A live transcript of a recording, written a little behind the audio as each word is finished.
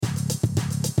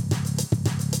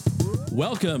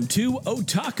Welcome to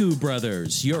Otaku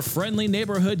Brothers, your friendly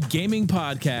neighborhood gaming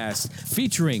podcast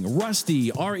featuring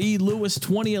Rusty, R.E. Lewis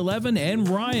 2011, and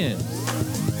Ryan.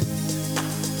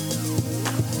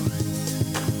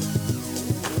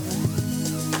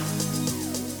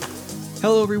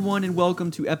 Hello everyone and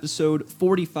welcome to episode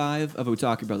 45 of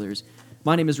Otaku Brothers.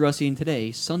 My name is Rusty and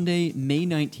today, Sunday, May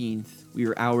 19th, we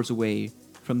are hours away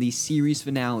from the series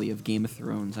finale of Game of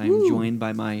Thrones. I am joined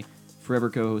by my forever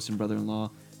co-host and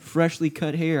brother-in-law. Freshly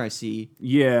cut hair, I see.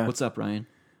 Yeah. What's up, Ryan?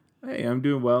 Hey, I'm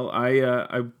doing well.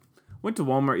 I went to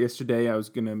Walmart yesterday. I was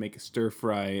gonna make a stir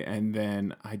fry, and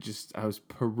then I was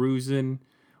perusing,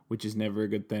 which is never a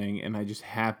good thing, and I just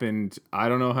happened. I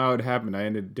don't know how it happened. I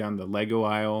ended down the Lego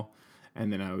aisle,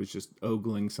 and then I was just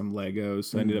ogling some Legos.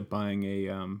 So I ended up buying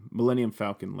a Millennium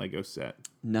Falcon Lego set.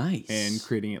 Nice. And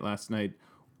creating it last night.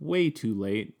 Way too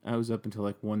late. I was up until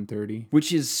like 1:30.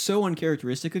 Which is so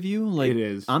uncharacteristic of you. Like, It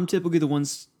is. I'm typically the one,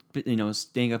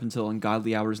 staying up until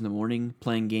ungodly hours in the morning,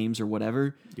 playing games or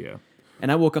whatever. Yeah.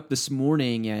 And I woke up this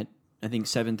morning at, I think,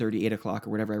 7:30, 8 o'clock or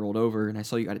whatever. I rolled over and I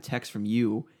saw you got a text from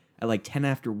you at like 10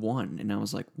 after 1. And I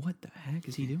was like, what the heck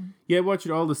is he doing? Yeah, I watched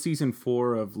all the season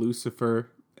 4 of Lucifer,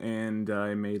 and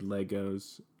I made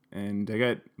Legos. And I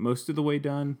got most of the way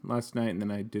done last night, and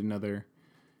then I did another,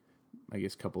 I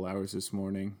guess, couple hours this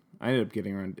morning. I ended up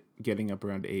getting up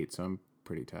around 8, so I'm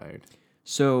pretty tired.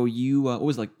 So you, what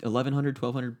was it, like 1,100,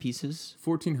 1,200 pieces?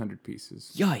 1,400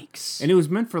 pieces. Yikes. And it was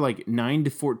meant for like 9 to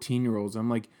 14-year-olds. I'm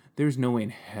like, there's no way in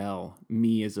hell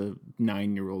me as a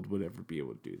 9-year-old would ever be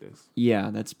able to do this. Yeah,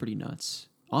 that's pretty nuts.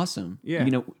 Awesome.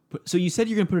 Yeah. So you said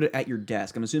you're going to put it at your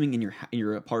desk. I'm assuming in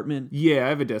your apartment? Yeah, I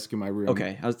have a desk in my room.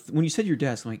 Okay. When you said your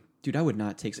desk, I'm like, dude, I would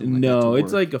not take something like that No, to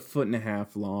it's work like 1.5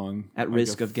 feet long. at like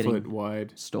risk a of getting foot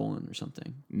wide. stolen or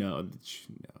something. No.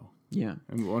 Yeah.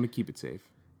 I want to keep it safe.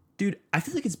 Dude, I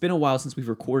feel like it's been a while since we've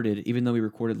recorded, even though we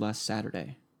recorded last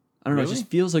Saturday. I don't know. Really? It just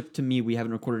feels like to me we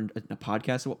haven't recorded a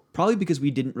podcast. Probably because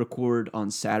we didn't record on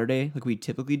Saturday like we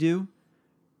typically do.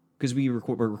 Because we're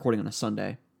recording on a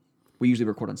Sunday. We usually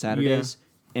record on Saturdays.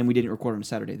 And we didn't record on a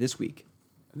Saturday this week.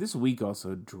 This week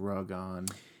also drug on.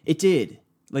 It did.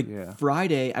 Yeah.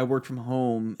 Friday, I worked from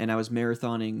home and I was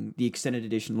marathoning the extended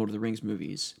edition Lord of the Rings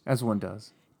movies. As one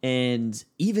does. And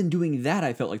even doing that,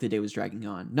 I felt like the day was dragging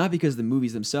on. Not because of the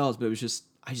movies themselves, but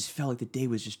I just felt like the day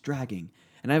was just dragging.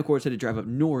 And I, of course, had to drive up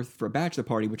north for a bachelor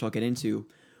party, which I'll get into.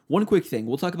 One quick thing.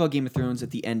 We'll talk about Game of Thrones at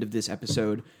the end of this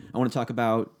episode. I want to talk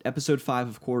about episode 5,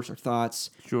 of course, our thoughts.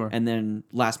 Sure. And then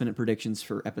last-minute predictions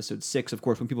for episode 6. Of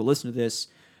course, when people listen to this,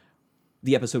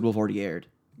 the episode will have already aired.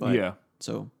 But, Yeah.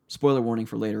 So, spoiler warning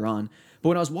for later on. But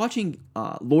when I was watching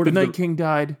Lord The of the... Night King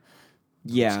died.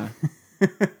 Yeah.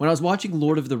 When I was watching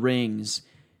Lord of the Rings,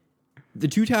 the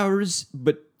Two Towers,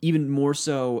 but even more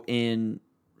so in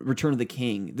Return of the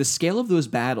King, the scale of those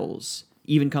battles,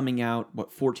 even coming out,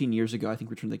 14 years ago, I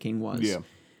think Return of the King was. Yeah.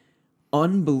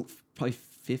 Probably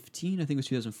 15, I think it was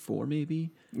 2004 maybe.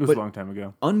 It was a long time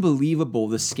ago. Unbelievable,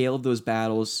 the scale of those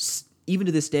battles, even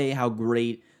to this day, how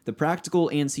great the practical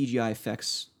and CGI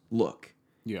effects look.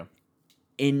 Yeah.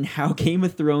 And how Game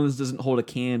of Thrones doesn't hold a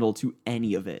candle to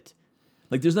any of it.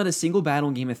 Like, there's not a single battle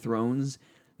in Game of Thrones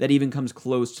that even comes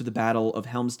close to the Battle of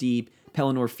Helm's Deep,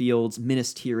 Pelennor Fields,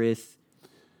 Minas Tirith.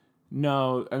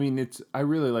 No, I mean, I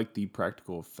really like the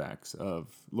practical effects of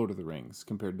Lord of the Rings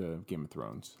compared to Game of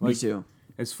Thrones. Me too.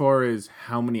 As far as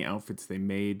how many outfits they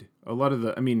made,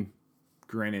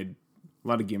 granted, a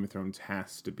lot of Game of Thrones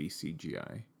has to be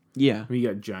CGI. Yeah. I mean, you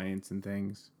got giants and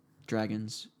things.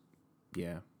 Dragons.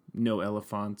 Yeah. No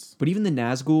elephants. But even the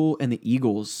Nazgul and the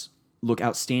Eagles look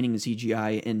outstanding in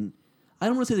CGI, and I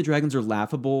don't want to say the dragons are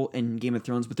laughable in Game of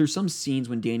Thrones, but there's some scenes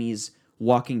when Dany's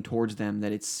walking towards them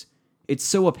that it's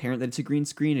so apparent that it's a green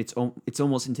screen. It's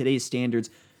almost, in today's standards.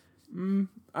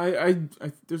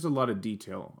 There's a lot of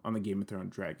detail on the Game of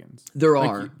Thrones dragons. There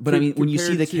are, but I mean, when you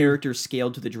see the compared to- character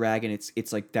scaled to the dragon,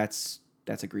 it's like that's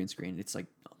a green screen. It's like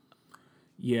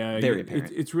Yeah, very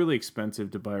apparent. It's really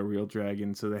expensive to buy a real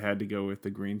dragon, so they had to go with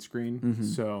the green screen. Mm-hmm.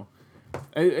 So,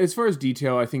 as far as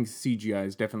detail, I think CGI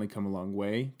has definitely come a long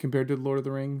way compared to Lord of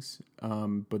the Rings.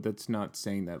 But that's not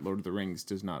saying that Lord of the Rings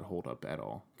does not hold up at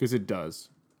all, because it does.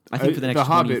 I think for the next the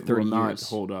 20, Hobbit 30 will years. not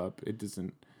hold up. It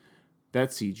doesn't.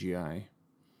 That's CGI.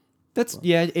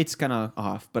 It's kind of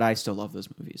off, but I still love those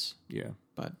movies. Yeah.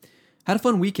 But had a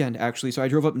fun weekend, actually. So I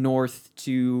drove up north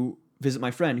to visit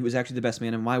my friend, who was actually the best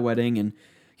man at my wedding, and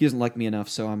he doesn't like me enough,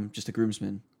 so I'm just a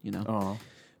groomsman, you know. Oh.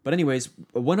 But anyways,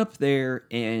 I went up there,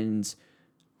 and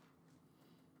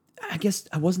I guess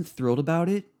I wasn't thrilled about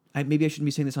it. Maybe I shouldn't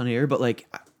be saying this on air, but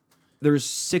like, there's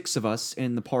 6 of us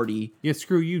in the party. Yeah.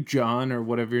 Screw you, John, or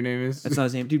whatever your name is. That's not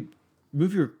his name, dude.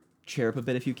 Move your chair up a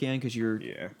bit if you can, because you're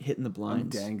hitting the I'm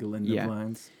blinds. dangling the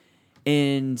blinds.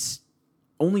 And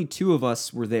only 2 of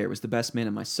us were there. It was the best man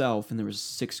and myself, and there was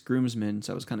 6 groomsmen,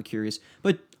 so I was kind of curious.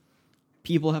 But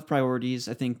people have priorities.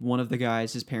 I think one of the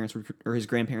guys, his grandparents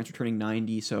were turning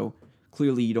 90, so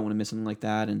clearly you don't want to miss something like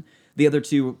that. And the other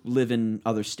 2 live in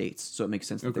other states, so it makes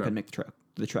sense that they could make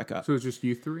the trek up. So it's just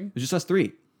you 3? It was just us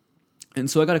 3. And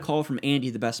so I got a call from Andy,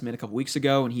 the best man, a couple weeks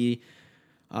ago, and he,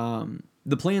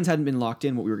 the plans hadn't been locked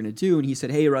in what we were going to do, and he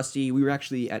said, "Hey, Rusty, we were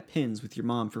actually at Pins with your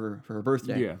mom for her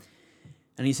birthday." Yeah.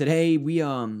 And he said, "Hey, we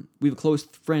have a close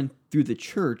friend through the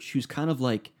church who's kind of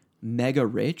like mega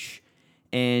rich,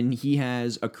 and he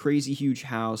has a crazy huge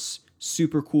house,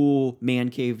 super cool man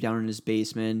cave down in his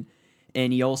basement,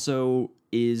 and he also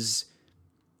is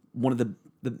one of the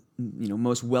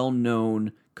most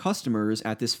well-known customers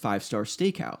at this 5-star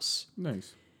steakhouse.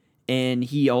 Nice. And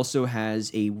he also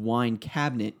has a wine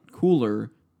cabinet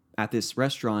cooler at this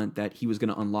restaurant that he was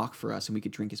going to unlock for us, and we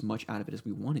could drink as much out of it as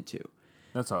we wanted to."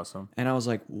 That's awesome. And I was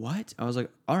like, "What?" I was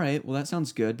like, "All right, well, that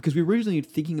sounds good." Because we were originally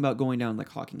thinking about going down like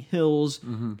Hocking Hills,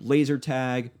 laser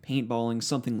tag, paintballing,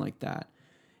 something like that.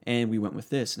 And we went with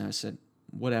this. And I said,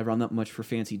 whatever, I'm not much for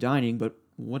fancy dining, but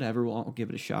whatever, I'll give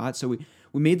it a shot. So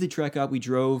we made the trek up. We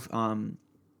drove,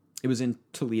 it was in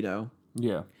Toledo.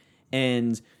 Yeah.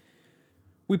 And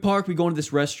we parked, we go into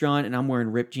this restaurant, and I'm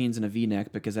wearing ripped jeans and a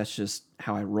V-neck because that's just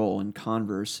how I roll in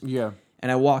Converse. Yeah.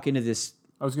 And I walk into this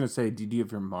I was going to say, did you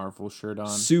have your Marvel shirt on?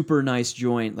 super nice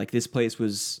joint. Like, this place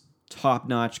was top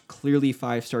notch, clearly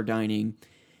 5-star dining.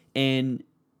 And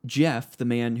Jeff, the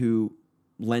man who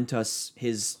lent us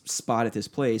his spot at this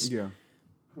place,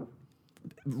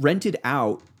 rented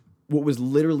out what was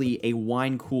literally a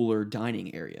wine cooler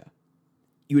dining area.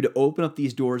 You would open up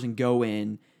these doors and go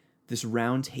in, this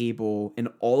round table, and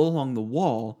all along the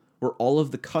wall were all of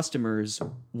the customers'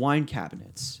 wine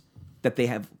cabinets that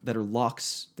are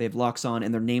locks. They have locks on,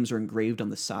 and their names are engraved on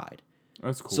the side.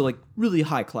 That's cool. So, like, really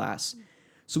high class.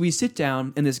 So we sit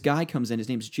down, and this guy comes in. His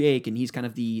name's Jake, and he's kind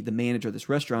of the manager of this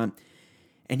restaurant.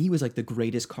 And he was like the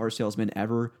greatest car salesman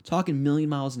ever, talking million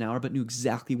miles an hour, but knew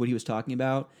exactly what he was talking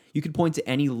about. You could point to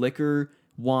any liquor,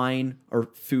 wine, or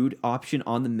food option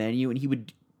on the menu, and he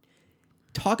would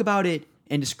talk about it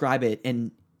and describe it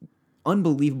in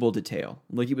unbelievable detail.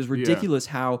 Like, it was ridiculous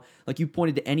how, like, you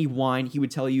pointed to any wine, he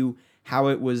would tell you how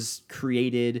it was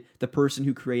created, the person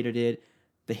who created it,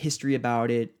 the history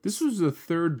about it. This was the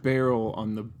 3rd barrel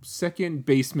on the 2nd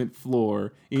basement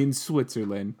floor in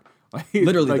Switzerland.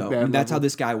 Literally, though. I mean, that's how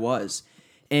this guy was.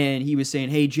 And he was saying,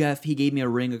 "Hey, Jeff, he gave me a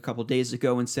ring a couple days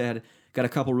ago and said, got a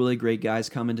couple really great guys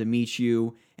coming to meet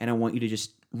you, and I want you to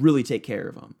just really take care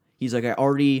of them." He's like,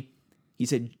 he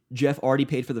said, "Jeff already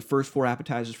paid for the first 4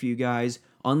 appetizers for you guys,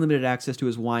 unlimited access to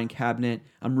his wine cabinet.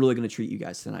 I'm really going to treat you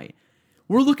guys tonight."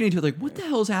 We're looking into it like, what the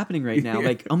hell is happening right now?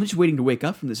 Like, I'm just waiting to wake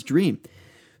up from this dream.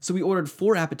 So we ordered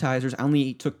 4 appetizers. I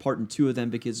only took part in 2 of them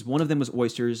because one of them was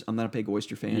oysters. I'm not a big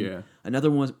oyster fan. Yeah.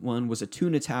 Another one was a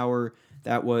tuna tower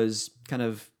that was kind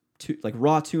of like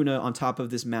raw tuna on top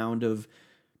of this mound of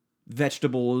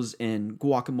vegetables and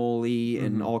guacamole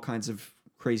and all kinds of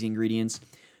crazy ingredients.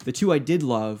 The 2 I did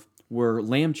love were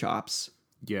lamb chops.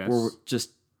 Yes. Were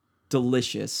just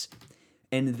delicious.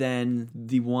 And then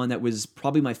the one that was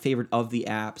probably my favorite of the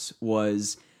apps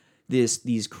was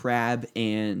these crab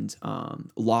and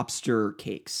lobster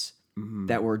cakes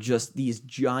that were just these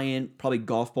giant, probably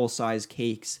golf ball sized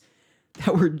cakes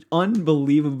that were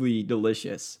unbelievably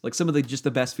delicious. Like, some of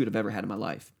the best food I've ever had in my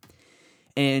life.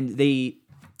 And he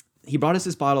brought us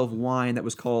this bottle of wine that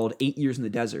was called 8 Years in the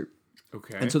Desert.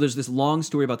 Okay. And so there's this long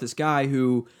story about this guy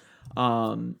who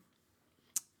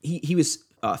he was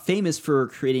famous for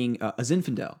creating a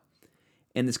Zinfandel.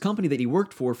 And this company that he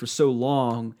worked for so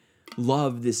long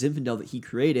loved this Zinfandel that he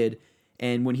created.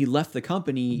 And when he left the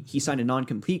company, he signed a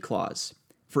non-compete clause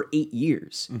for 8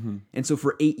 years. And so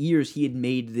for 8 years, he had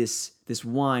made this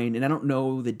wine. And I don't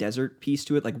know the desert piece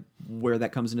to it, like where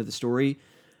that comes into the story.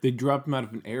 They dropped him out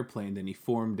of an airplane, then he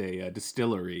formed a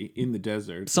distillery in the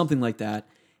desert. Something like that.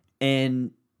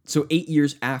 And so 8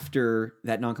 years after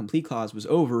that non-complete clause was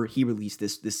over, he released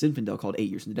this Zinfandel called 8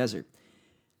 Years in the Desert.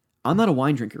 I'm not a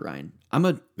wine drinker, Ryan.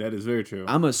 That is very true.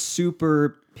 I'm a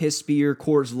super piss beer,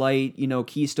 Coors Light,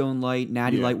 Keystone Light,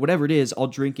 Natty Light, whatever it is, I'll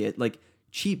drink it. Like,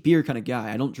 cheap beer kind of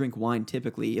guy. I don't drink wine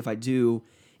typically. If I do,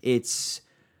 it's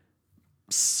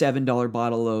 $7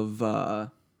 bottle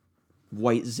of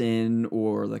White Zin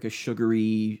or like a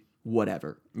sugary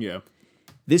whatever. Yeah.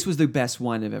 This was the best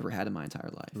wine I've ever had in my entire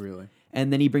life. Really?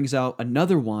 And then he brings out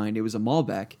another wine. It was a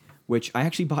Malbec, which I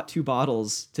actually bought 2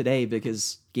 bottles today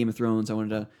because Game of Thrones, I wanted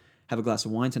to have a glass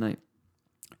of wine tonight.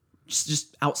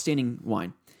 Just outstanding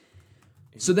wine.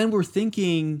 So then we're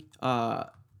thinking,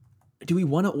 do we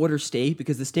want to order steak?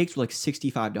 Because the steaks were like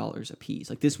 $65 a piece.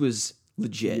 Like this was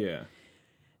legit. Yeah.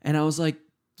 And I was like,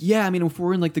 yeah, I mean, if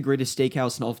we're in like the greatest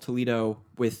steakhouse in all of Toledo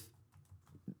with,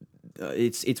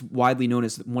 it's widely known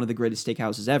as one of the greatest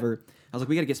steakhouses ever. I was like,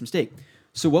 we got to get some steak.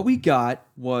 So what we got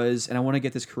was, and I want to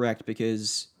get this correct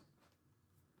because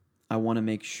I want to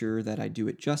make sure that I do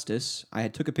it justice. I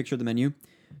had took a picture of the menu.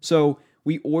 So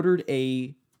we ordered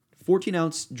a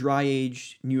 14-ounce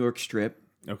dry-aged New York strip.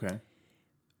 Okay.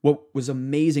 What was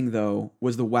amazing, though,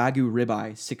 was the Wagyu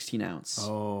ribeye 16-ounce.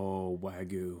 Oh,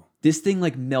 Wagyu. This thing,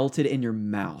 like, melted in your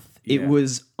mouth. It Yeah.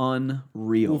 was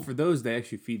unreal. Well, for those, they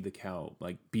actually feed the cow,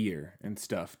 like, beer and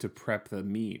stuff to prep the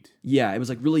meat. Yeah, it was,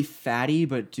 like, really fatty,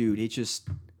 but, dude, it just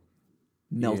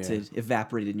melted,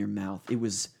 evaporated in your mouth. It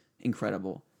was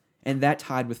incredible. And that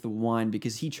tied with the wine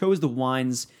because he chose the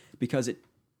wines because it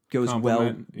goes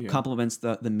complements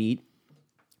the meat.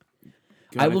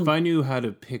 God, if I knew how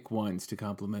to pick wines to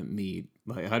complement meat,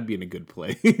 like, I'd be in a good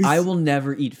place. I will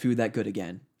never eat food that good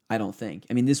again. I don't think.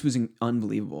 I mean, this was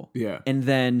unbelievable. Yeah. And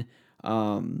then,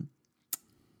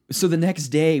 so the next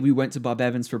day we went to Bob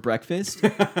Evans for breakfast.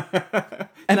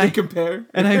 And I compare.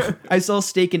 And I saw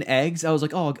steak and eggs. I was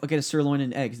like, oh, I'll get a sirloin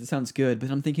and eggs. That sounds good.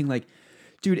 But I'm thinking like,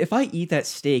 dude, if I eat that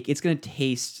steak, it's going to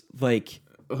taste like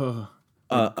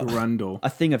grundle. a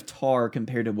thing of tar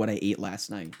compared to what I ate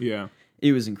last night. Yeah.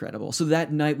 It was incredible. So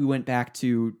that night we went back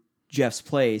to Jeff's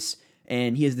place,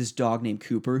 and he has this dog named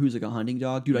Cooper who's like a hunting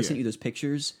dog. Dude, I sent you those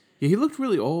pictures. Yeah, he looked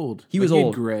really old. He was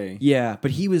old. Gray. Yeah, but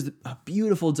he was a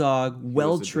beautiful dog,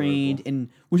 well-trained, and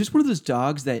was just one of those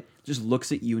dogs that just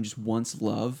looks at you and just wants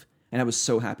love, and I was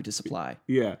so happy to supply.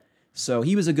 Yeah. So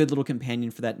he was a good little companion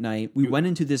for that night. We went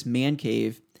into this man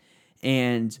cave,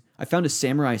 and I found a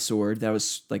samurai sword that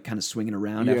was like kind of swinging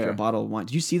around after a bottle of wine.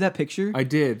 Did you see that picture? I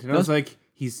did. And I was like,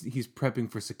 he's prepping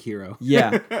for Sekiro.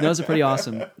 Yeah, that was a pretty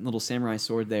awesome little samurai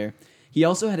sword there. He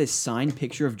also had a signed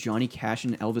picture of Johnny Cash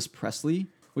and Elvis Presley,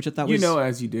 which I thought was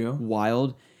as you do.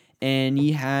 Wild. And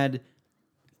he had,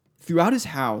 throughout his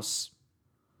house,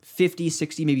 50,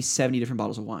 60, maybe 70 different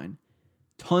bottles of wine.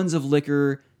 Tons of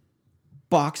liquor,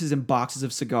 boxes and boxes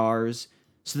of cigars.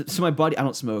 So my buddy, I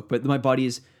don't smoke, but my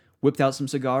buddies whipped out some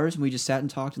cigars, and we just sat and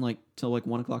talked till like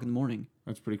 1 o'clock in the morning.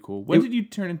 That's pretty cool. When did you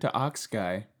turn into Ox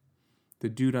Guy? The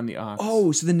dude on the Ox.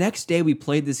 Oh, so the next day we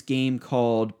played this game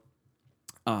called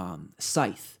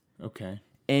Scythe. Okay.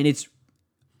 And it's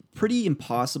pretty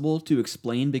impossible to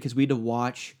explain because we had to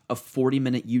watch a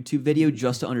 40-minute YouTube video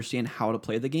just to understand how to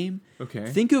play the game. Okay.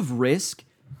 Think of Risk,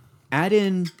 add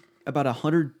in about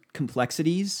 100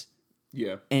 complexities,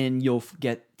 and you'll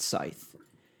get Scythe.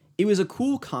 It was a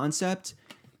cool concept,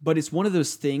 but it's one of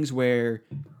those things where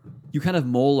you kind of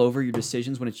mull over your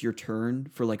decisions when it's your turn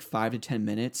for like 5 to 10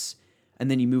 minutes, and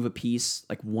then you move a piece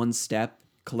like one step,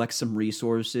 collect some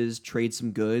resources, trade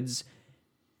some goods,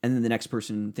 and then the next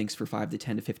person thinks for 5 to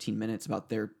 10 to 15 minutes about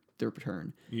their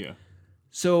turn. Yeah.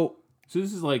 So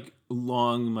this is like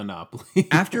long Monopoly.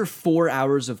 After 4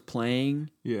 hours of playing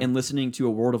Yeah. and listening to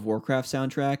a World of Warcraft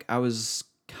soundtrack, I was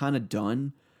kind of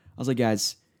done. I was like,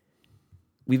 guys,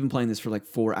 we've been playing this for like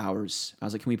 4 hours. I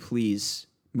was like, can we please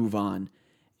move on?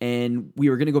 And we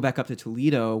were going to go back up to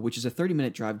Toledo, which is a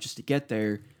 30-minute drive just to get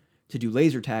there to do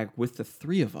laser tag with the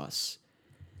three of us.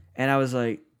 And I was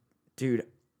like, dude,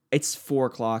 it's 4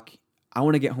 o'clock. I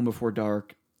want to get home before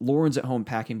dark. Lauren's at home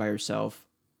packing by herself.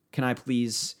 Can I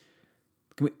please...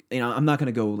 I'm not going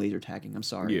to go laser tagging. I'm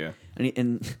sorry. Yeah.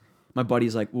 And my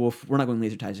buddy's like, well, if we're not going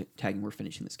laser tagging, we're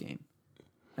finishing this game.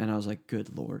 And I was like,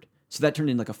 good Lord. So that turned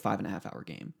into like a 5.5 hour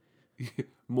game.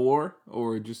 More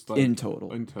or just like... In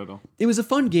total. In total. It was a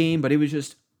fun game, but it was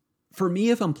just... For me,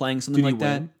 if I'm playing something like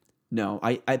that... win? No.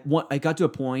 I got to a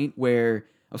point where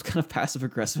I was kind of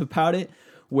passive-aggressive about it,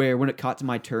 where when it got to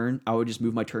my turn, I would just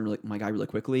move my guy really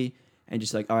quickly and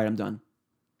just like, all right, I'm done.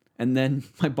 And then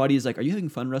my buddy's like, are you having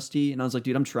fun, Rusty? And I was like,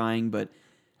 dude, I'm trying, but...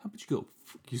 How about you go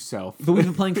fuck yourself? But we've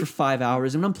been playing for 5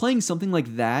 hours, and when I'm playing something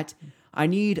like that, I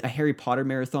need a Harry Potter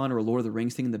marathon or a Lord of the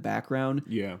Rings thing in the background.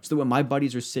 Yeah. So that when my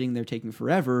buddies are sitting there taking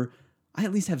forever, I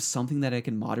at least have something that I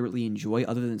can moderately enjoy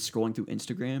other than scrolling through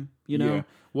Instagram, you know? Yeah.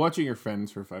 Watching your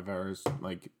friends for 5 hours,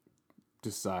 like,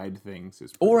 decide things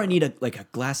is... Or I need a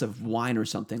glass of wine or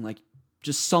something, like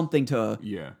just something to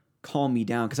calm me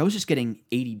down, because I was just getting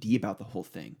ADD about the whole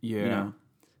thing. Yeah. You know?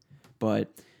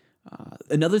 But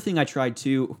another thing I tried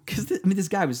too, because this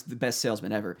guy was the best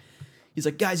salesman ever. He's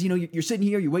like, guys, you're sitting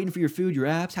here, you're waiting for your food, your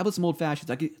apps. How about some old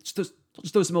fashions? Just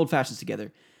throw some old fashions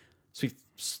together. So he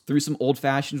threw some old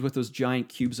fashions with those giant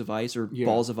cubes of ice or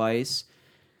balls of ice.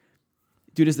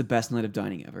 Dude, is the best night of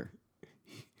dining ever.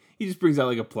 He just brings out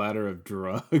like a platter of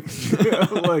drugs.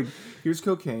 Like Here's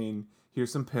cocaine.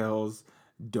 Here's some pills.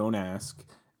 Don't ask.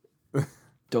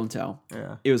 Don't tell.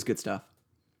 Yeah. It was good stuff.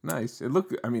 Nice. It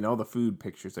looked. I mean, all the food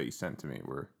pictures that you sent to me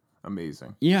were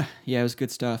amazing. Yeah, it was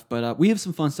good stuff. But we have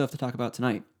some fun stuff to talk about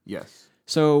tonight. Yes.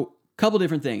 So, couple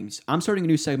different things. I'm starting a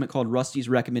new segment called Rusty's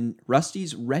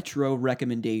Retro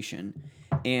Recommendation,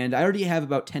 and I already have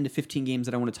about 10 to 15 games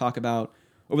that I want to talk about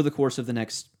over the course of the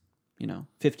next,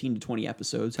 15 to 20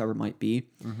 episodes, however it might be.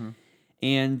 Mm-hmm.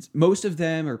 And most of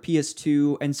them are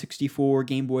PS2, N64,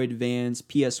 Game Boy Advance,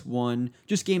 PS1,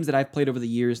 just games that I've played over the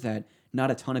years that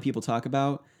not a ton of people talk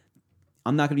about.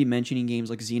 I'm not going to be mentioning games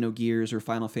like Xenogears or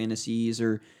Final Fantasies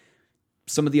or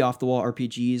some of the off-the-wall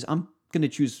RPGs. I'm going to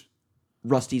choose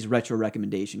Rusty's Retro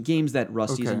Recommendation, games that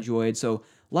Rusty's enjoyed. So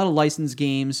a lot of licensed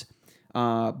games,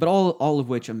 but all of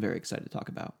which I'm very excited to talk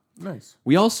about. Nice.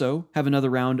 We also have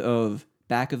another round of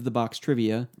back-of-the-box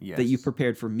trivia that you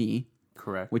prepared for me.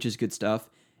 Correct. Which is good stuff.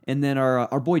 And then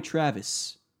our boy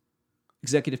Travis,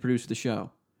 executive producer of the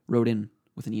show, wrote in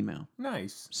with an email.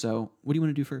 Nice. So what do you want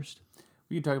to do first?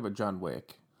 We can talk about John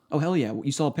Wick. Oh, hell yeah.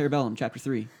 You saw Parabellum, Chapter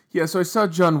 3. Yeah, so I saw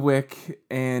John Wick,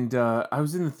 and I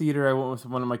was in the theater. I went with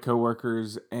one of my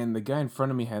coworkers, and the guy in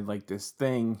front of me had like this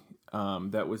thing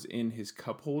that was in his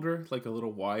cup holder, like a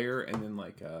little wire, and then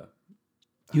like a...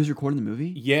 He was recording the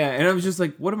movie? Yeah, and I was just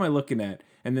like, what am I looking at?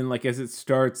 And then like as it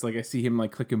starts, like I see him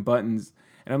like clicking buttons,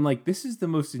 and I'm like, this is the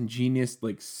most ingenious,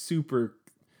 like super,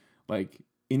 like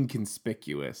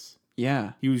inconspicuous.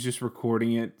 Yeah. He was just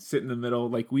recording it, sit in the middle.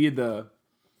 Like we had the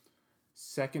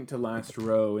second to last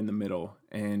row in the middle,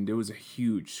 and it was a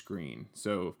huge screen,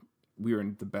 so we were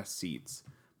in the best seats.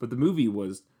 But the movie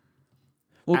was...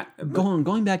 Well,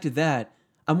 going back to that,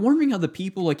 I'm wondering how the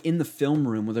people like in the film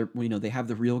room, where they have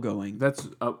the reel going. That's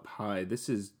up high. This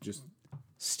is just...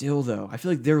 Still, though, I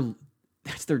feel like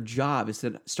that's their job, is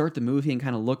to start the movie and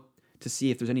kind of look to see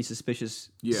if there's any suspicious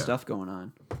stuff going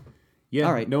on. Yeah,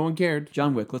 all right. No one cared.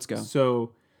 John Wick, let's go.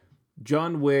 So,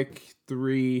 John Wick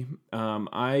 3,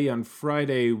 I on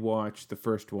Friday watched the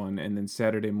first one, and then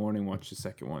Saturday morning watched the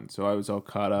second one. So I was all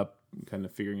caught up, kind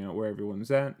of figuring out where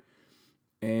everyone's at.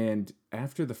 And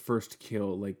after the first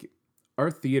kill, like,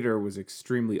 our theater was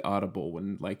extremely audible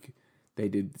when, like, they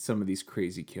did some of these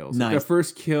crazy kills. Nice. Like, the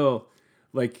first kill,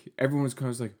 like, everyone was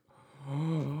kind of like,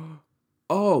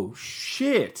 oh,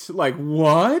 shit. Like,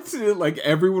 what? Like,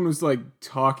 everyone was, like,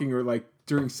 talking or, like,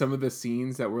 during some of the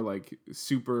scenes that were, like,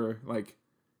 super, like,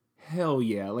 hell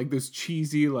yeah. Like, those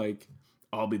cheesy, like,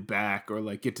 I'll be back or,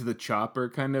 like, get to the chopper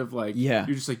kind of, like, yeah.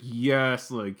 You're just like, yes,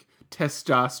 like,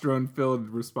 testosterone-filled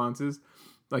responses.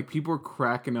 Like, people were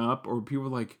cracking up, or people were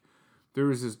like, there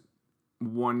was this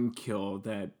one kill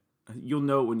that you'll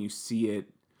know when you see it,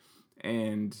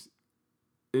 and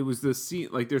it was the scene,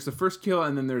 like, there's the first kill,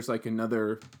 and then there's, like,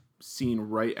 another scene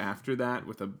right after that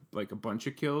with a bunch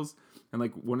of kills, and,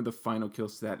 like, one of the final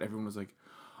kills to that, everyone was like,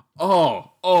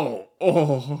 oh,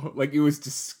 like, it was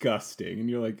disgusting, and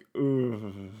you're like,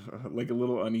 ugh, like, a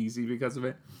little uneasy because of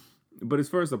it. But as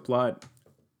far as the plot,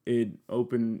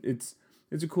 it's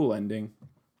a cool ending.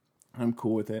 I'm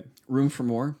cool with it. Room for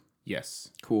more? Yes.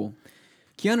 Cool.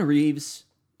 Keanu Reeves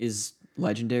is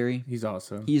legendary. He's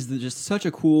awesome. He's just such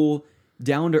a cool,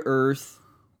 down-to-earth...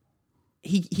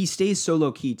 He stays so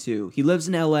low-key, too. He lives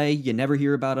in L.A. You never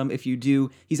hear about him. If you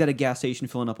do, he's at a gas station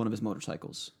filling up one of his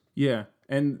motorcycles. Yeah,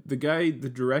 and the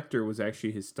director was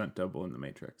actually his stunt double in The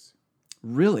Matrix.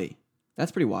 Really?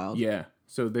 That's pretty wild. Yeah,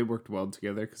 so they worked well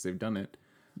together because they've done it.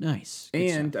 Nice. Good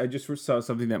And stuff. I just saw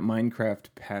something that Minecraft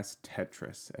passed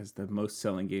Tetris as the most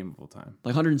selling game of all time.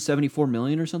 Like 174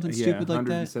 million or something stupid like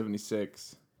that?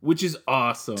 176. Which is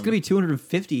awesome. It's going to be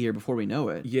 250 here before we know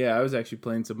it. Yeah, I was actually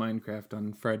playing some Minecraft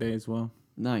on Friday as well.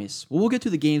 Nice. Well, we'll get to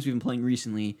the games we've been playing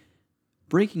recently.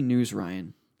 Breaking news,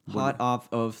 Ryan. Hot off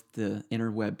of the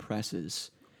interweb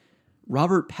presses.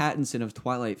 Robert Pattinson of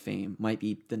Twilight fame might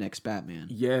be the next Batman.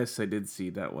 Yes, I did see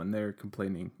that one. They're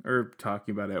complaining or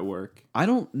talking about it at work. I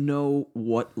don't know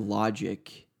what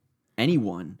logic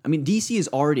anyone... I mean, DC is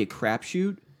already a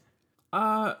crapshoot.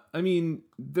 I mean,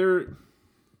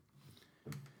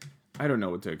 I don't know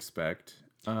what to expect.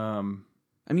 I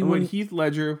mean, when Heath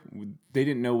Ledger, they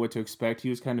didn't know what to expect. He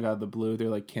was kind of out of the blue. They're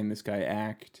like, can this guy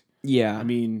act? Yeah. I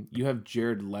mean, you have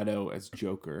Jared Leto as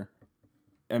Joker.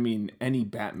 I mean, any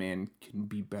Batman can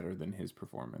be better than his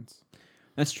performance.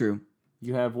 That's true.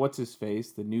 You have,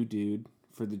 what's-his-face, the new dude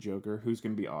for the Joker, who's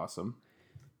going to be awesome.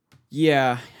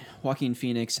 Yeah, Joaquin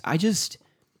Phoenix.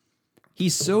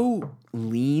 He's so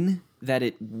lean that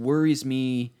it worries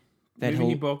me that Maybe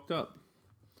he bulked up.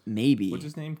 Maybe. What's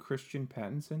his name? Christian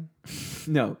Pattinson?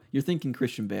 No, you're thinking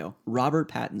Christian Bale. Robert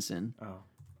Pattinson. Oh.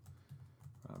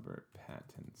 Robert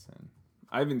Pattinson.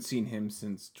 I haven't seen him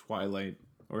since Twilight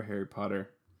or Harry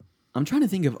Potter. I'm trying to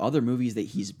think of other movies that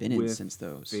he's been in With since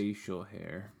those. facial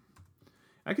hair.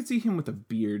 I could see him with a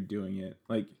beard doing it.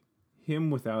 Like, him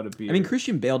without a beard. I mean,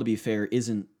 Christian Bale, to be fair,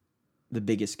 isn't the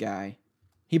biggest guy.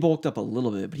 He bulked up a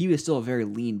little bit, but he was still a very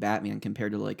lean Batman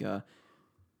compared to like a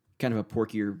kind of a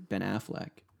porkier Ben Affleck.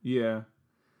 Yeah.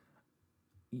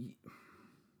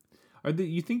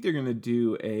 You think they're gonna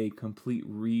do a complete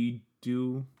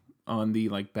redo on the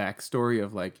like backstory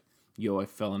of like, yo, I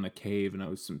fell in a cave and I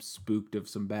was spooked of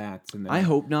some bats, and then I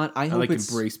hope not. I hope it's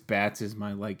embrace bats as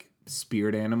my like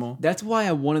spirit animal. That's why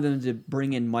I wanted them to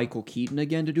bring in Michael Keaton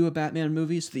again to do a Batman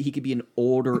movie, so that he could be an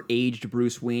older, aged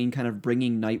Bruce Wayne, kind of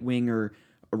bringing Nightwing or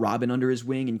a Robin under his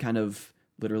wing, and kind of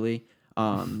literally,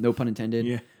 no pun intended.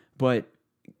 Yeah. But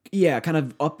yeah, kind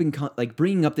of like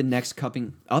bringing up the next up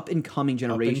and coming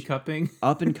generation,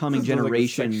 up and coming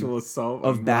generation sexual assault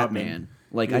of on Batman.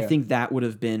 Robin. I think that would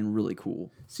have been really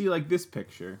cool. See, like this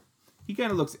picture, he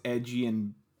kind of looks edgy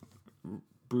and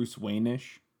Bruce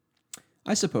Wayne-ish.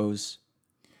 I suppose.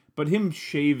 But him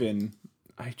shaven,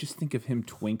 I just think of him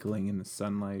twinkling in the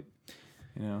sunlight.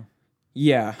 You know?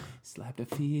 Yeah. Slapped a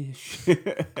fish.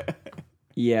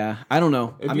 Yeah. I don't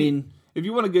know. If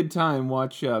you want a good time,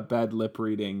 watch bad lip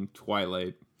reading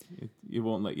Twilight. It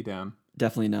won't let you down.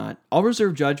 Definitely not. I'll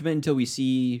reserve judgment until we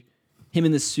see him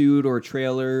in the suit or a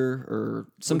trailer or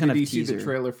some kind of teaser. Did you see the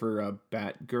trailer for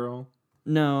Batgirl?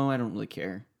 No, I don't really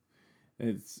care.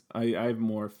 I have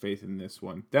more faith in this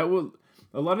one.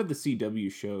 A lot of the CW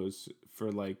shows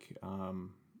for like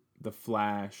the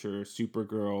Flash or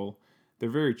Supergirl, they're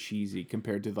very cheesy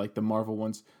compared to like the Marvel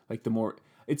ones. Like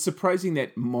it's surprising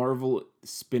that Marvel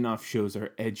spin-off shows are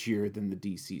edgier than the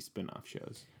DC spin-off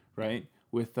shows, right?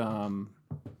 With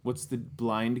what's the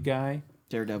blind guy?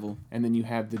 Daredevil. And then you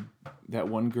have that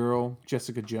one girl,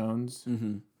 Jessica Jones.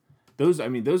 Mm-hmm. Those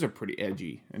are pretty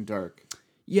edgy and dark.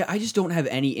 Yeah, I just don't have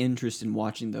any interest in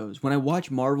watching those. When I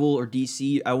watch Marvel or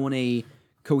DC, I want a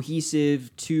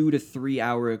cohesive 2 to 3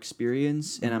 hour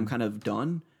experience, and I'm kind of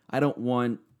done. I don't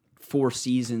want 4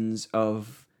 seasons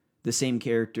of the same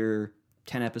character,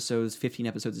 10 episodes, 15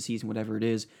 episodes a season, whatever it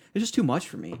is. It's just too much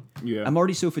for me. Yeah. I'm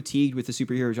already so fatigued with the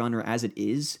superhero genre as it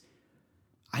is.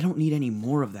 I don't need any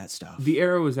more of that stuff. The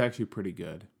Arrow is actually pretty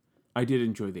good. I did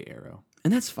enjoy The Arrow.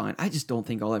 And that's fine. I just don't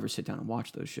think I'll ever sit down and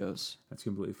watch those shows. That's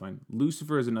completely fine.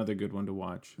 Lucifer is another good one to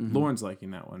watch. Mm-hmm. Lauren's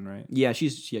liking that one, right? Yeah,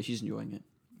 she's enjoying it.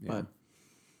 Yeah. But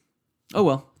oh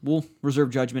well, we'll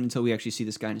reserve judgment until we actually see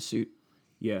this guy in a suit.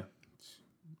 Yeah.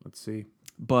 Let's see.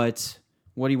 But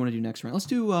what do you want to do next round? Let's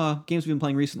do games we've been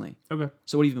playing recently. Okay.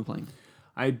 So what have you been playing?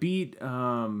 I beat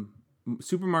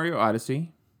Super Mario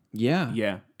Odyssey. Yeah.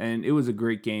 Yeah, and it was a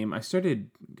great game. I started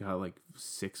like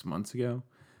 6 months ago.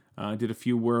 Did a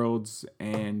few worlds,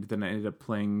 and then I ended up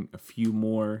playing a few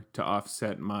more to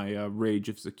offset my rage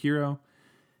of Sekiro,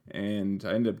 and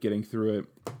I ended up getting through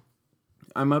it.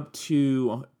 I'm up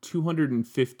to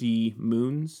 250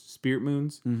 moons, spirit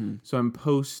moons, so I'm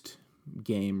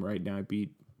post-game right now. I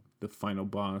beat the final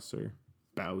boss, or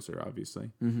Bowser,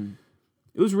 obviously.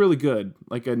 It was really good,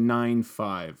 like a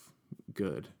 9.5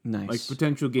 good. Nice. Like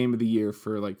potential game of the year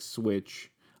for like Switch.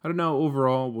 I don't know.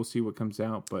 Overall, we'll see what comes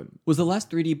out. But was the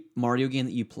last 3D Mario game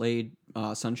that you played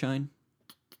Sunshine?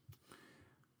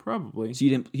 probably. So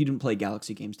you didn't play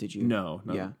Galaxy games, did you? No.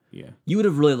 Yeah. Yeah. You would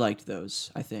have really liked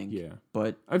those, I think. Yeah.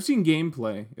 But I've seen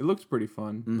gameplay. It looks pretty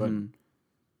fun.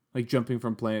 But like jumping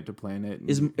from planet to planet.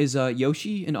 And, is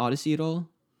Yoshi in Odyssey at all?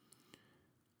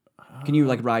 Can you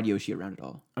like ride Yoshi around at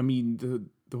all? I mean,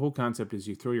 the whole concept is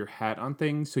you throw your hat on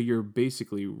things, so you're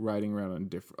basically riding around on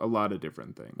a lot of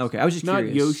different things. Okay, I was just not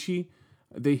curious. Yoshi.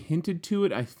 They hinted to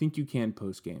it. I think you can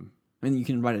post game. I mean, you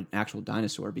can ride an actual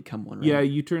dinosaur, become one, right? Yeah,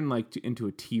 you turn like into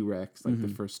a T-Rex, like the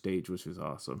first stage, which is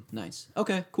awesome. Nice.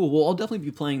 Okay, cool. Well, I'll definitely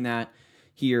be playing that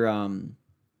here in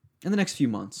the next few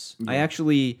months. Yeah.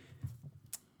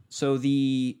 So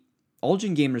the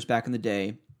Algen gamers back in the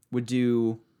day would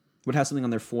have something on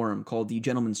their forum called the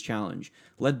Gentleman's Challenge,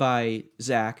 led by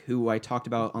Zach, who I talked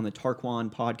about on the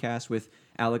Tarquan podcast with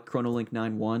Alec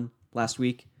Chronolink91 last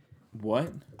week.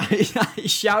 What? I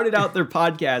shouted out their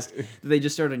podcast that they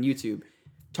just started on YouTube.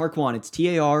 Tarquan, it's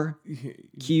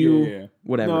TARQ,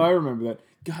 whatever. No, I remember that.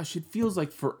 Gosh, it feels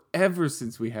like forever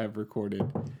since we have recorded.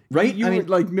 Right? You were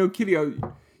like, no kidding.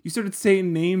 You started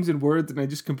saying names and words, and I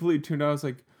just completely turned out. I was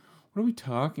like, what are we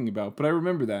talking about? But I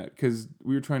remember that because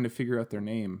we were trying to figure out their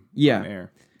name on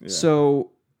air. Yeah.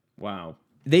 So, wow.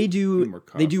 They do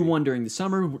one during the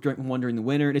summer, one during the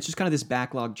winter, and it's just kind of this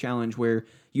backlog challenge where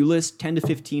you list 10 to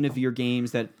 15 of your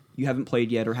games that you haven't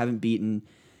played yet or haven't beaten,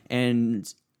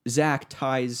 and Zach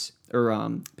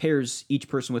pairs each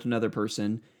person with another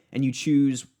person, and you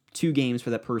choose 2 games for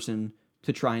that person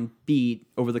to try and beat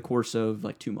over the course of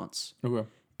like 2 months. Okay.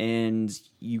 And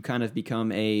you kind of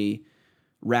become a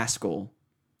rascal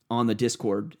on the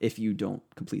Discord if you don't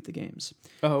complete the games.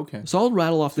 Oh, okay. So I'll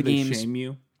rattle off the They games. shame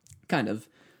you? Kind of.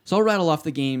 So I'll rattle off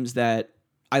the games that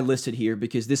I listed here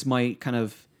because this might kind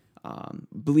of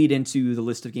bleed into the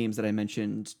list of games that I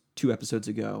mentioned 2 episodes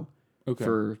ago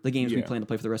for the games we plan to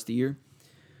play for the rest of the year.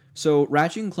 So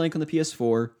Ratchet and Clank on the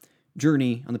PS4,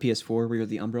 Journey on the PS4, where you're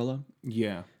the umbrella.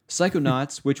 Yeah.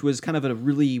 Psychonauts, which was kind of a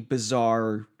really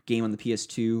bizarre game on the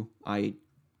PS2. I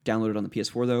downloaded on the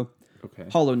PS4 though. Okay.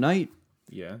 Hollow Knight,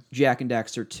 Yes. Jak and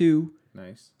Daxter 2,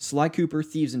 Nice. Sly Cooper,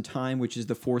 Thieves in Time, which is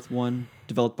the 4th one,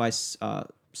 developed by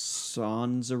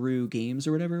Sanzaru Games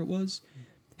or whatever it was.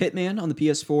 Hitman on the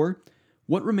PS4.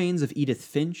 What Remains of Edith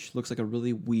Finch looks like a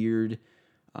really weird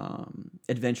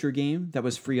adventure game that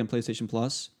was free on PlayStation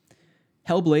Plus.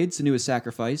 Hellblade: Senua's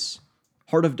Sacrifice.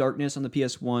 Heart of Darkness on the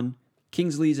PS1.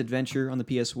 Kingsley's Adventure on the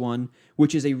PS1,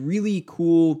 which is a really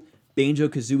cool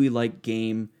Banjo-Kazooie-like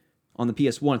game on the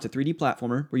PS1. It's a 3D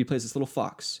platformer where you play as this little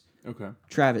fox. Okay.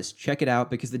 Travis, check it out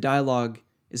because the dialogue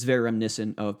is very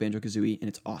reminiscent of Banjo-Kazooie, and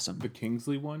it's awesome. The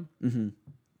Kingsley one?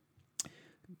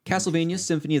 Castlevania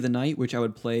Symphony of the Night, which I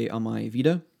would play on my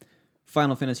Vita.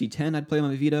 Final Fantasy X, I'd play on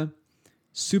my Vita.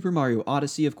 Super Mario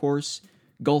Odyssey, of course.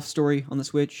 Golf Story on the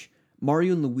Switch.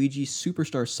 Mario and Luigi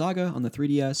Superstar Saga on the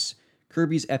 3DS.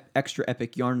 Kirby's Extra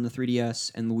Epic Yarn on the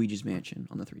 3DS. And Luigi's Mansion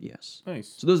on the 3DS. Nice.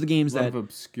 So those are the games A lot that... of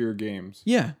obscure games.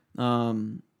 Yeah.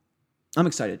 I'm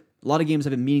excited. A lot of games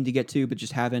I've been meaning to get to, but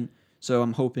just haven't. So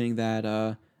I'm hoping that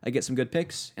I get some good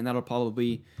picks, and that'll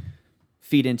probably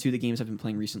feed into the games I've been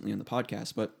playing recently on the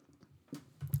podcast. But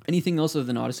anything else other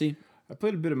than Odyssey? I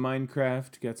played a bit of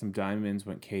Minecraft, got some diamonds,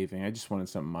 went caving. I just wanted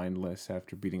something mindless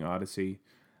after beating Odyssey.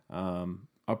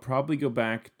 I'll probably go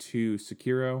back to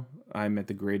Sekiro. I'm at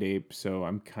the Great Ape, so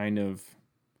I'm kind of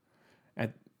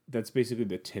at... That's basically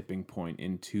the tipping point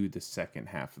into the second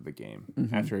half of the game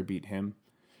after I beat him.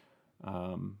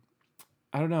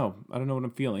 I don't know what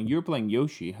I'm feeling. You were playing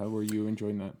Yoshi. How were you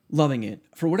enjoying that? Loving it.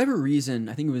 For whatever reason,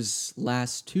 I think it was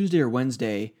last Tuesday or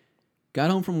Wednesday,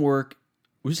 got home from work,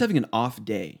 was just having an off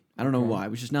day. I don't know why. I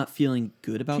was just not feeling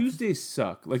good about Tuesdays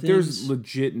suck. Like, things. there's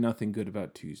legit nothing good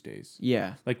about Tuesdays.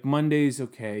 Yeah. Like, Mondays,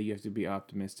 okay, you have to be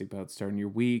optimistic about starting your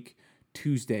week.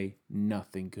 Tuesday,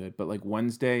 nothing good. But, like,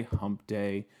 Wednesday, hump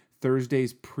day.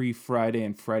 Thursday's pre-Friday,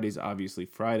 and Friday's obviously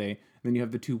Friday. And then you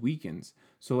have the 2 weekends.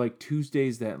 So, like,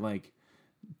 Tuesday's that, like,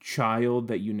 child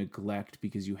that you neglect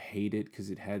because you hate it because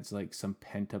it has, like, some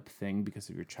pent-up thing because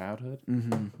of your childhood.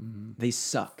 They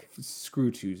suck.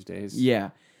 Screw Tuesdays. Yeah.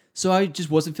 So I just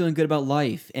wasn't feeling good about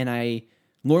life. And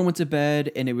Lauren went to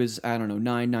bed, and it was,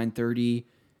 9:30.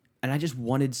 And I just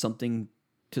wanted something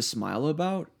to smile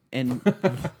about. And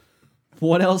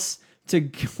what else to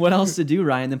do,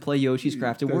 Ryan, than play Yoshi's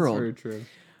Crafted World? That's very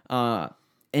true.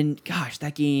 And gosh,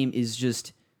 that game is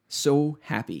just so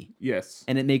happy. Yes.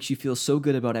 And it makes you feel so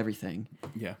good about everything.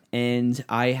 Yeah. And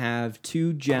I have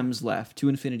 2 gems left, 2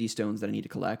 Infinity Stones that I need to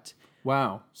collect.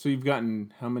 Wow. So you've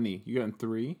gotten how many? You gotten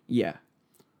 3? Yeah.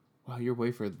 Wow, you're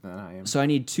way further than I am. So I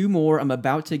need 2 more. I'm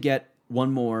about to get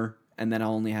 1 more, and then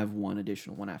I'll only have 1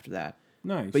 additional one after that.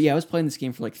 Nice. But yeah, I was playing this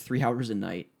game for like 3 hours a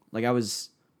night. Like, I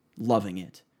was loving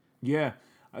it. Yeah.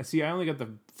 I see. I only got the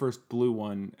first blue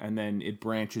one, and then it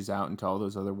branches out into all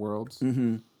those other worlds.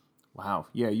 Mm-hmm. Wow.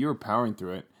 Yeah, you were powering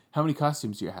through it. How many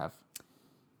costumes do you have?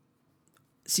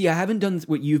 See, I haven't done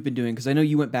what you've been doing, because I know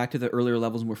you went back to the earlier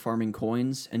levels and were farming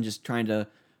coins and just trying to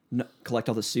collect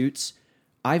all the suits.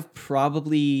 I've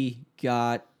probably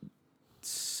got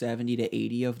 70 to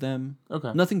 80 of them.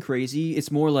 Okay. Nothing crazy.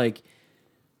 It's more like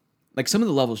some of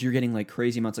the levels you're getting like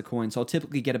crazy amounts of coins. So I'll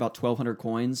typically get about 1,200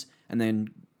 coins and then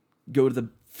go to the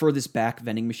furthest back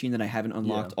vending machine that I haven't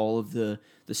unlocked all of the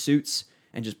suits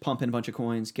and just pump in a bunch of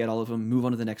coins, get all of them, move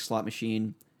on to the next slot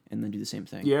machine, and then do the same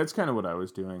thing. Yeah, it's kind of what I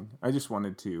was doing. I just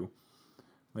wanted to,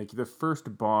 like, the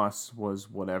first boss was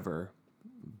whatever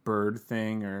bird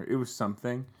thing, or it was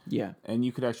something. Yeah. And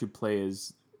you could actually play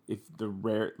as, if the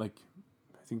rare, like,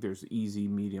 I think there's easy,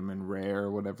 medium, and rare,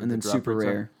 or whatever. And then super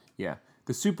rare. Yeah.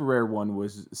 The super rare one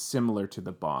was similar to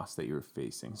the boss that you were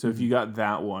facing. So if you got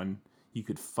that one, you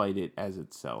could fight it as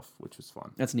itself, which was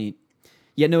fun. That's neat.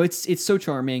 Yeah, no, it's so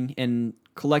charming, and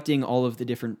collecting all of the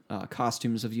different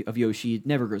costumes of Yoshi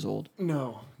never grows old.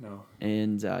 No.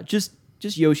 And just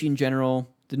Yoshi in general,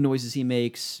 the noises he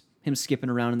makes, him skipping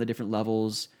around in the different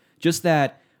levels, just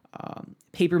that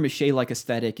paper mache-like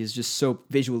aesthetic is just so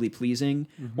visually pleasing.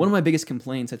 Mm-hmm. One of my biggest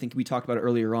complaints, I think we talked about it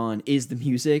earlier on, is the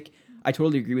music. I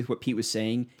totally agree with what Pete was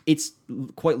saying. It's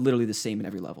quite literally the same in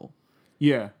every level.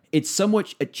 Yeah. It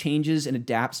changes and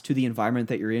adapts to the environment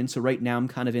that you're in. So right now I'm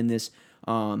kind of in this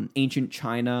ancient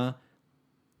China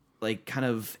like kind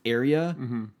of area,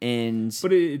 and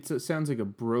But it sounds like a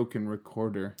broken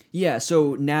recorder. yeah,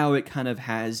 so now it kind of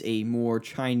has a more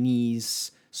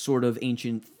Chinese sort of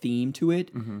ancient theme to it,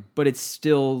 but it's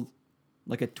still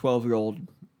like a 12-year-old,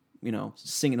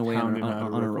 singing away on Pounding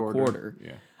out a recorder.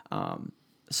 Yeah.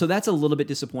 So that's a little bit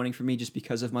disappointing for me just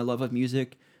because of my love of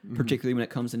music, particularly when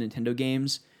it comes to Nintendo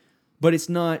games. But it's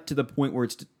not to the point where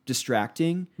it's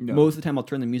distracting. No. Most of the time I'll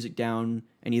turn the music down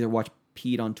and either watch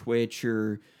Pete on Twitch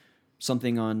or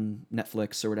something on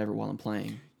Netflix or whatever while I'm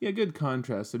playing. Yeah, good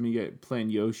contrast. I mean, you get playing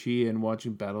Yoshi and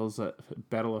watching Battle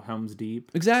of Helm's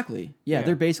Deep. Exactly. Yeah, Yeah.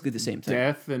 they're basically the same thing.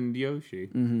 Death and Yoshi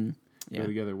Yeah. go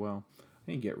together well. I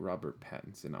need to get Robert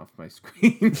Pattinson off my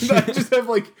screen. I just have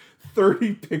like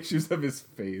 30 pictures of his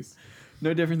face.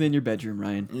 No different than your bedroom,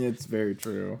 Ryan. It's very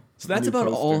true. So that's New about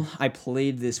poster. all I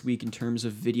played this week in terms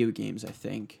of video games, I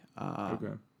think.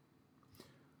 Okay.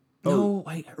 No,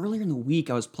 earlier in the week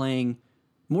I was playing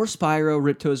more Spyro,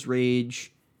 Ripto's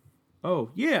Rage. Oh,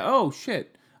 yeah. Oh,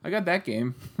 shit. I got that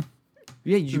game.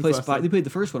 Yeah, did you play Last Spyro? night. You played the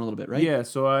first one a little bit, right? Yeah,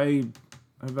 so I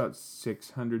have about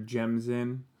 600 gems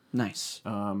in. Nice.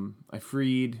 We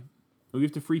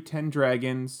have to free 10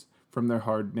 dragons from their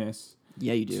hardness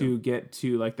Yeah, you do. to get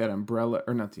to like that umbrella,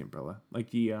 or not the umbrella, like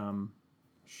the,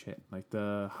 like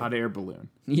the hot air balloon,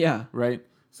 Yeah. right?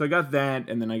 So I got that,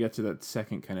 and then I got to that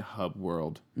second kind of hub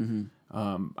world.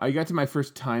 I got to my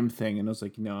first time thing, and I was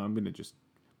like, no, I'm going to just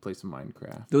play some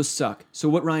Minecraft. Those suck. So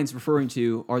what Ryan's referring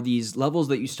to are these levels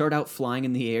that you start out flying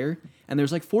in the air, and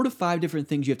there's like 4 to 5 different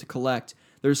things you have to collect.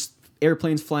 There's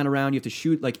airplanes flying around. You have to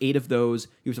shoot like 8 of those.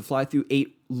 You have to fly through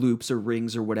 8 loops or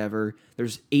rings or whatever.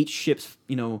 There's 8 ships,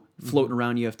 floating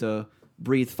around you have to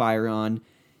breathe fire on.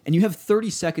 And you have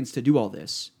 30 seconds to do all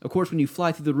this. Of course, when you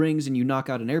fly through the rings and you knock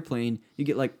out an airplane, you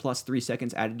get like plus 3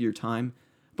 seconds added to your time.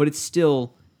 But it's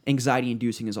still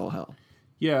anxiety-inducing as all hell.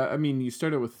 Yeah, I mean, you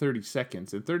start out with 30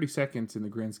 seconds, and 30 seconds in the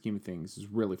grand scheme of things is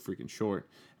really freaking short.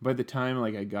 By the time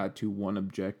like I got to one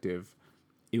objective,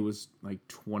 it was like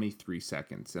 23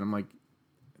 seconds, and I'm like,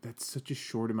 that's such a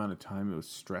short amount of time. It was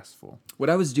stressful. What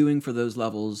I was doing for those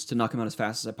levels to knock them out as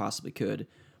fast as I possibly could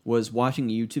was watching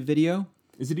a YouTube video.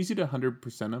 Is it easy to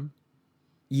 100% them?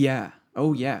 Yeah.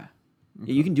 Oh, yeah.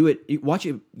 Yeah, you can do it. Watch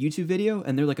a YouTube video,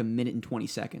 and they're like a minute and 20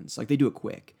 seconds. Like, they do it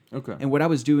quick. Okay. And what I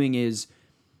was doing is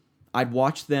I'd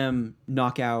watch them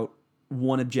knock out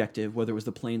one objective, whether it was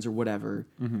the planes or whatever,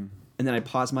 and then I'd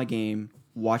pause my game,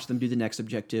 watch them do the next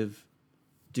objective,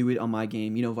 do it on my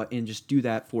game, and just do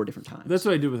that 4 different times. That's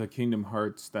what I did with a Kingdom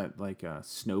Hearts, that like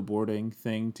snowboarding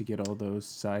thing to get all those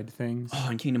side things. Oh,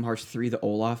 in Kingdom Hearts 3, the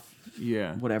Olaf,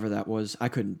 Yeah. whatever that was, I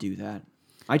couldn't do that.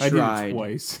 I I tried. did it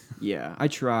twice. Yeah, I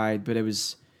tried, but it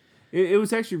was... It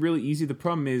was actually really easy. The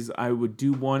problem is I would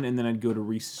do one and then I'd go to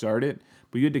restart it,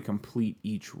 but you had to complete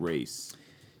each race,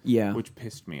 Yeah. which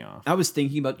pissed me off. I was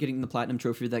thinking about getting the Platinum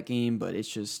Trophy for that game, but it's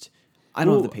just... I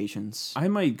don't have the patience. I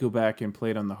might go back and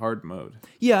play it on the hard mode.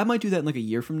 Yeah, I might do that in like a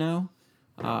year from now.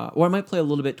 Or I might play a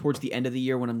little bit towards the end of the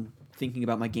year when I'm thinking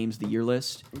about my games of the year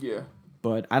list. Yeah.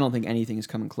 But I don't think anything is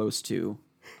coming close to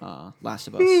Last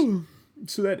of Us.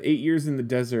 So that 8 years in the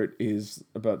desert is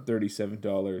about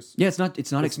 $37. Yeah, it's not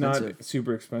expensive. Not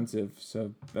super expensive,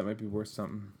 so that might be worth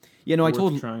something. Yeah, no,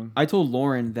 worth trying. I told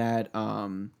Lauren that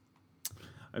I'm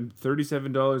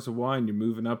 $37 a wine. You're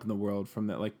moving up in the world from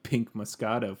that like pink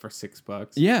Moscato for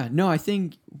 $6. yeah, no, I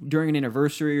think during an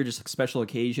anniversary or just a special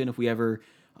occasion, if we ever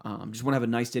just want to have a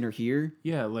nice dinner here.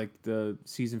 Yeah, like the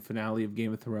season finale of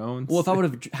Game of Thrones. Well, if I would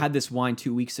have had this wine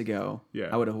 2 weeks ago, Yeah.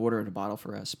 I would have ordered a bottle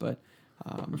for us. But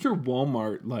I'm sure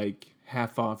Walmart, like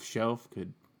half off shelf,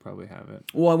 could probably have it.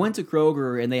 well, I went to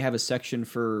Kroger and they have a section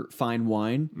for fine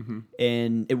wine,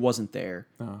 and it wasn't there.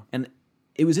 Oh. And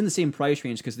it was in the same price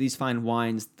range because these fine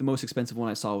wines, the most expensive one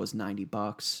I saw was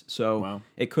 $90. So Wow.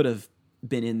 it could have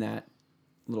been in that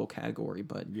little category,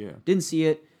 but Yeah. didn't see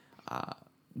it.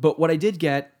 But what I did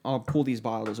get, I'll pull these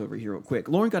bottles over here real quick.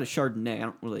 Lauren got a Chardonnay. I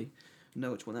don't really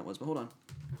know which one that was, but hold on.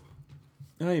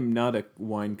 I am not a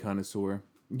wine connoisseur.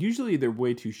 Usually they're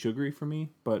way too sugary for me,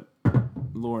 but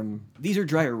Lauren... These are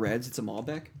drier reds. It's a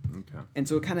Malbec. Okay. And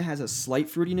so it kind of has a slight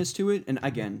fruitiness to it. And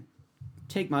again,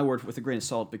 take my word with a grain of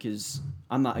salt because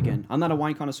I'm not a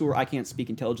wine connoisseur. I can't speak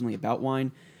intelligently about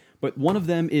wine. But one of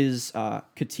them is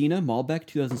Catina Malbec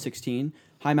 2016,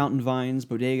 High Mountain Vines,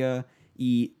 Bodega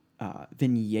y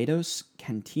Viñedos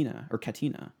Cantina, or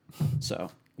Catina.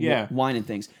 So, Yeah. wine and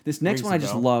things. This next Rings one I a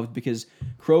just bell. loved because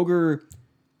Kroger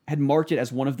had marked it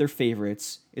as one of their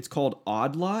favorites. It's called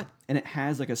Odd Lot, and it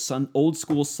has like a old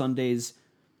school Sundays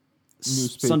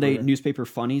Sunday newspaper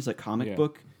funnies, like comic Yeah.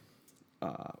 book.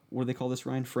 What do they call this,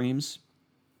 Ryan? Frames.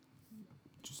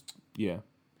 Yeah.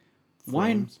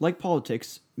 Wine, Frames. like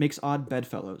politics, makes odd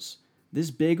bedfellows.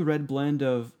 This big red blend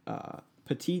of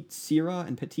Petite Syrah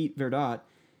and Petite Verdot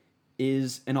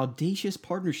is an audacious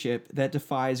partnership that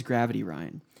defies gravity,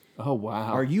 Ryan. Oh,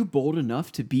 wow. Are you bold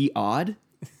enough to be odd?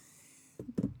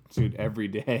 Dude, every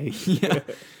day. Yeah,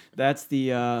 that's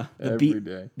the Every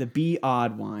day. the Be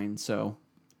Odd wine. So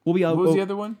we'll be What was the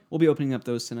other one? We'll be opening up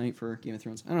those tonight for Game of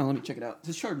Thrones. I don't know. Let me check it out. It's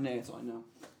a Chardonnay. That's all I know.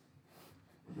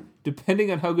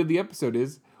 Depending on how good the episode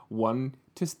is, 1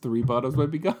 to 3 bottles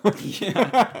might be gone.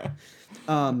 Yeah.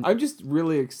 I'm just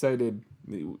really excited,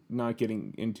 not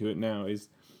getting into it now, is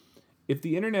if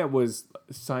the internet was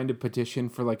signed a petition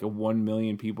for like 1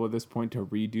 million people at this point to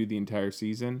redo the entire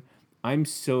season, I'm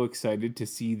so excited to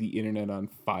see the internet on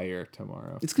fire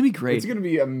tomorrow. It's gonna be great. It's going to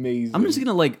be amazing. I'm just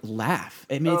gonna like laugh.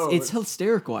 I mean, Oh, it's it's-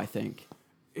 hysterical. I think.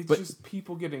 It's but- just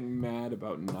people getting mad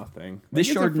about nothing.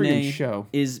 This Like, it's a friggin' Chardonnay show.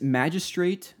 is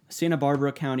Magistrate, Santa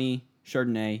Barbara County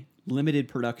Chardonnay, limited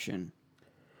production.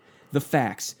 The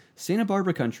facts. Santa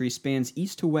Barbara country spans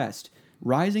east to west,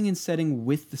 rising and setting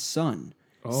with the sun.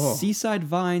 Oh. Seaside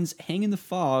vines hang in the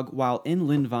fog, while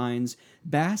inland vines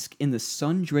bask in the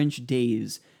sun-drenched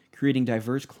days, creating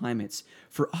diverse climates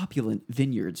for opulent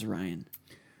vineyards, Ryan.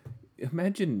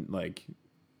 Imagine, like,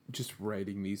 just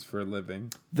writing these for a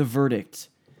living. The verdict.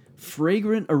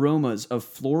 Fragrant aromas of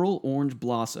floral orange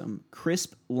blossom,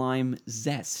 crisp lime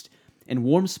zest, and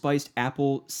warm spiced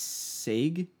apple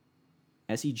seg,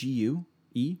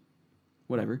 S-E-G-U-E,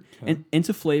 whatever, and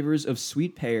into flavors of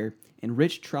sweet pear and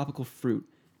rich tropical fruit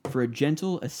for a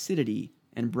gentle acidity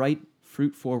and bright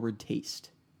fruit-forward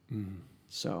taste.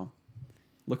 So,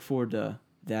 look forward to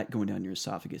that going down your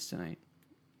esophagus tonight.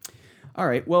 All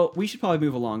right, well, we should probably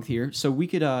move along here. So we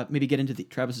could maybe get into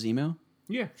Travis's email,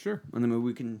 Yeah, sure. and then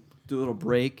we can do a little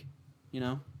break,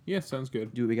 Yeah, sounds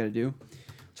good. do what we got to do.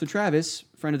 So Travis,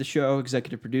 friend of the show,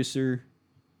 executive producer,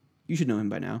 you should know him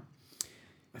by now.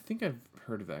 I think I've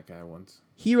heard of that guy once.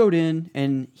 He wrote in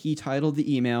and he titled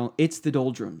the email, "It's the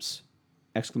Doldrums!"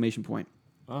 Exclamation point.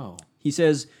 Oh. He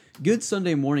says, "Good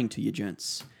Sunday morning to you,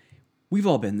 gents. We've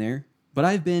all been there, but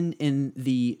I've been in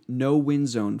the no-win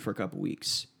zone for a couple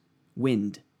weeks.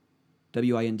 Wind.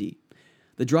 W-I-N-D.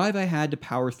 The drive I had to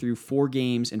power through 4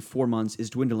 games in 4 months is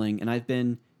dwindling, and I've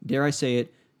been, dare I say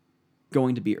it,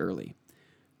 going to be early.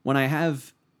 When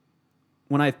I've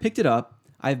picked it up,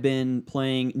 I've been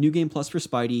playing New Game Plus for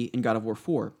Spidey and God of War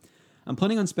 4. I'm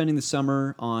planning on spending the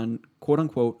summer on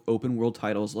quote-unquote open world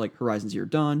titles like Horizon Zero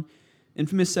Dawn,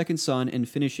 Infamous Second Son, and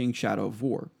finishing Shadow of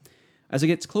War. As it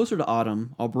gets closer to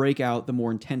autumn, I'll break out the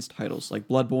more intense titles like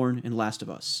Bloodborne and Last of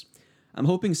Us. I'm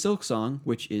hoping Silksong,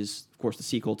 which is, of course, the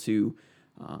sequel to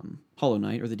Hollow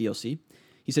Knight, or the DLC,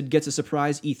 he said gets a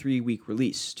surprise E3 week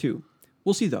release, too.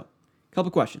 We'll see, though.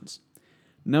 Couple questions.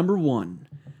 Number 1.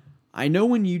 I know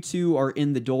when you two are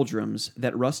in the doldrums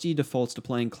that Rusty defaults to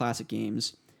playing classic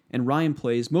games, and Ryan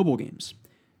plays mobile games.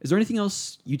 Is there anything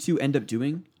else you two end up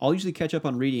doing? I'll usually catch up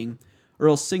on reading, or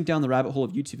else sink down the rabbit hole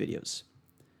of YouTube videos.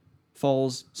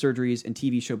 Falls, surgeries, and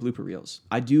TV show blooper reels.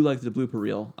 I do like the blooper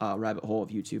reel rabbit hole of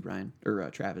YouTube, Ryan, or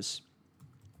Travis.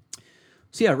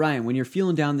 So yeah, Ryan, when you're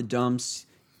feeling down the dumps,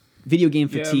 video game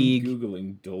fatigue. Yeah, I'm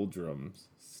Googling doldrums.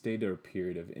 State or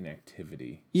period of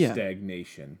inactivity. Yeah.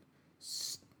 Stagnation.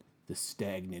 The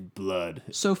stagnant blood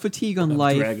So fatigue on of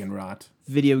life, dragon rot.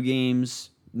 video games,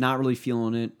 not really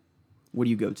feeling it. What do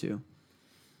you go to?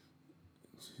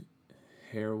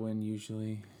 Heroin,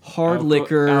 usually. Hard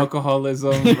liquor.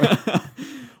 Alcoholism.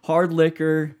 Hard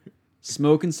liquor,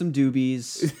 smoking some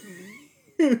doobies.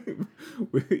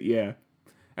 Yeah.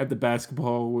 At the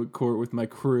basketball court with my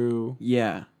crew.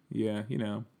 Yeah. Yeah,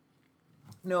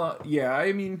 No, yeah,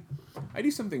 I mean, I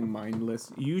do something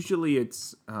mindless. Usually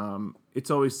it's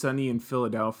Always Sunny in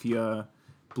Philadelphia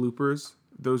bloopers.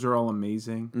 Those are all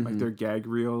amazing. Like they're gag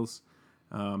reels.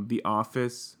 The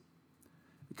Office.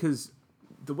 Because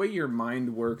the way your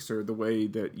mind works, or the way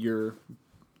that you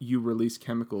release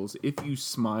chemicals, if you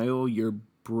smile, your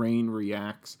brain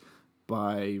reacts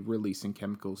by releasing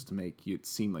chemicals to make it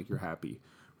seem like you're happy.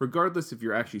 Regardless if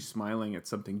you're actually smiling at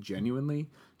something genuinely,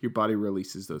 your body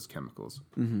releases those chemicals.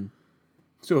 Mm-hmm.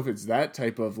 So if it's that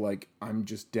type of like, I'm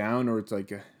just down, or it's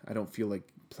like, I don't feel like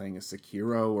playing a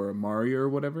Sekiro or a Mario or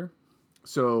whatever.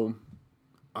 So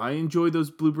I enjoy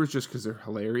those bloopers just because they're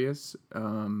hilarious.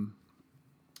 I'm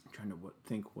trying to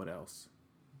think what else.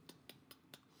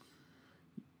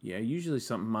 Yeah, usually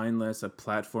something mindless. A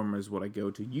platformer is what I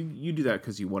go to. You do that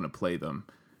because you want to play them.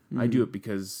 I do it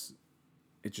because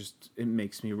it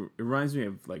reminds me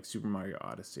of like Super Mario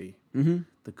Odyssey,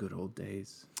 the good old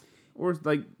days. Or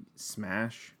like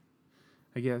Smash,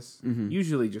 I guess. Mm-hmm.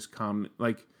 Usually just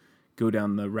go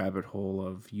down the rabbit hole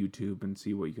of YouTube and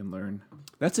see what you can learn.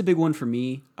 That's a big one for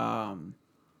me.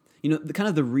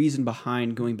 The reason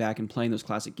behind going back and playing those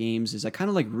classic games is I kind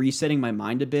of like resetting my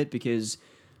mind a bit, because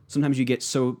sometimes you get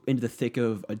so into the thick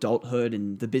of adulthood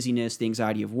and the busyness, the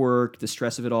anxiety of work, the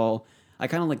stress of it all. I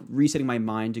kind of like resetting my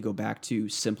mind to go back to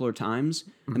simpler times.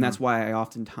 Mm-hmm. And that's why I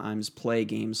oftentimes play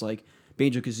games like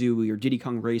Banjo-Kazooie or Diddy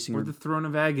Kong Racing or The Throne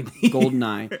of Agony.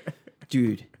 GoldenEye.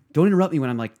 Dude, don't interrupt me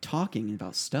when I'm like talking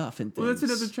about stuff and things. Well, that's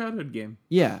another childhood game.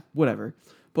 Yeah, whatever.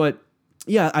 But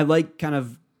yeah, I like kind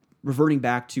of reverting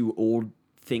back to old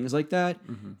things like that.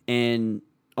 Mm-hmm. And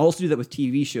I also do that with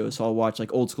TV shows. So I'll watch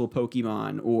like old school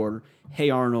Pokemon or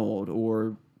Hey Arnold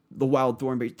or The Wild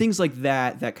Thornberry, things like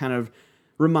that kind of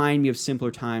remind me of simpler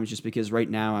times, just because right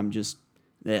now I'm just,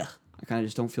 I kind of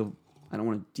just don't feel, I don't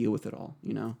want to deal with it all,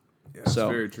 you know? Yeah, that's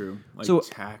very true. Like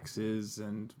taxes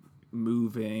and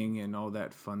moving and all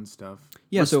that fun stuff.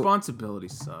 Yeah, responsibility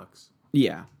sucks.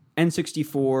 Yeah.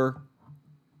 N64,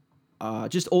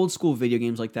 just old school video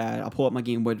games like that. I'll pull up my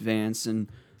Game Boy Advance and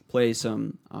play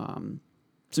some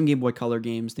Game Boy Color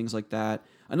games, things like that.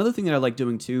 Another thing that I like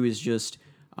doing too is just,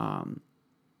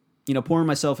 pouring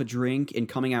myself a drink and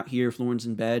coming out here if Lauren's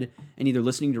in bed and either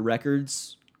listening to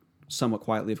records, somewhat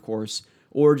quietly of course,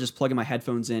 or just plugging my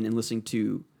headphones in and listening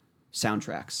to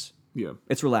soundtracks. Yeah.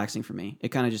 It's relaxing for me. It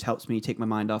kind of just helps me take my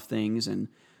mind off things. And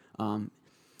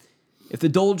if the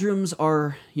doldrums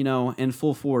are, in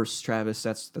full force, Travis,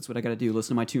 that's what I got to do.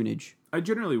 Listen to my tunage. I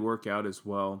generally work out as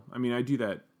well. I mean, I do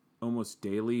that almost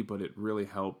daily, but it really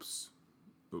helps.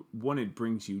 One, it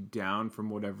brings you down from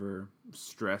whatever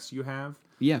stress you have.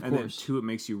 Yeah, of course. And then two, it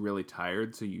makes you really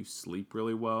tired, so you sleep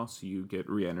really well, so you get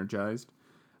re-energized.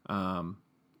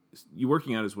 You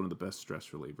working out is one of the best stress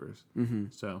relievers. Mm-hmm.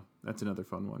 So that's another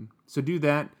fun one. So do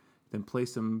that, then play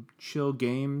some chill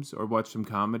games or watch some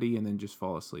comedy, and then just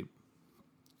fall asleep.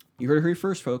 You heard it here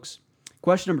first, folks.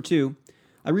 Question number 2.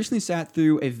 I recently sat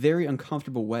through a very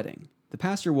uncomfortable wedding. The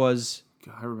pastor was...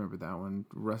 God, I remember that one.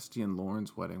 Rusty and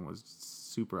Lauren's wedding was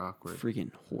super awkward.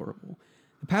 Freaking horrible.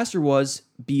 The pastor was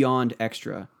beyond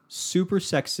extra, super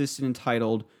sexist and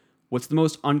entitled. What's the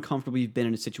most uncomfortable you've been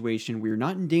in a situation where you're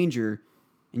not in danger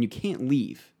and you can't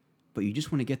leave, but you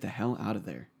just want to get the hell out of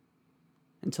there?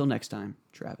 Until next time,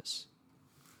 Travis.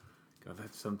 God,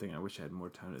 that's something I wish I had more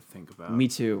time to think about. Me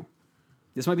too.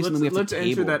 This might be something we have to table.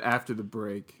 Let's answer that after the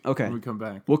break. Okay. When we come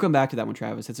back. We'll come back to that one,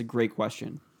 Travis. That's a great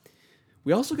question.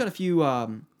 We also got a few...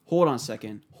 hold on a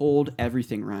second. Hold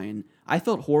everything, Ryan. I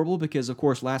felt horrible because, of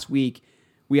course, last week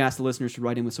we asked the listeners to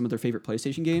write in with some of their favorite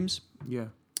PlayStation games. Yeah.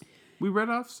 We read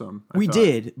off some. We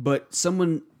did, but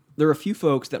there are a few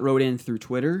folks that wrote in through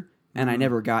Twitter, and I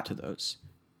never got to those.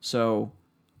 So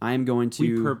I'm going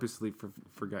to... We purposely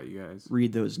forgot you guys.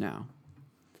 Read those now.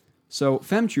 So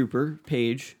FemTrooper,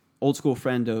 Paige, old school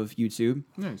friend of YouTube.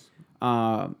 Nice.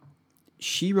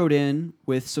 She wrote in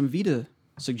with some Vita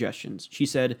suggestions. She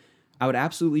said, I would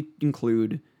absolutely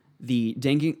include the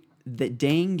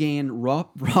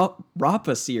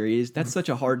Danganronpa series. That's such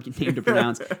a hard name to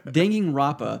pronounce.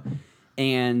 Danganronpa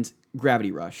and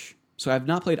Gravity Rush. So I have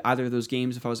not played either of those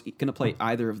games. If I was going to play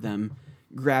either of them,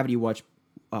 Gravity Rush,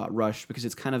 because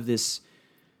it's kind of this,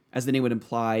 as the name would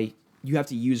imply, you have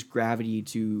to use gravity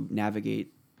to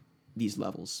navigate these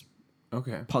levels.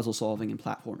 Okay. Puzzle solving and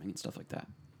platforming and stuff like that.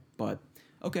 But,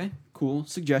 okay, cool.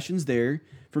 Suggestions there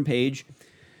from Paige.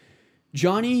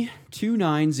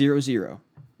 Johnny2900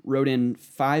 wrote in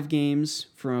 5 games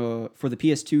for the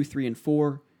PS2, 3, and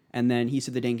 4, and then he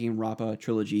said the Danganronpa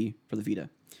trilogy for the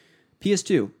Vita.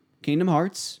 PS2, Kingdom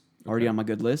Hearts, already on my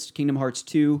good list. Kingdom Hearts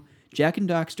 2, Jak and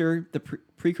Daxter, the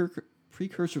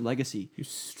Precursor Legacy. You're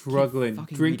struggling.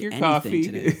 Drink your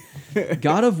coffee.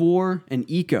 God of War and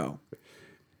Eco.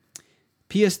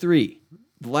 PS3,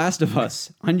 The Last of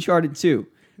Us, Uncharted 2,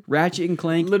 Ratchet and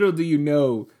Clank. Little do you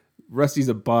know, Rusty's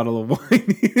a bottle of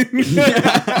wine.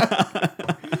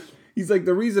 He's like,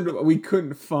 the reason we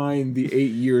couldn't find the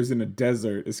 8 years in a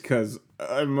desert is because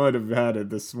I might have had it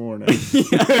this morning.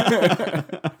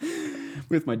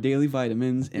 With my daily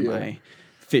vitamins and my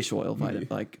fish oil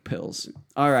like pills.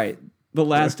 All right, The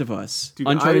Last of Us, Dude,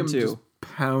 Uncharted 2. Just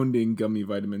pounding gummy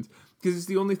vitamins because it's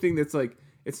the only thing that's like,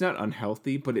 it's not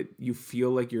unhealthy, but you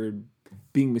feel like you're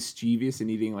being mischievous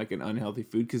and eating like an unhealthy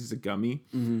food because it's a gummy.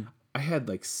 Mm-hmm. I had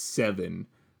like 7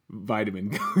 vitamin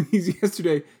gummies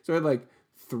yesterday, so I had like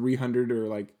 300 or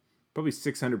like probably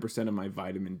 600% of my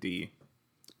vitamin D.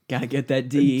 Gotta get that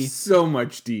D. And so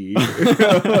much D.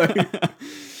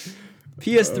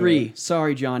 PS3,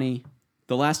 sorry Johnny.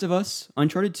 The Last of Us,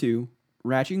 Uncharted 2,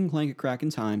 Ratchet and Clank: A Crack in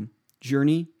Time,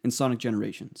 Journey, and Sonic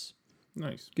Generations.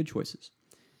 Nice. Good choices.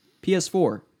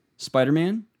 PS4,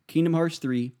 Spider-Man, Kingdom Hearts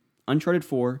 3, Uncharted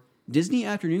 4, Disney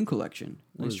Afternoon Collection.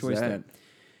 Nice choice there.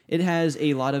 It has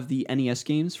a lot of the NES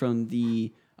games from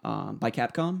the by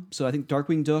Capcom. So I think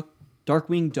Darkwing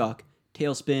Duck,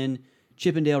 Tailspin,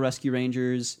 Chip 'n Dale Rescue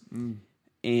Rangers,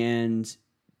 and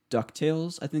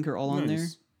DuckTales, I think, are all on there.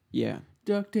 Yeah.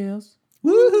 DuckTales.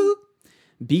 Woohoo!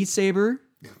 Beat Saber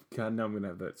God, now I'm going to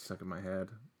have that stuck in my head.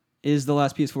 is the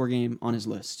last PS4 game on his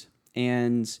list.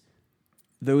 And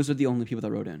those are the only people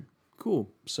that wrote in. Cool.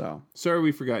 So, Sorry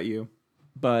we forgot you.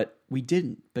 but we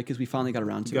didn't because we finally got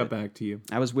around to Got it. back to you.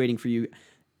 I was waiting for you.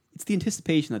 It's the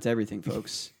anticipation that's everything,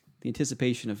 folks. The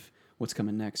anticipation of what's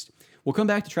coming next. We'll come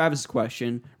back to Travis's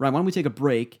question. Ryan, why don't we take a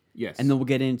break? Yes. And then we'll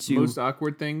get into Most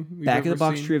awkward thing we've Back of ever the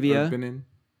Box seen trivia. or been in?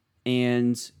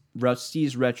 and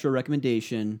Rusty's retro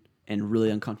recommendation and really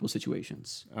uncomfortable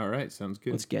situations. All right. Sounds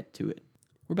good. Let's get to it.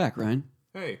 We're back, Ryan.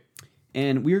 Hey.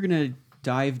 And we're going to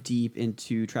dive deep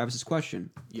into Travis's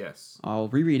question. Yes. I'll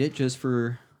reread it just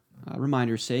for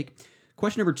reminder's sake.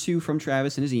 Question number 2 from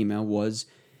Travis in his email was,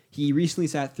 he recently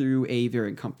sat through a very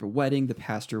uncomfortable wedding. The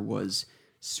pastor was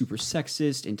super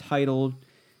sexist, entitled,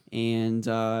 and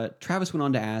Travis went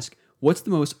on to ask, what's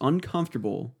the most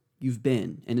uncomfortable you've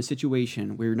been in a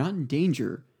situation where you're not in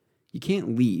danger, you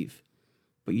can't leave,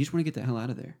 but you just want to get the hell out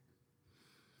of there?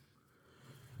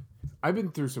 I've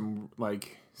been through some,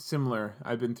 similar.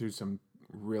 I've been through some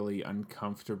really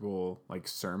uncomfortable,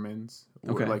 sermons.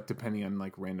 Okay. Or, depending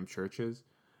on, random churches.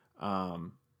 I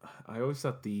always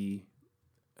thought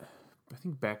I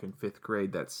think back in 5th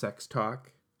grade, that sex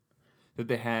talk that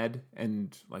they had,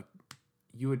 and,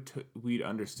 we'd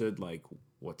understood,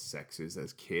 what sex is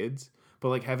as kids.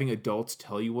 But, having adults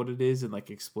tell you what it is and,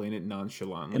 explain it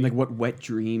nonchalantly. And, what wet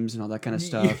dreams and all that kind of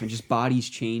stuff, and just bodies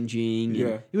changing.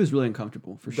 Yeah. It was really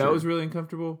uncomfortable, for sure. That was really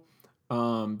uncomfortable.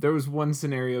 There was one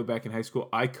scenario back in high school.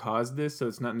 I caused this, so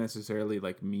it's not necessarily,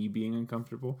 me being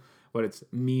uncomfortable, but it's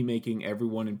me making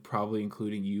everyone, and probably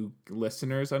including you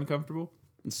listeners, uncomfortable.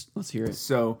 Let's hear it.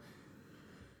 So,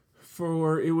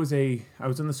 I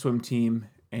was on the swim team,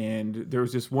 and there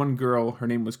was this one girl. Her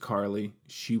name was Carly.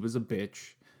 She was a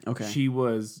bitch. Okay. She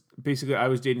was basically, I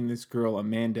was dating this girl,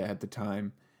 Amanda, at the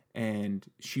time, and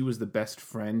she was the best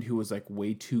friend who was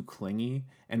way too clingy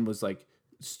and was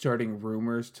starting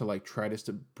rumors to try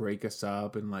to break us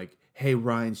up and hey,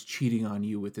 Ryan's cheating on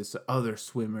you with this other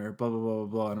swimmer, blah blah blah blah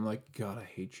blah. And I'm like, God, I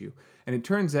hate you. And it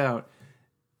turns out,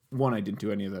 one, I didn't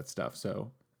do any of that stuff,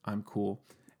 so I'm cool.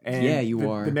 And yeah,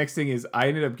 you are. The next thing is, I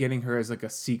ended up getting her as a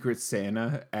secret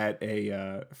Santa at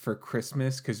for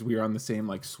Christmas, because we were on the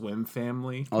same swim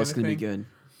family. Oh, it's gonna be good.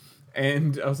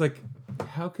 And I was like,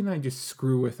 how can I just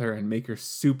screw with her and make her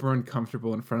super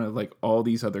uncomfortable in front of all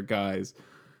these other guys?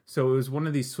 So it was one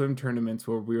of these swim tournaments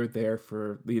where we were there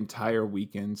for the entire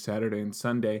weekend, Saturday and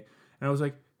Sunday. And I was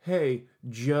like, hey,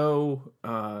 Joe,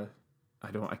 I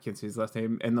can't say his last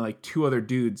name, and 2 other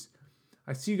dudes,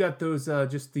 I see you got those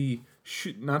just the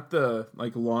not the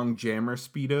long jammer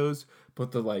Speedos,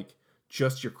 but the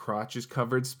just your crotches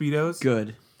covered Speedos.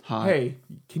 Good. Hot. Hey,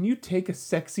 can you take a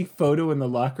sexy photo in the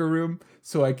locker room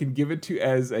so I can give it to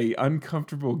as a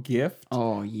uncomfortable gift?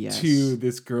 Oh, yes. To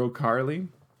this girl Carly.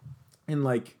 And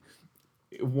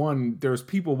there's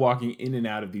people walking in and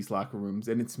out of these locker rooms,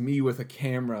 and it's me with a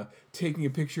camera taking a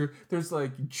picture. There's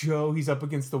Joe, he's up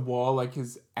against the wall,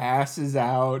 his ass is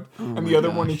out, and the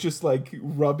other one is just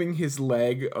rubbing his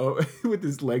leg with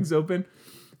his legs open.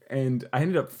 And I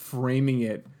ended up framing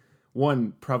it.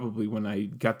 One, probably when I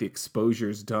got the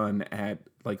exposures done at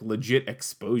legit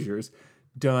exposures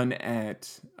done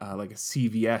at a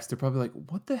CVS, they're probably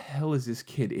what the hell is this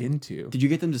kid into? Did you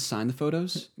get them to sign the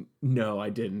photos? No, I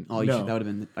didn't. Oh, no. that would have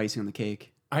been the icing on the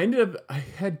cake. I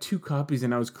had 2 copies,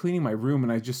 and I was cleaning my room,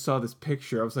 and I just saw this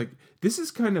picture. I was like, this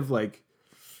is kind of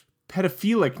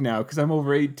pedophilic now, because I'm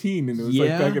over 18, and it was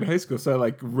back in high school, so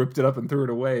I ripped it up and threw it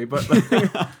away. But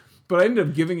but I ended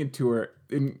up giving it to her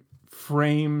and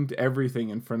framed everything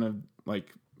in front of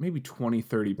maybe 20,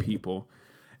 30 people.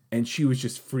 And she was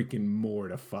just freaking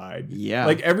mortified. Yeah.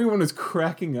 Everyone was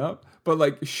cracking up,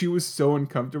 but she was so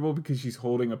uncomfortable because she's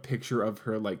holding a picture of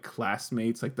her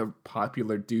classmates, the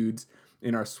popular dudes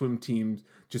in our swim team,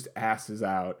 just asses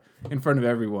out in front of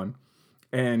everyone.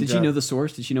 And did she know the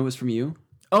source? Did she know it was from you?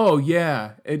 Oh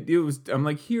yeah, it was. I'm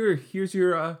like, here's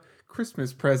your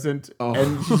Christmas present,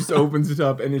 and she just opens it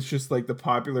up, and it's just the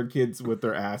popular kids with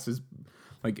their asses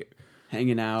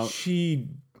hanging out. She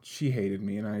hated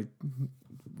me, and I.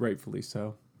 Rightfully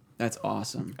so. That's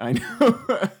awesome. I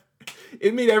know.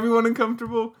 It made everyone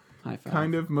uncomfortable. High five.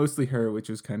 Kind of. Mostly her, which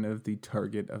was kind of the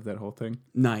target of that whole thing.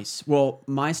 Nice. Well,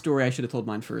 my story, I should have told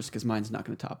mine first because mine's not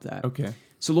going to top that. Okay.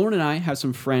 So Lauren and I have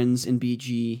some friends in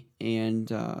BG,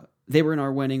 and they were in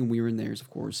our wedding, and we were in theirs, of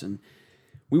course. And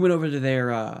we went over to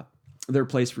their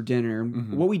place for dinner.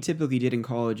 What we typically did in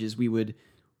college is we would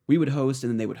host,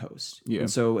 and then they would host. Yeah. And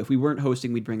so if we weren't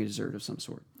hosting, we'd bring a dessert of some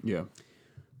sort. Yeah.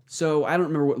 So I don't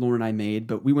remember what Lauren and I made,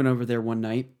 but we went over there one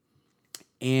night,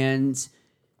 and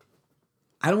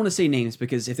I don't want to say names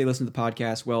because if they listen to the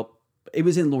podcast, well, it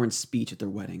was in Lauren's speech at their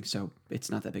wedding, so it's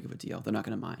not that big of a deal. They're not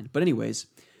going to mind. But anyways,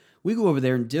 we go over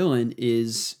there, and Dylan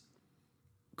is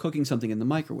cooking something in the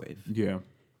microwave. Yeah.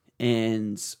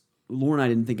 And Lauren and I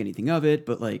didn't think anything of it,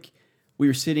 but like we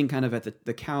were sitting kind of at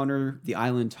the counter, the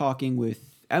island, talking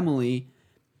with Emily,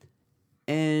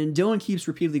 and Dylan keeps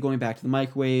repeatedly going back to the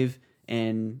microwave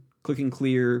and clicking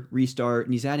clear, restart,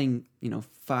 and he's adding,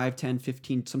 5, 10,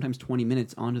 15, sometimes 20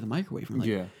 minutes onto the microwave. I'm like,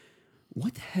 Yeah.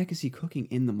 what the heck is he cooking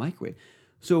in the microwave?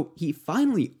 So he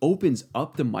finally opens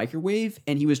up the microwave,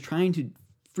 and he was trying to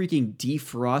freaking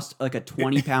defrost like a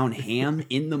 20-pound ham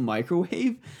in the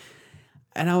microwave.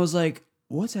 And I was like,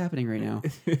 what's happening right now?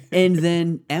 And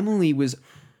then Emily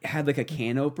had like a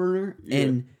can opener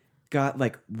and got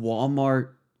like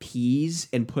Walmart peas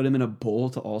and put them in a bowl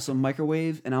to also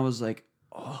microwave. And I was like,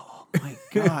 oh my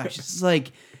gosh, this is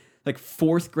like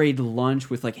fourth grade lunch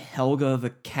with like Helga, the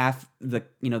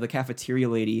cafeteria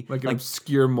lady, Like an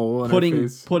obscure mole on her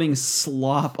face. putting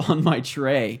slop on my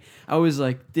tray. I was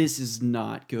like, this is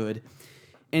not good.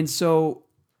 And so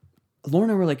Lauren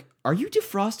and I were like, are you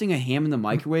defrosting a ham in the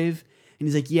microwave? And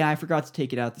he's like, yeah, I forgot to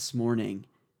take it out this morning.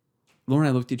 Lauren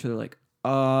and I looked at each other like,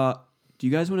 do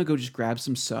you guys want to go just grab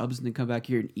some subs and then come back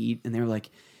here and eat? And they were like,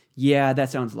 yeah,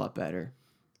 that sounds a lot better.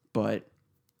 But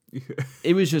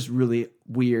it was just really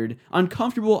weird.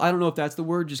 Uncomfortable, I don't know if that's the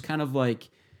word, just kind of like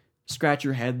scratch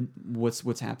your head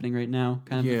what's happening right now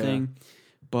kind of a thing.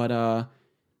 But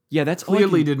yeah, that's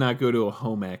Clearly did not go to a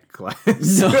home ec class.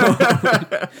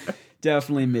 No.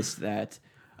 Definitely missed that.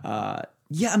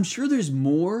 Yeah, I'm sure there's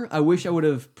more. I wish I would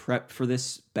have prepped for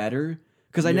this better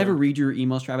because I never read your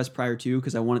emails, Travis, prior to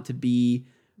because I want it to be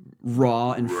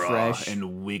raw and fresh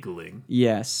and wiggling.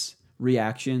 Yes,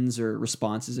 reactions or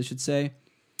responses, I should say.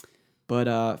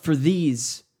 But for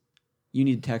these, you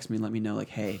need to text me and let me know, like,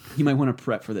 hey, you might want to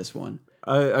prep for this one.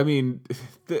 I mean,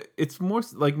 it's more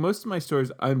like most of my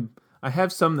stories. I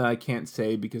have some that I can't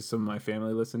say because some of my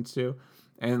family listens to,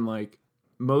 and like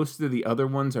most of the other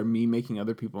ones are me making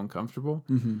other people uncomfortable.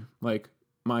 Mm-hmm. Like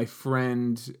my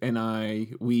friend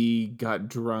and we got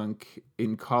drunk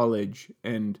in college,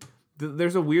 and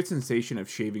there's a weird sensation of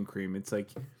shaving cream. It's like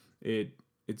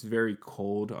it's very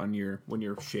cold on when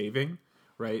you're shaving,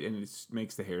 right? And it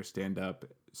makes the hair stand up.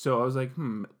 So I was like,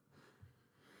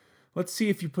 let's see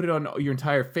if you put it on your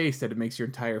entire face that it makes your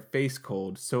entire face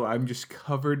cold. So I'm just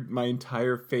covered my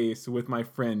entire face with my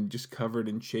friend just covered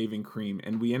in shaving cream.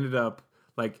 And we ended up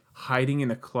like hiding in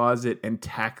a closet and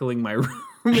tackling my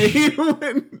roommate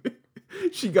when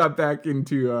she got back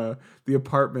into the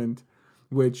apartment,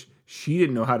 which she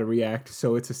didn't know how to react.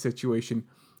 So it's a situation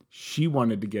she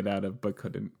wanted to get out of but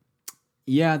couldn't.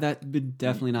 Yeah, that would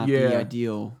definitely not be the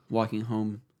ideal walking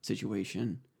home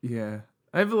situation. Yeah.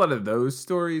 I have a lot of those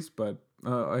stories, but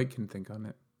I can think on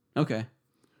it. Okay.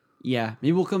 Yeah,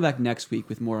 maybe we'll come back next week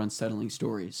with more unsettling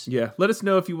stories. Yeah, let us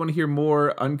know if you want to hear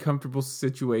more uncomfortable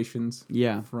situations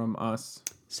from us.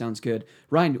 Sounds good.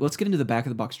 Ryan, let's get into the back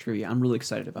of the box trivia. I'm really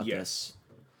excited about this.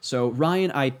 So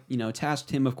Ryan, I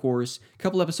tasked him, of course. A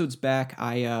couple episodes back,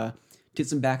 I did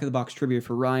some back of the box trivia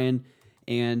for Ryan,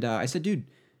 and I said, dude,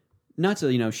 not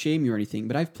to shame you or anything,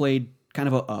 but I've played kind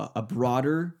of a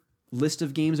broader list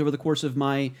of games over the course of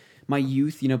my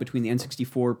youth, between the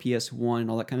N64, PS1, and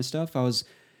all that kind of stuff.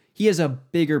 He has a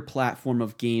bigger platform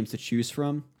of games to choose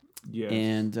from. Yes.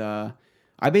 And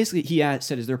he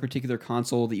said, is there a particular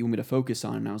console that you want me to focus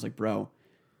on? And I was like, bro,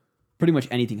 pretty much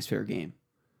anything's fair game.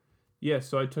 Yeah,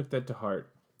 so I took that to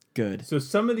heart. Good. So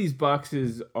some of these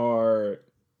boxes are,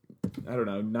 I don't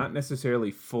know, not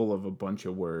necessarily full of a bunch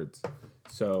of words.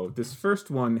 So this first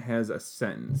one has a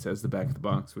sentence as the back of the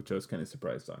box, which I was kind of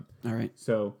surprised on. All right.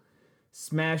 So,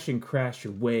 smash and crash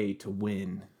your way to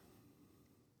win.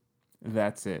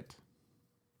 That's it.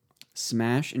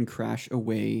 Smash and crash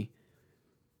away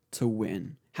to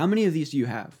win. How many of these do you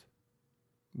have?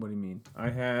 What do you mean?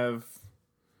 I have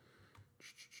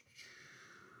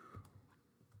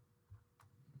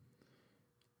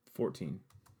 14.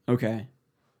 Okay.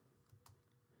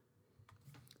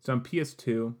 So on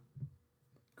PS2,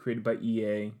 created by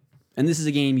EA. And this is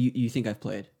a game you think I've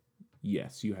played?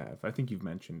 Yes, you have. I think you've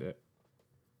mentioned it.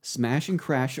 Smash and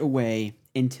crash away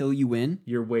until you win.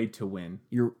 Your way to win.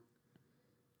 Your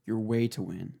way to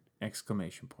win.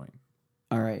 Exclamation point.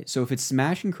 All right. So if it's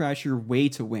Smash and Crash your way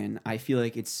to win, I feel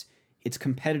like it's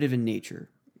competitive in nature.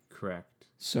 Correct.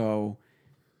 So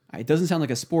it doesn't sound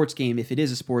like a sports game. If it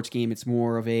is a sports game, it's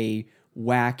more of a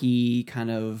wacky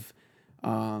kind of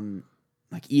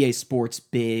like EA Sports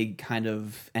big kind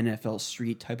of NFL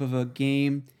Street type of a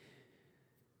game.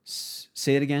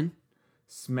 Say it again.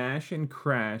 Smash and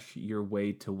Crash your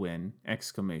way to win!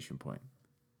 Exclamation point.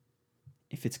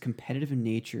 If it's competitive in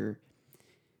nature,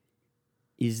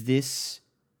 is this...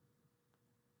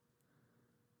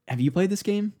 Have you played this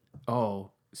game?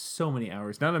 Oh, so many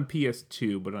hours. Not on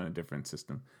PS2, but on a different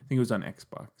system. I think it was on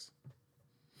Xbox.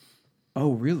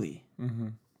 Oh, really? Mm-hmm.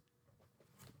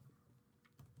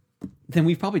 Then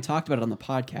we've probably talked about it on the We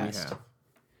podcast. have.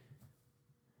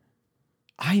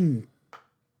 I'm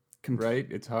Right?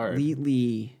 It's hard.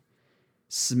 completely...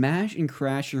 Smash and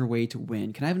Crash your way to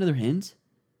win. Can I have another hint?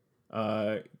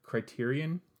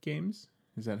 Criterion Games?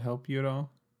 Does that help you at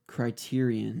all?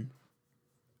 Criterion.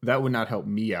 That would not help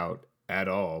me out at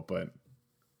all, but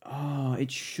Oh,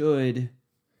 it should.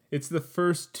 it's the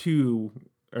first two,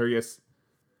 or yes,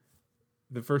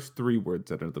 the first three words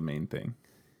that are the main thing.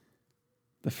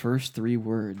 The first three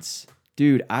words.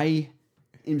 Dude, I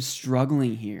am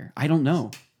struggling here. I don't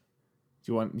know.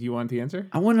 Do you want the answer?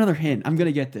 I want another hint. I'm going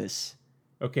to get this.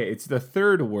 Okay, it's the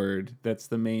third word that's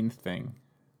the main thing.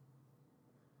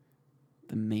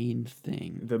 The main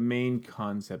thing. The main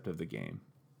concept of the game.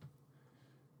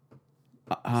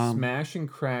 Um, Smash and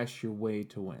Crash your way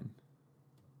to win.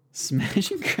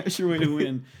 Smash and Crash your way to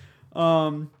win.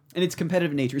 And it's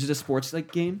competitive in nature. Is it a sports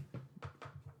like game?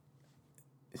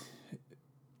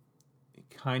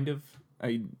 Kind of.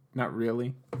 Not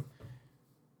really.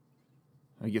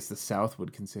 I guess the South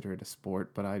would consider it a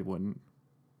sport, but I wouldn't.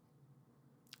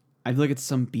 I feel like it's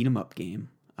some beat 'em up game.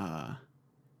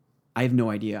 I have no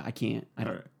idea. I can't. I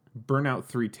don't. All right. Burnout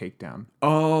 3 Takedown.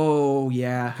 Oh,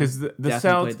 yeah. Because the Definitely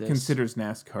South played this. considers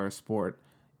NASCAR a sport.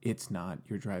 It's not.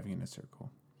 You're driving in a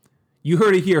circle. You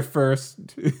heard it here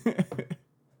first.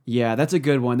 Yeah, that's a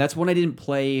good one. That's one I didn't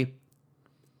play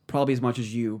probably as much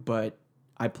as you, but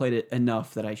I played it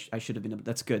enough that I should have been able.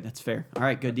 That's good. That's fair. All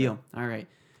right, good deal. All right.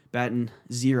 Batting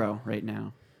 0 right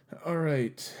now. All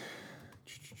right.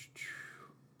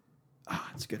 Ah,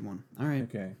 that's a good one. All right.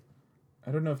 Okay. I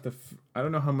don't know if I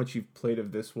don't know how much you've played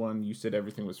of this one. You said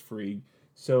everything was free.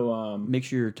 So Make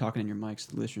sure you're talking in your mics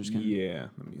so the listeners can. yeah,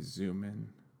 let me zoom in.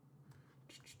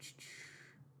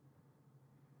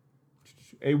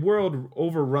 A world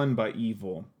overrun by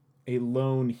evil, a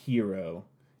lone hero,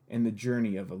 and the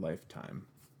journey of a lifetime.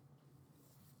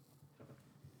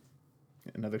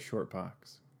 Another short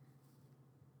box.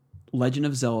 Legend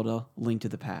of Zelda: Link to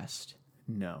the Past.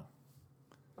 No.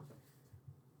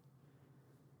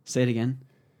 Say it again.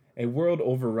 A world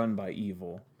overrun by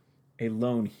evil, a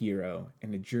lone hero,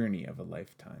 and a journey of a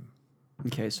lifetime.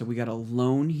 Okay, so we got a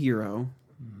lone hero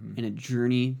and a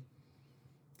journey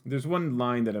There's one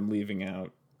line that I'm leaving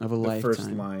out. of a The lifetime.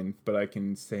 first line, but I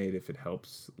can say it if it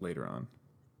helps later on.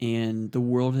 And the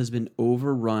world has been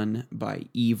overrun by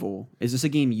evil. Is this a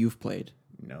game you've played?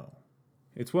 No.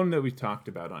 It's one that we talked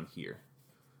about on here.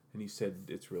 And he said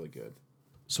it's really good.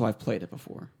 So I've played it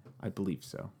before. I believe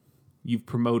so. You've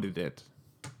promoted it.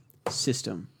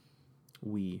 System.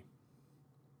 We.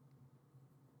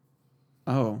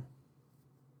 Oh.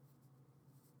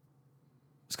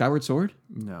 Skyward Sword?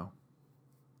 No.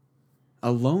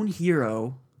 A lone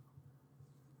hero.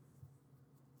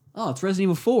 Oh, it's Resident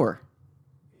Evil 4.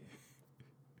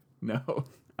 No.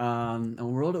 A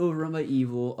world overrun by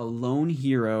evil, a lone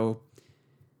hero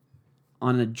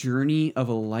on a journey of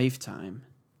a lifetime.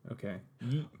 Okay.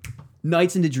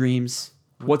 Nights into Dreams.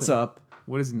 What's up?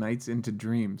 What is Nights into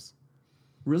Dreams?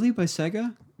 Really, by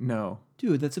Sega? No.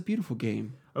 Dude, that's a beautiful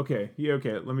game. Okay. Yeah,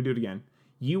 okay. Let me do it again.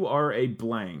 You are a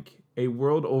blank, a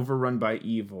world overrun by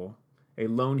evil, a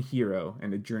lone hero,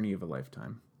 and a journey of a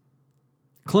lifetime.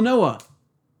 Klonoa.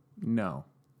 No.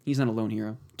 He's not a lone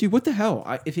hero. Dude, what the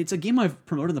hell? If it's a game I've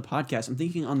promoted in the podcast, I'm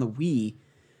thinking on the Wii,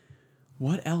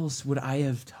 what else would I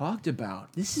have talked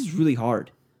about? This is really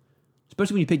hard.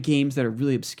 Especially when you pick games that are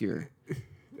really obscure.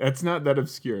 That's not that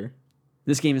obscure.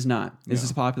 This game is not. Is No.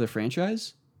 this a popular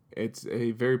franchise? It's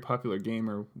a very popular game,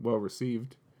 or well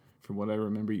received, from what I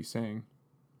remember you saying.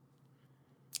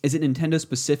 Is it Nintendo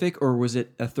specific or was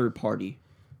it a third party?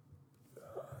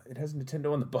 It has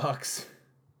Nintendo on the box.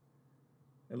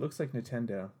 It looks like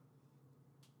Nintendo.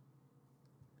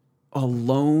 A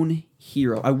lone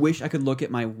hero. I wish I could look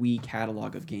at my Wii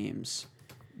catalog of games.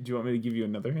 Do you want me to give you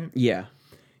another hint? Yeah.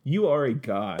 You are a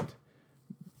god.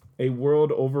 A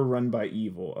world overrun by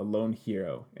evil, a lone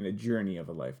hero, and a journey of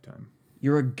a lifetime.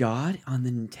 You're a god on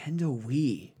the Nintendo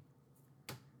Wii.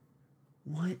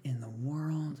 What in the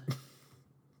world?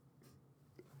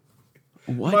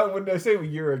 What? But when I say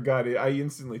you're a god, I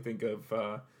instantly think of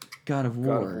God of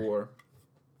War. God of War.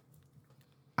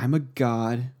 I'm a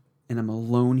god, and I'm a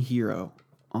lone hero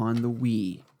on the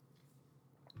Wii.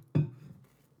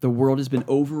 The world has been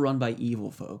overrun by evil,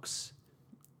 folks.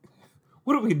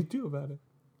 What are we going to do about it?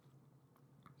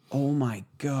 Oh my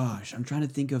gosh. I'm trying to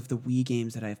think of the Wii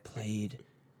games that I've played.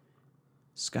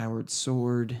 Skyward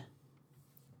Sword.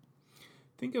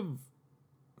 Think of,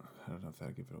 I don't know if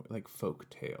that'll give it away, like Folk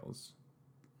Tales.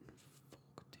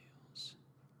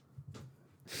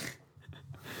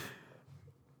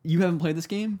 You haven't played this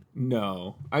game?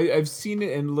 No. I've seen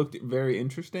it and looked very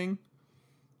interesting.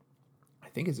 I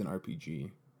think it's an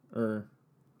RPG. Or,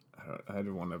 I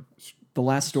don't want to... The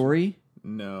Last Story?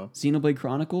 No. Xenoblade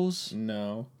Chronicles?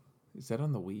 No. Is that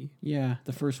on the Wii? Yeah,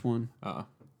 the first one. Uh-uh.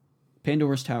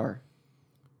 Pandora's Tower.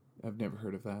 I've never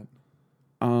heard of that.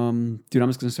 Dude, I'm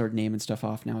just going to start naming stuff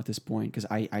off now at this point, because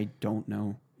I don't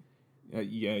know.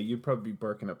 Yeah, you'd probably be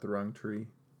barking up the wrong tree.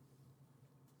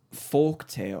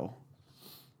 Folktale.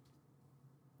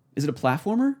 Is it a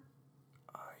platformer?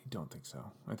 I don't think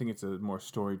so. I think it's a more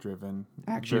story-driven,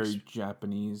 Action. very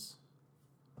Japanese.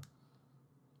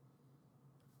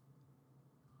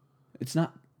 It's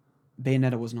not...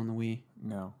 Bayonetta wasn't on the Wii.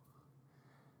 No.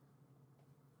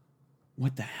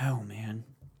 What the hell, man?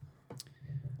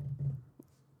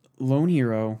 Lone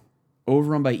hero,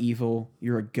 overrun by evil,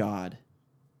 you're a god.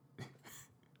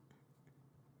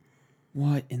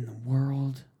 What in the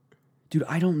world? Dude,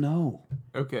 I don't know.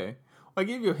 Okay. I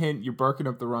gave you a hint. You're barking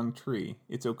up the wrong tree.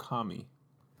 It's Okami.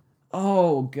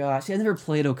 Oh, gosh. See, I never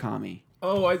played Okami.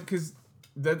 Oh, because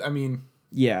that, I mean,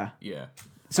 Yeah. yeah.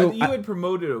 So you had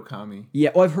promoted Okami. Yeah,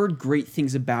 well, I've heard great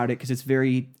things about it because it's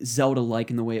very Zelda-like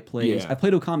in the way it plays. Yeah. I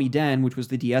played Okami Den, which was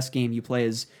the DS game you play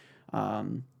as...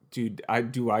 Dude, I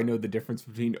know the difference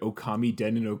between Okami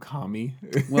Den and Okami.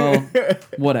 Well,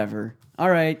 whatever. All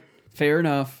right, fair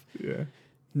enough. Yeah.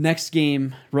 Next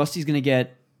game, Rusty's going to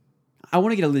get... I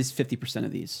want to get at least 50%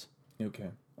 of these.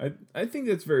 Okay. I think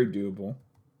that's very doable.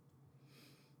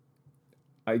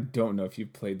 I don't know if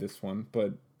you've played this one,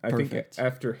 but I think Perfect.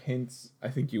 after hints, I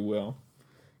think you will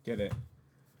get it.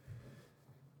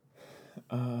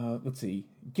 Let's see.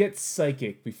 Get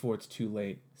psychic before it's too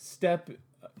late. Step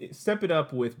it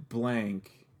up with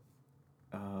blank.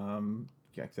 Yeah,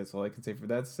 that's all I can say for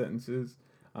that sentences.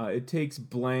 It takes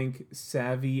blank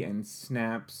savvy and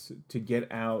snaps to get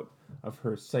out of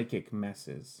her psychic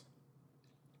messes.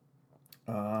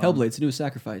 Hellblade's a new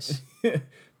sacrifice.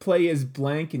 Play as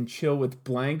blank and chill with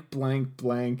blank, blank,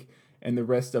 blank, and the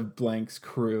rest of blank's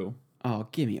crew. Oh,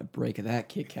 give me a break of that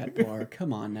Kit Kat bar.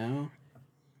 Come on now.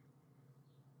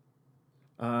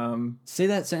 Say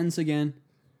that sentence again.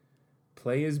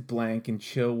 Play as blank and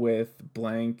chill with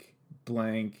blank,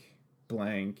 blank,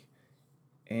 blank,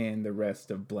 and the rest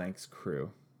of blank's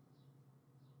crew.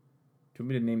 Do you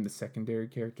want me to name the secondary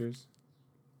characters?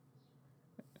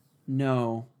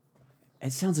 No.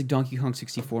 It sounds like Donkey Kong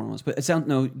 64 almost, but it sounds...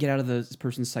 No, get out of this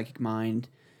person's psychic mind.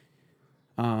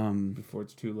 Before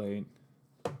it's too late.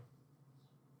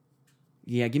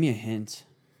 Yeah, give me a hint.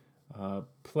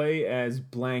 Play as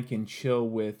blank and chill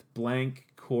with blank,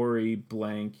 Corey,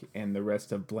 blank, and the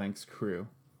rest of blank's crew.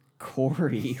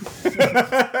 Corey.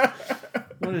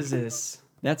 What is this?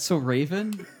 That's So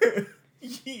Raven?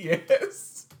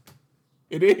 Yes.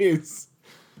 It is.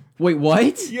 Wait,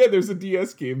 what? Yeah, there's a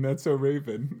DS game, That's So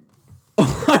Raven.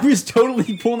 I was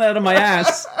totally pulling that out of my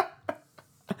ass.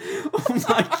 Oh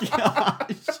my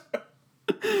gosh.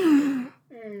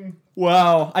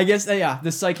 Wow. I guess, yeah,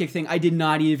 the psychic thing, I did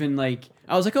not even, like...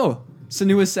 I was like, oh,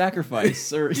 Senua's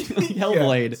Sacrifice, or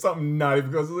Hellblade. Yeah, something not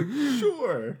even because I was like,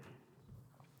 sure.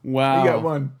 Wow. You got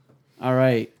one. All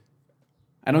right.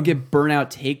 I don't get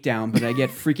Burnout Takedown, but I get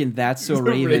freaking That's So It's a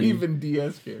Raven. Raven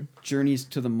DS game. Journeys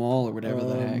to the Mall, or whatever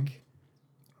the heck.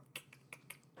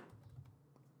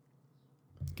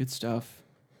 Good stuff.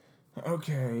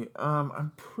 Okay,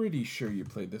 I'm pretty sure you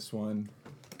played this one.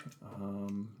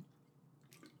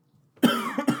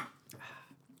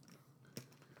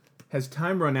 Has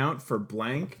time run out for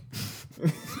blank?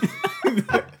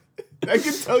 I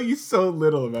can tell you so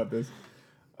little about this.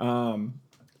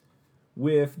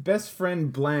 With best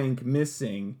friend blank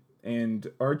missing and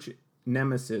arch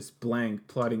nemesis blank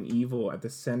plotting evil at the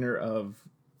center of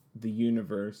the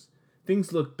universe,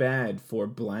 things look bad for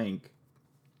blank.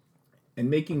 And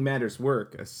making matters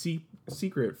work, a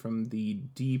secret from the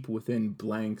deep within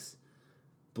blank's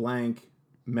blank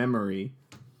memory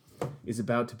is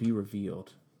about to be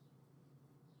revealed.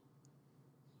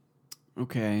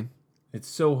 Okay. It's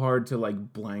so hard to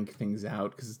like blank things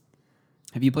out because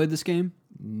Have you played this game?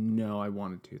 No, I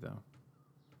wanted to though.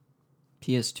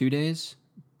 PS2 days?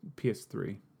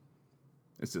 PS3.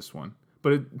 It's this one,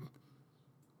 but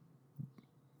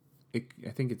I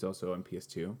think it's also on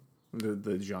PS2.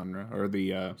 The genre or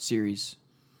the Series.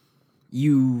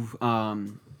 You,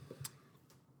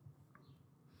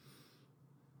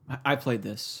 I played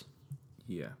this.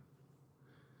 yeah.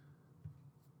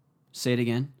 Say it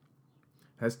again.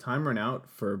 Has time run out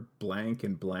for blank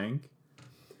and blank?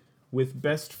 With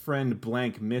best friend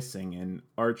blank missing and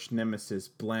arch nemesis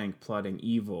blank plotting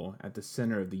evil at the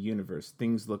center of the universe,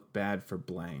 things look bad for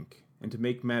blank. And to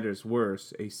make matters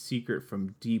worse, a secret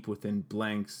from deep within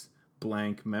blank's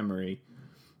blank memory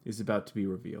is about to be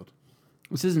revealed.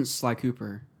 This isn't Sly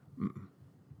Cooper.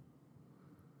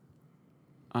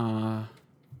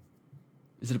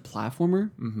 Is it a platformer?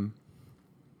 Mm-hmm.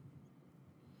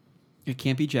 It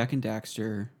can't be Jack and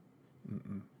Daxter.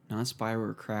 Not Spyro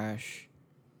or Crash.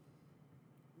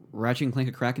 Ratchet and Clank: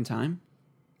 A Crack in Time?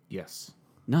 Yes.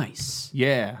 Nice.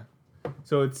 Yeah.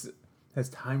 So has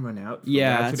time run out for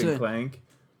Yeah, Ratchet and Clank?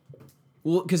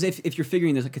 Well, because if you're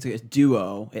figuring this like it's a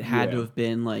duo, it had to Yeah. have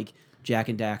been like Jack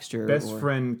and Daxter. Best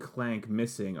friend Clank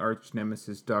missing, arch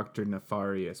nemesis Dr.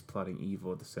 Nefarious plotting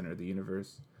evil at the center of the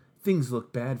universe. Things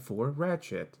look bad for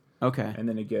Ratchet. Okay. And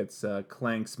then it gets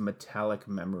Clank's metallic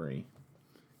memory.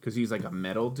 Because he's like a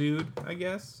metal dude, I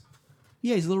guess.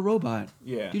 Yeah, he's a little robot.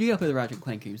 Yeah. Dude, you gotta play the Ratchet and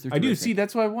Clank games. They're I do. terrific. See,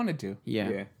 that's why I wanted to.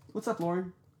 Yeah. What's up,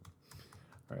 Lauren?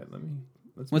 All right,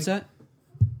 let's What's that?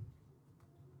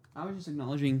 I was just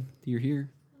acknowledging that you're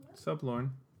here. What's up,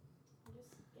 Lauren?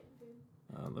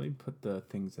 Let me put the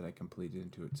things that I completed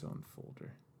into its own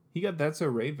folder. He got That's a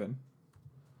Raven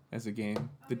as a game,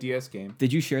 the DS game.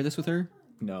 Did you share this with her?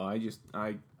 No,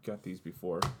 I got these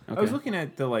before. I Okay. was looking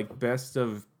at the like best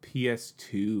of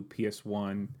PS2,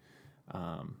 PS1,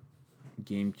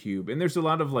 GameCube, and there's a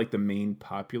lot of like the main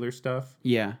popular stuff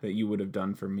Yeah. that you would have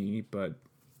done for me, but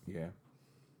yeah.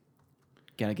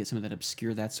 Gotta get some of that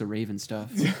obscure That's a Raven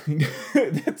stuff.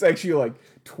 That's actually like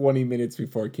 20 minutes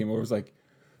before it came over. It was like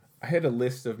I had a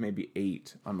list of maybe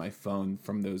 8 on my phone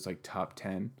from those like top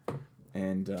 10,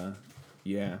 and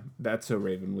yeah, That's So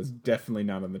Raven was definitely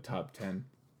not on the top 10.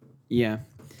 Yeah.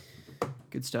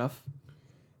 Good stuff.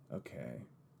 Okay.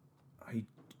 I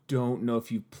don't know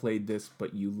if you've played this,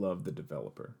 but you love the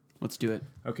developer. Let's do it.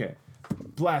 Okay.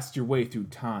 Blast your way through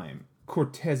time.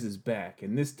 Cortez is back,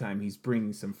 and this time he's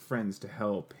bringing some friends to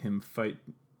help him fight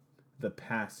the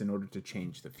past in order to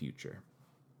change the future.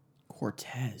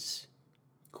 Cortez.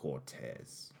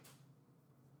 Cortez.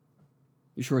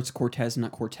 You sure it's Cortez,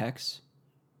 not Cortex?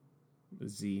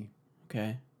 Z.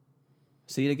 Okay.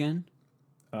 Say it again.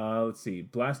 Let's see.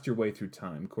 Blast your way through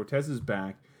time. Cortez is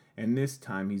back, and this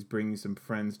time he's bringing some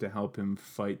friends to help him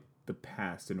fight the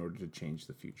past in order to change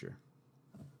the future.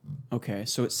 Okay,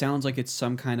 so it sounds like it's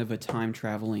some kind of a time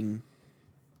traveling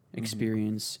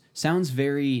experience. Sounds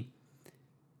very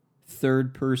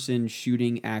third person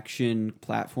shooting action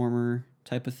platformer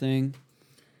type of thing.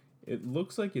 It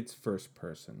looks like it's first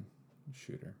person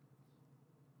shooter.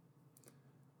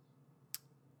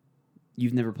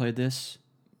 You've never played this?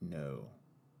 No.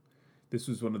 This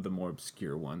was one of the more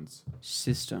obscure ones.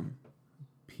 System.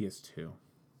 PS2.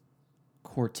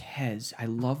 Cortez. I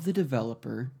love the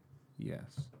developer.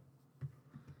 Yes.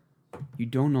 You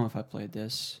don't know if I played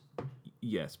this.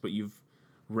 Yes, but you've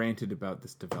ranted about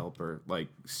this developer like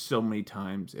so many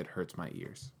times it hurts my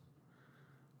ears.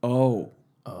 Oh.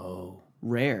 Oh.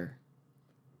 Rare.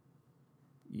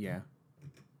 Yeah.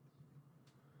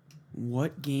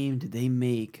 What game did they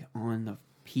make on the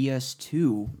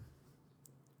PS2?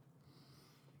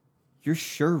 You're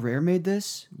sure Rare made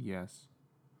this? Yes.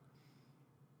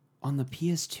 On the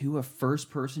PS2, a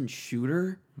first-person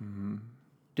shooter? Mm-hmm.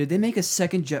 Did they make a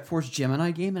second Jet Force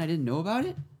Gemini game and I didn't know about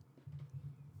it?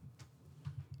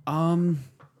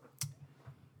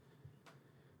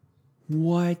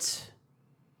 What?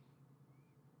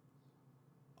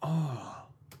 Oh.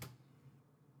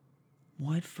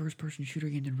 What first-person shooter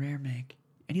game did Rare make?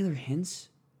 Any other hints?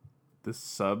 The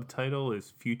subtitle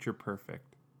is Future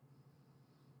Perfect.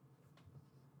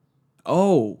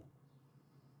 Oh.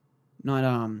 Not,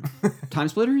 Time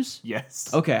Splitters?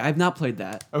 Yes. Okay, I've not played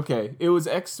that. Okay. It was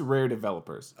ex-Rare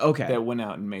developers. Okay. That went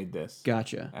out and made this.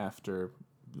 Gotcha. After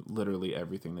literally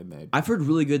everything they made. I've heard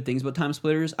really good things about Time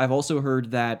Splitters. I've also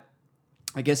heard that,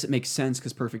 I guess it makes sense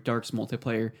because Perfect Dark's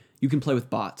multiplayer, you can play with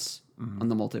bots on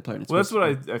the multiplayer. And it's Well, that's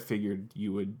what I figured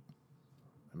you would.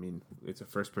 I mean, it's a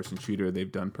first-person shooter.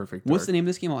 They've done Perfect Dark. What's the name of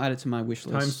this game? I'll add it to my wish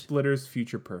list. Time Splitters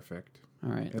Future Perfect.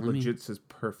 All right. It legit says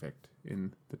perfect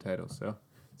in the title, so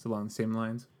it's along the same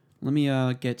lines. Let me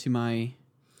get to my...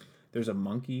 There's a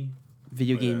monkey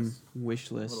Video Look at game this.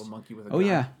 wish list. Little monkey with a Oh gun.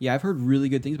 yeah, yeah. I've heard really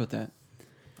good things about that.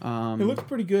 It looked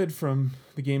pretty good from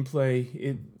the gameplay.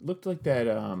 It looked like that.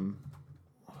 Oh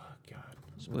God,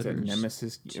 what's that Splitters.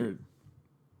 Nemesis or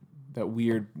that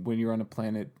weird when you're on a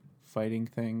planet fighting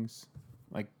things,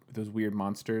 like those weird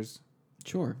monsters.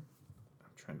 Sure.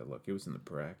 I'm trying to look. It was in the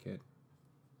bracket.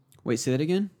 Wait, say that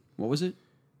again. What was it?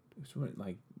 It was what,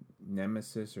 like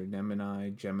Nemesis or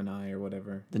Gemini or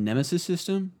whatever. The Nemesis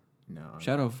system? No.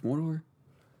 Shadow of Mordor?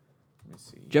 Let me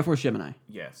see. Jet Force Gemini.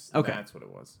 Yes. Okay. That's what it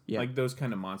was. Yeah. Like those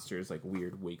kind of monsters, like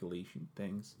weird wiggly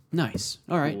things. Nice.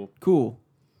 All right. Cool. Cool.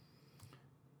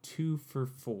 2 for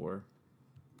 4.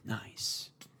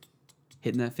 Nice.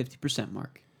 Hitting that 50%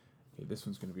 mark. Okay, this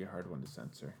one's gonna be a hard one to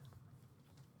censor.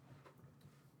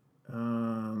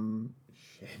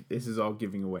 Shit. This is all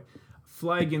giving away.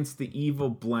 Fly against the evil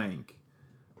blank.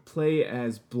 Play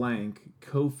as blank,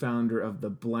 co-founder of the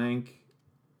blank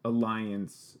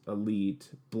alliance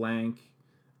elite blank.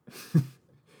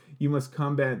 You must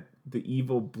combat the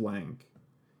evil blank.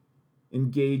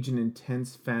 Engage in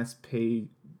intense fast-paced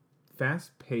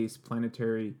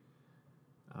planetary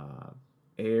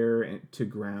air to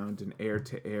ground and air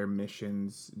to air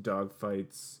missions,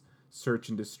 dogfights, search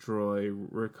and destroy,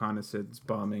 reconnaissance,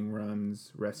 bombing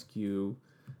runs, rescue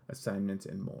assignments,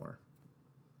 and more.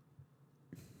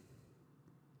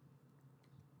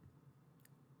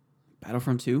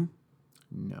 Battlefront 2?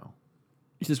 No.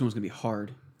 This one's going to be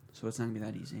hard, so it's not going to be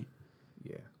that easy.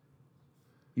 Yeah.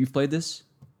 You've played this?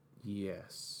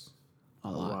 Yes. A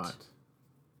lot.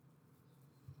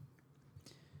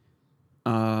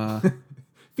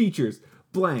 Features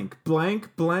blank,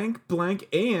 blank, blank, blank,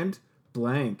 and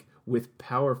blank with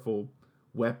powerful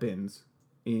weapons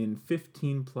in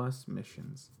 15 plus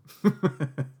missions.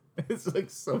 It's like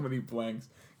so many blanks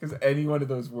because any one of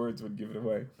those words would give it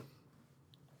away.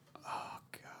 Oh,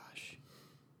 gosh.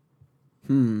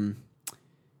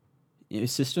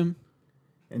 System?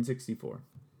 N64.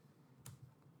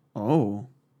 Oh.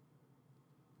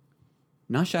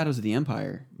 Not Shadows of the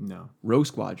Empire. No. Rogue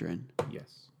Squadron.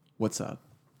 Yes. What's up?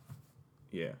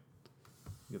 Yeah.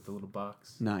 You got the little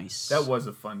box. Nice. That was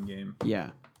a fun game.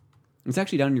 Yeah. It's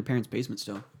actually down in your parents' basement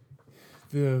still.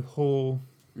 The whole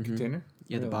container?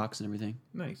 Yeah, the Really? box and everything.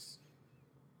 Nice.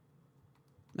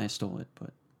 I stole it,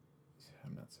 but...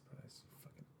 I'm not surprised. You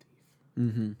fucking thief.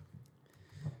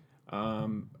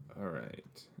 Mm-hmm. All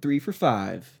right. 3 for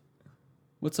 5.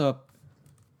 What's up?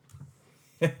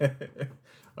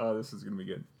 Oh, this is gonna be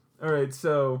good. All right,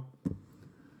 so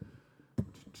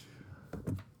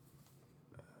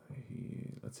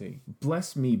let's see.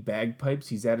 Bless me, bagpipes.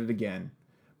 He's at it again.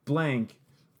 Blank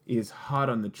is hot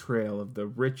on the trail of the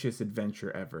richest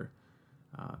adventure ever.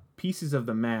 Pieces of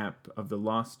the map of the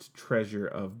lost treasure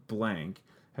of blank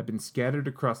have been scattered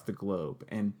across the globe,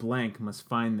 and blank must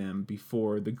find them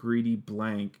before the greedy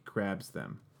blank grabs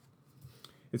them.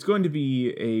 It's going to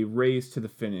be a race to the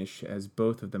finish as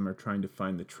both of them are trying to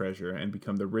find the treasure and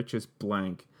become the richest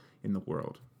blank in the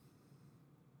world.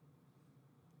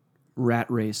 Rat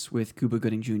Race with Cuba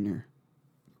Gooding Jr.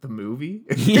 The movie?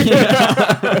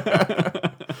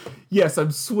 Yeah. Yes,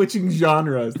 I'm switching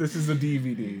genres. This is a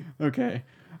DVD. Okay.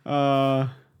 What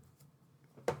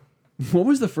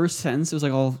was the first sentence? It was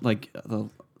like all like the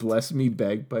Bless me,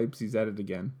 bagpipes. He's at it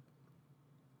again.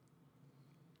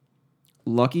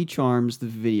 Lucky Charms, the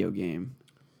video game.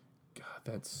 God,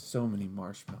 that's so many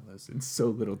marshmallows in so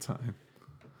little time.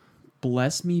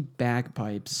 Bless me,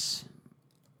 bagpipes.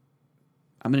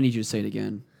 I'm gonna need you to say it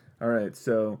again. All right,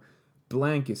 so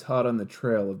blank is hot on the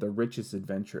trail of the richest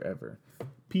adventure ever.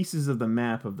 Pieces of the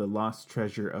map of the lost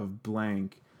treasure of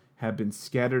blank have been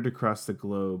scattered across the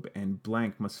globe, and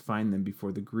blank must find them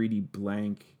before the greedy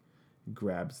blank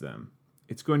grabs them.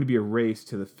 It's going to be a race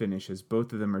to the finish as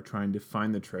both of them are trying to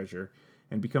find the treasure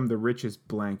and become the richest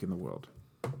blank in the world.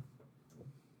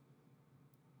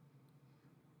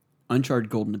 Uncharted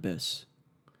Golden Abyss.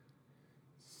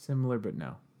 Similar, but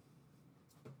no.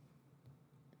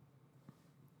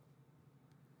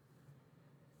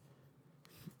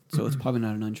 So it's probably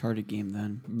not an Uncharted game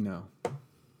then. No.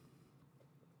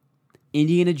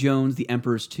 Indiana Jones, The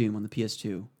Emperor's Tomb on the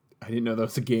PS2. I didn't know that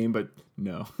was a game, but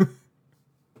no.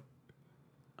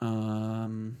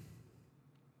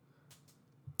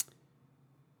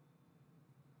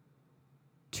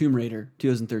 Tomb Raider,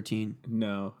 2013.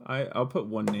 No. I'll put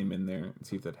one name in there and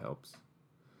see if that helps.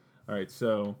 All right,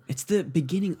 so It's the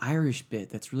beginning Irish bit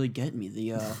that's really getting me.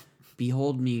 The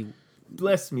behold me,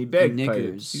 bless me, bagpipes.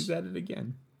 Knickers. He's at it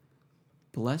again.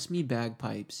 bless me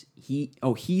bagpipes.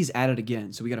 He's at it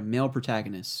again. So we got a male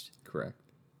protagonist. Correct.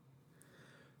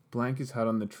 Blank is hot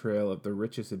on the trail of the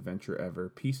richest adventure ever.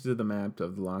 Pieces of the map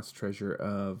of the lost treasure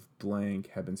of blank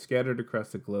have been scattered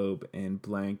across the globe, and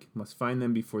blank must find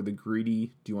them before the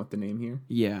greedy, do you want the name here?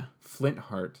 Yeah.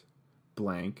 Flintheart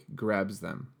blank grabs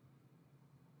them.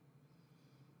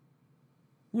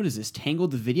 What is this,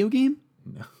 Tangled the video game?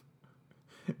 No.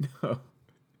 No.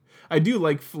 I do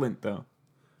like Flint, though.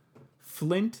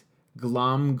 Flint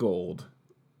Glomgold.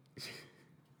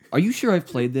 Are you sure I've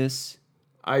played this?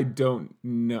 I don't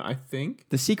know. I think?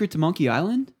 The Secret to Monkey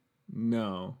Island?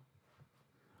 No.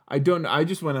 I don't know. I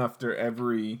just went after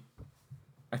every...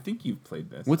 I think you've played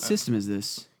this. What system is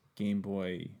this? Game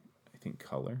Boy, I think,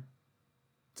 Color.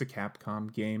 It's a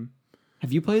Capcom game.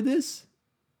 Have you played this?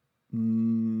 I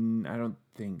don't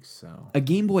think so. A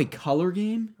Game Boy Color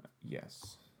game?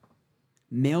 Yes.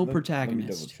 Male Let me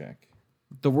protagonist. double check.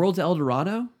 The World to El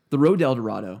Dorado? The Road to El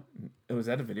Dorado. Was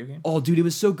that a video game? Oh, dude, it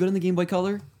was so good on the Game Boy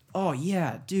Color. Oh,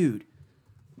 yeah, dude.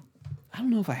 I don't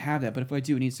know if I have that, but if I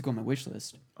do, it needs to go on my wish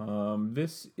list.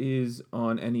 This is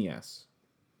on NES.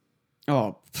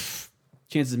 Oh,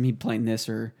 chances of me playing this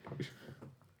are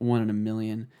 1 in a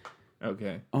million.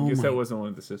 Okay. Oh I guess my- that wasn't one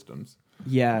of the systems.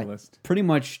 Yeah, on the list. pretty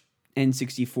much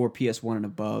N64, PS1, and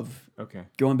above. Okay.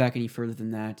 Going back any further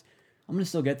than that, I'm gonna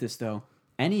still get this though.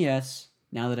 NES.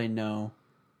 Now that I know,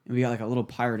 and we got like a little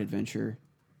pirate adventure.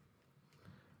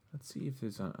 Let's see if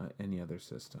there's on any other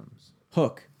systems.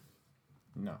 Hook.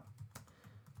 No.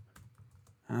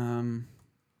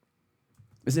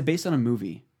 Is it based on a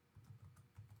movie?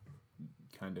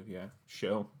 Kind of, yeah.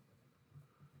 Show.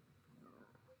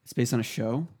 It's based on a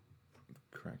show.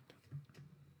 Correct.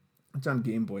 It's on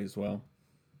Game Boy as well.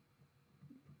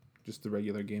 Just the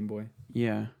regular Game Boy.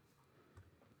 Yeah.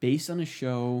 Based on a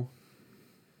show.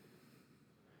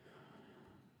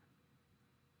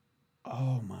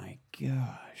 Oh my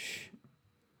gosh.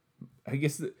 I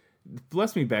guess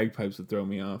Bless Me Bagpipes would throw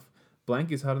me off.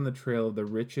 Blank is hot on the trail of the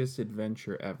richest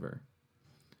adventure ever.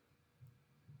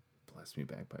 Bless Me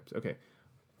Bagpipes. Okay.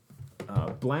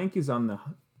 Blank is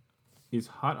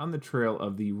hot on the trail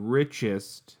of the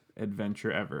richest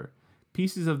adventure ever.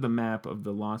 Pieces of the map of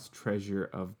the lost treasure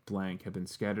of blank have been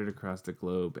scattered across the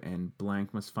globe, and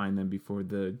blank must find them before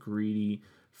the greedy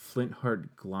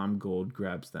Flintheart Glomgold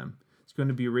grabs them. It's going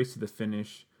to be a race to the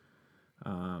finish,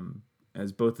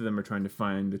 as both of them are trying to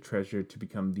find the treasure to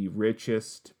become the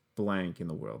richest blank in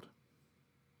the world.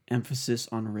 Emphasis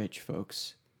on rich,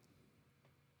 folks.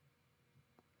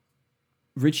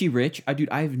 Richie Rich? Dude,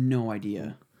 I have no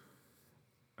idea.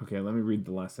 Okay, let me read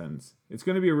the last sentence. It's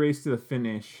going to be a race to the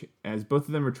finish, as both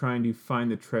of them are trying to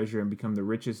find the treasure and become the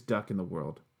richest duck in the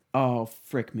world. Oh,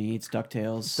 frick me. It's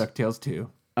DuckTales. DuckTales 2.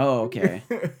 Oh, okay.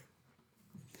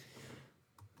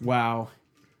 Wow.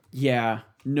 Yeah,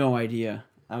 no idea.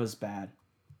 That was bad.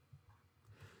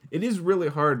 It is really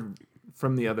hard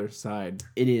from the other side,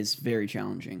 It is very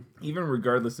challenging. even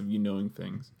regardless of you knowing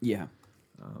things. Yeah.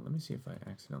 Let me see if I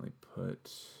accidentally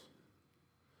put...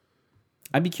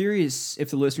 I'd be curious if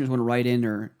the listeners want to write in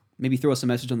or maybe throw us a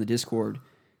message on the Discord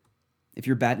if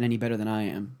you're batting any better than I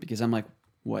am. Because I'm like,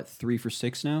 what, 3 for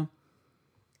 6 now?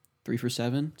 3 for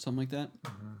 7? Something like that?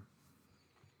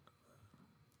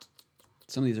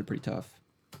 Some of these are pretty tough.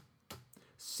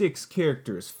 6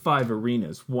 characters, 5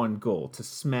 arenas, 1 goal, to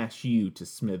smash you to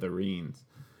smithereens.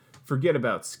 Forget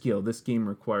about skill. This game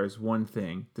requires one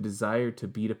thing: the desire to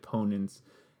beat opponents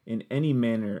in any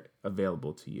manner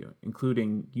available to you,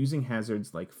 including using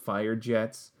hazards like fire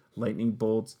jets, lightning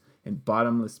bolts, and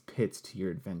bottomless pits to your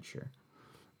adventure.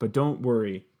 But don't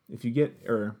worry,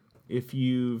 if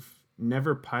you've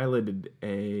never piloted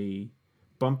a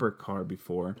bumper car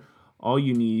before, all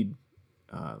you need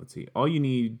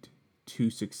to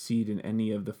succeed in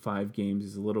any of the 5 games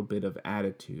is a little bit of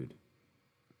attitude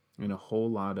and a whole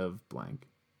lot of blank.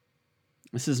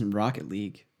 This isn't Rocket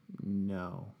League.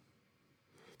 No.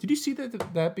 Did you see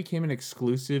that became an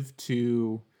exclusive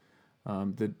to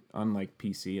unlike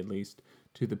PC at least,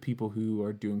 to the people who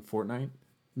are doing Fortnite?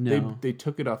 No. They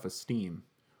took it off of Steam,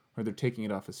 or they're taking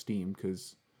it off of Steam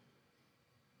because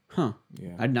Huh.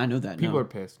 yeah, I did not know that. people no. are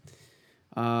pissed.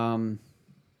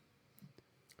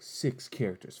 6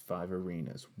 characters, 5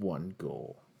 arenas, 1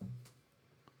 goal.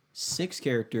 6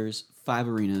 characters, 5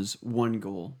 arenas, 1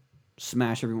 goal.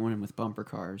 Smash everyone in with bumper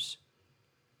cars.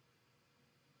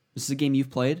 This is a game you've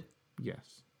played?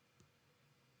 Yes,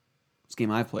 It's a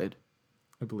game I've played.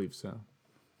 I believe so.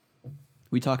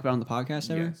 We talked about it on the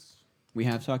podcast ever? Yes. We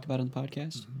have talked about it on the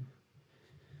podcast?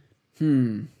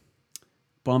 Mm-hmm.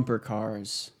 Bumper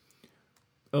cars.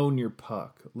 Own your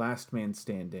puck, last man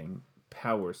standing,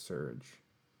 power surge,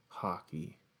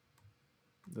 hockey.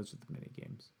 Those are the mini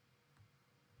games.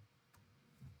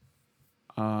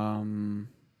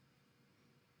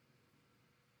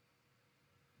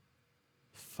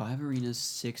 5 arenas,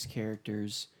 6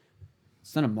 characters.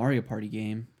 It's not a Mario Party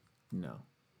game. No.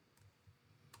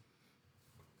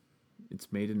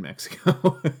 It's made in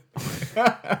Mexico.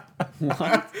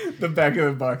 What? The back of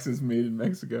the box is made in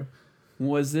Mexico.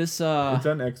 Was this It's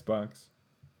on Xbox.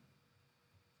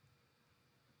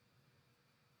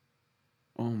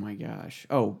 Oh my gosh.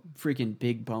 Oh, freaking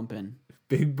Big Bumpin'.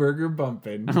 Big Burger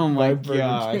Bumpin'. Oh my by Burger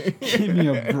gosh. King. Give me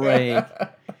a break.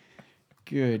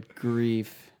 Good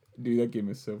grief. Dude, that game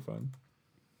is so fun.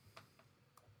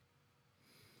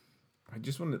 I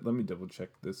just want to let me double check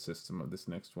the system of this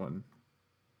next one.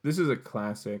 This is a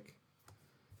classic.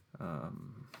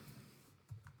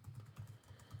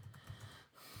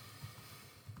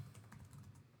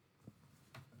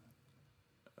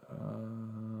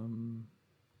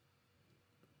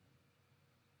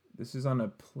 This is on a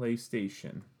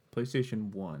PlayStation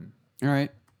 1. All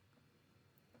right.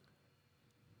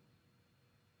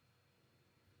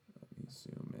 Let me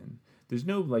zoom in. There's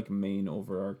no like main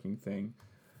overarching thing.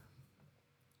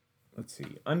 Let's see.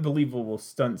 Unbelievable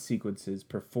stunt sequences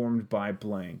performed by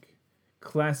blank.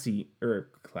 Classic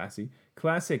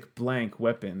blank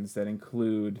weapons that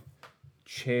include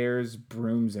chairs,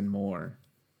 brooms, and more.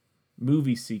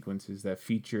 Movie sequences that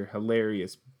feature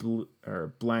hilarious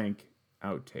blank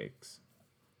outtakes.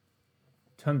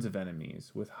 Tons of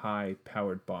enemies with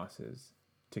high-powered bosses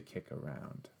to kick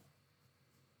around.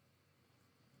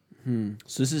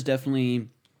 So this is definitely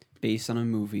based on a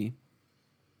movie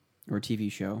or a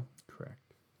TV show.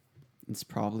 Correct. It's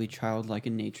probably childlike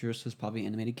in nature, so it's probably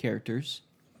animated characters.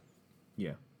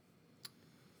 Yeah.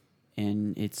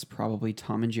 And it's probably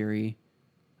Tom and Jerry.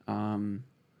 What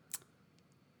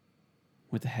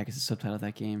the heck is the subtitle of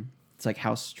that game? It's like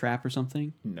House Trap or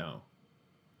something? No.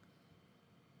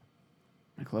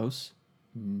 Am I close?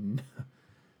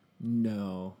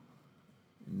 No.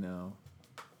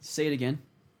 Say it again.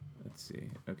 Let's see.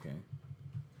 Okay.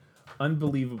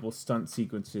 Unbelievable stunt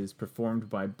sequences performed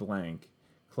by blank.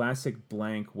 Classic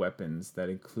blank weapons that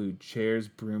include chairs,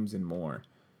 brooms, and more.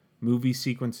 Movie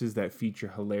sequences that feature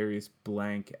hilarious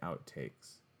blank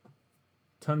outtakes.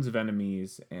 Tons of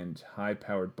enemies and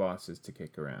high-powered bosses to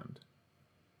kick around.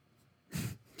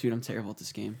 Dude, I'm terrible at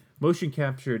this game. Motion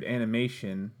captured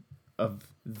animation of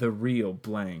the real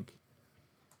blank.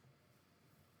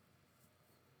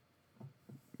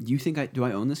 You think do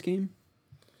I own this game?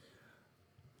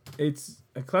 It's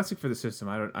a classic for the system.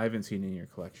 I haven't seen it in your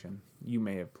collection. You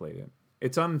may have played it.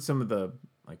 It's on some of the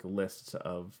like lists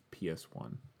of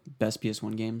PS1. Best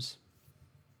PS1 games?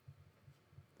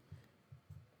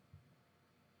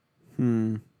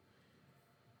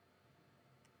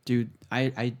 Dude,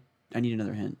 I need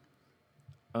another hint.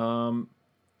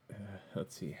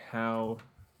 Let's see. How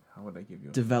would I give you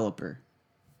Developer.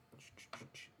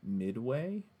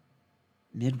 Midway?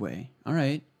 Midway. All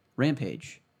right.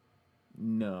 Rampage.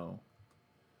 No.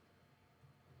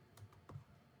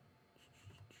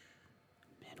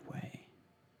 Midway.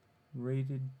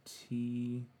 Rated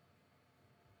T.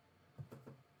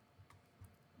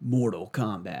 Mortal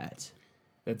Kombat.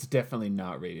 That's definitely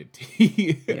not rated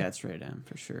T. Yeah, it's rated M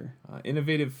for sure.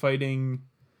 Innovative fighting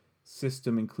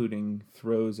system including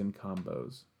throws and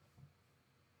combos.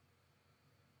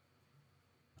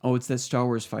 Oh, it's that Star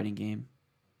Wars fighting game.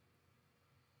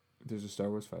 There's a Star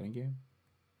Wars fighting game?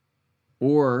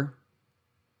 Or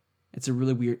it's a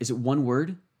really weird... Is it one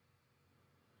word?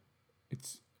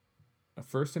 It's a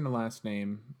first and a last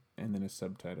name and then a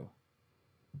subtitle.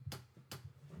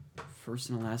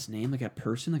 First and a last name? Like a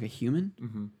person? Like a human?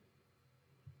 Mm-hmm.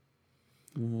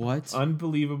 What?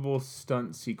 Unbelievable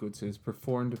stunt sequences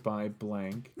performed by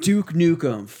blank. Duke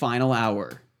Nukem, Final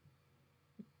Hour.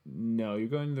 No, you're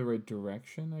going the right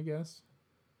direction, I guess.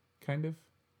 Kind of.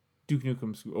 Duke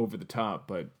Nukem's over the top,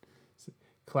 but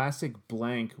classic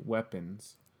blank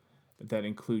weapons that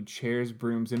include chairs,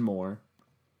 brooms, and more.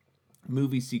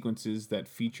 Movie sequences that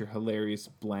feature hilarious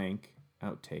blank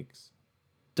outtakes.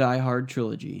 Die Hard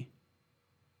Trilogy.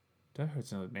 Die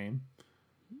Hard's not a name.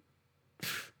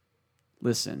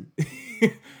 Listen.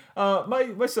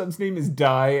 My son's name is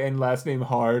Die and last name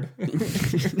Hard.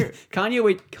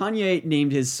 Kanye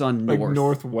named his son North. Like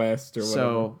Northwest or whatever.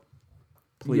 So,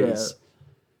 please. Yeah.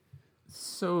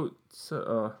 So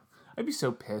I'd be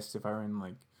so pissed if I were in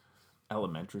like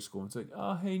elementary school and it's like,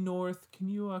 oh hey North, can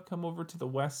you come over to the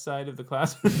west side of the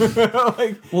classroom?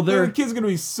 Like, well, the kid's gonna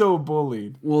be so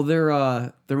bullied. Well,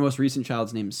 their most recent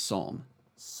child's name is Psalm.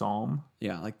 Psalm?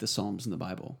 Yeah, like the Psalms in the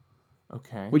Bible.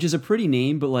 Okay. Which is a pretty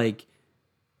name, but like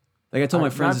I told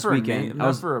my friends this weekend,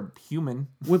 not for a human.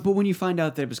 But when you find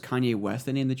out that it was Kanye West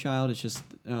that named the child, it's just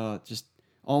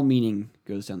all meaning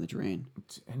goes down the drain.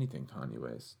 It's anything Kanye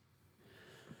West.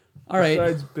 All right.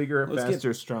 Besides bigger, Let's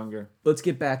faster, stronger. Let's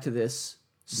get back to this.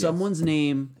 Someone's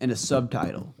name and a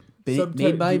subtitle. Subti-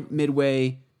 Made by do-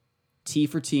 Midway, T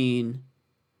for Teen.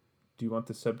 Do you want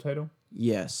the subtitle?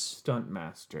 Yes. Stunt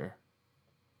Master.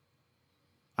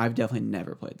 I've definitely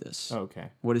never played this. Okay.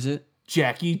 What is it?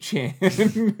 Jackie Chan,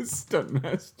 Stunt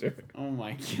Master. Oh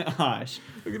my gosh.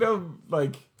 Look at how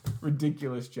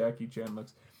ridiculous Jackie Chan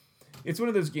looks. It's one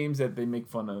of those games that they make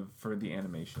fun of for the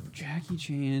animation. Jackie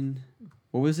Chan.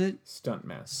 What was it? Stunt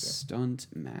Master. Stunt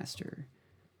Master.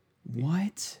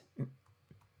 What?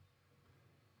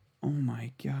 Oh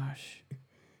my gosh.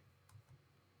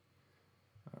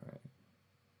 All right.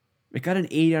 It got an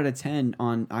 8 out of 10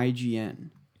 on IGN.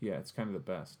 Yeah, it's kind of the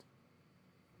best.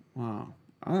 Wow.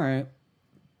 All right.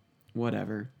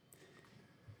 Whatever.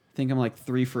 I think I'm like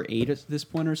 3 for 8 at this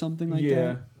point or something like that.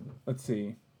 Yeah. Let's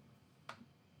see.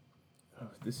 Oh,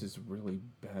 this is really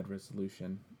bad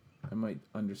resolution. I might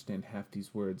understand half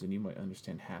these words, and you might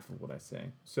understand half of what I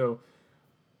say. So,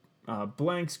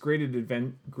 blank's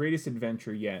greatest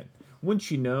adventure yet.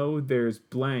 Wouldn't you know, there's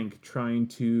blank trying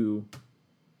to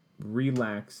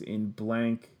relax in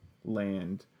blank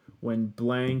land when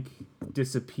blank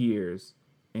disappears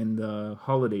and the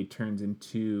holiday turns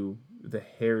into the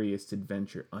hairiest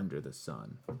adventure under the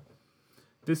sun.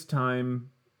 This time,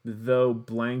 though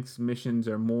blank's missions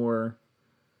are more...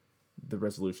 the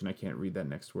resolution, I can't read that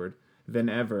next word, than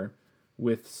ever,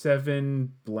 with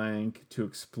 7 blank to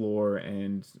explore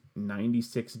and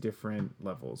 96 different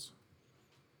levels.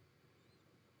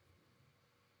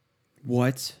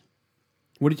 What?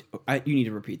 What did you need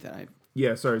to repeat that?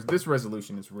 Yeah, sorry, this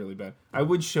resolution is really bad. I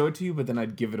would show it to you, but then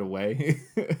I'd give it away.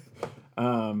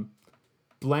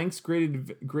 Blank's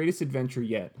greatest adventure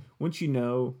yet. Once you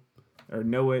know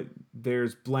it,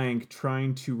 there's blank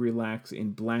trying to relax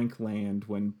in blank land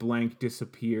when blank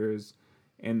disappears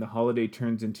and the holiday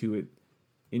turns into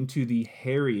the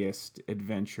hairiest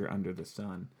adventure under the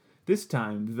sun. This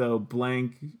time, though,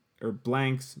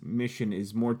 blank's mission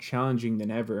is more challenging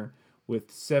than ever,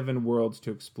 with 7 worlds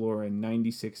to explore and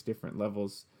 96 different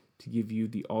levels to give you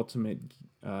the ultimate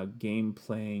game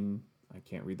playing... I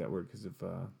can't read that word because of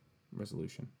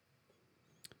resolution.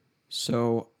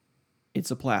 So, it's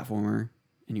a platformer,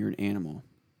 and you're an animal.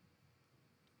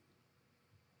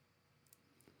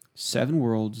 7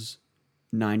 worlds,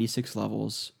 96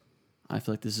 levels. I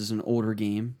feel like this is an older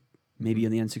game. Maybe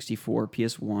on the N64,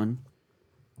 PS1.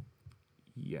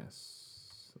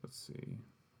 Yes. Let's see.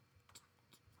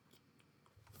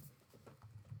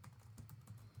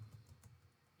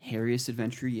 Hairiest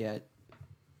adventure yet.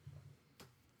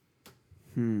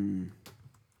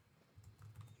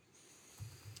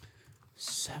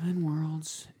 7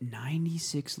 worlds,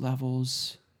 96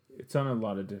 levels. It's on a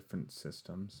lot of different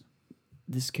systems.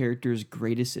 This character's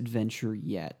greatest adventure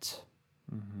yet.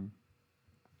 Mm-hmm.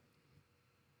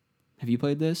 Have you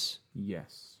played this?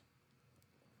 Yes.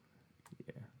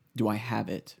 Yeah. Do I have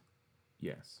it?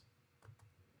 Yes.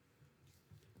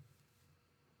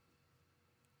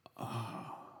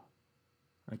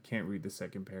 I can't read the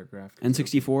second paragraph.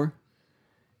 N64?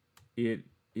 It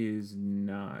is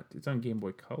not. It's on Game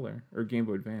Boy Color or Game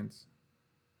Boy Advance.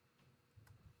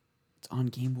 It's on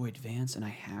Game Boy Advance, and I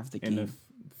have the And game.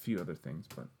 a few other things,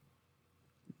 but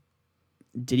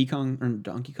Diddy Kong or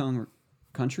Donkey Kong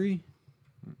Country?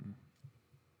 Mm-mm.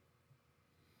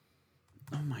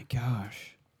 Oh my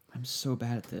gosh. I'm so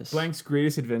bad at this. Blank's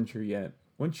greatest adventure yet.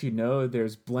 Once you know,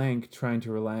 there's blank trying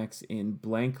to relax in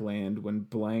blank land when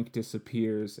blank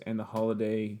disappears and the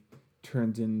holiday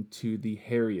turns into the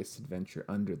hairiest adventure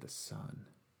under the sun.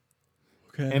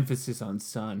 Okay. Emphasis on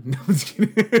sun. No, I'm just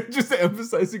kidding. Just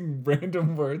emphasizing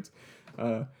random words.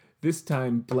 This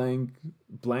time,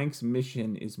 blank's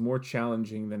mission is more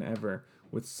challenging than ever,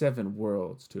 with 7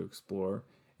 worlds to explore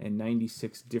and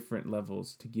 96 different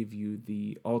levels to give you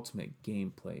the ultimate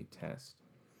gameplay test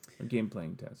or game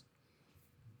playing test.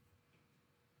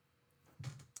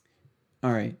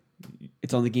 All right.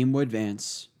 It's on the Game Boy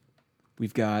Advance.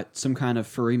 We've got some kind of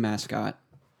furry mascot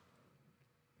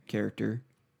character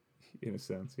In a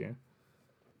sense, yeah.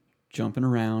 jumping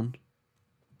around.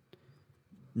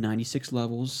 96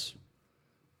 levels.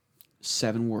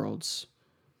 7 worlds.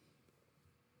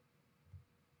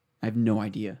 I have no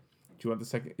idea. Do you want the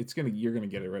second? You're gonna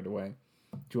get it right away.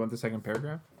 Do you want the second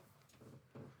paragraph?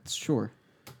 Sure.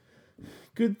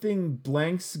 Good thing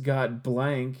blanks got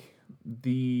blank.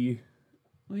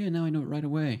 Oh yeah, now I know it right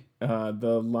away.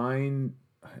 The line,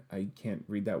 I can't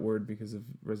read that word because of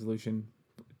resolution,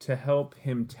 to help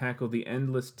him tackle the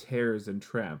endless tears and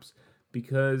traps,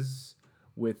 because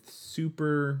with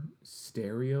Super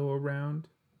Stereo around,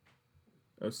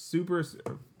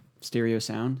 Stereo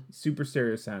sound. Super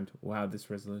stereo sound. Wow, this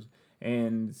resolution.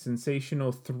 And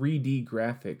sensational 3D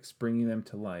graphics, bringing them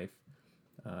to life.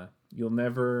 You'll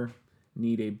never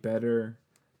need a better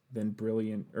than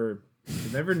brilliant, or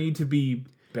you'll never need to be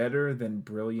better than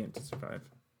brilliant to survive.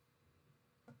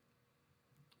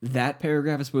 That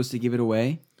paragraph is supposed to give it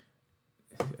away.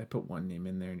 I put one name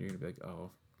in there, and you're gonna be like,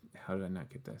 "Oh, how did I not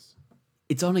get this?"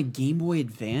 It's on a Game Boy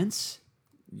Advance?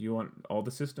 You want all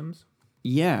the systems?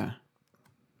 Yeah.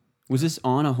 Was this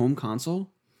on a home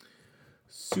console?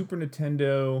 Super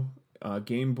Nintendo,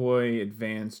 Game Boy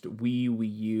Advanced, Wii,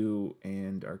 Wii U,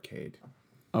 and arcade.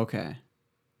 Okay.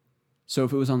 So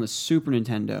if it was on the Super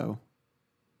Nintendo,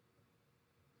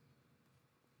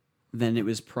 then it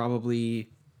was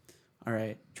probably... All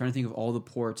right, trying to think of all the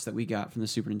ports that we got from the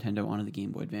Super Nintendo onto the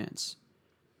Game Boy Advance.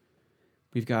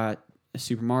 We've got a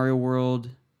Super Mario World,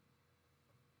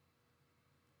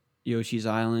 Yoshi's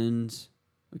Island.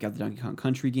 We got the Donkey Kong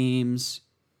Country games.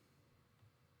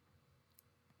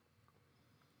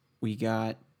 We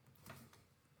got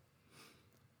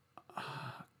a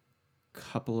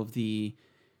couple of the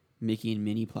Mickey and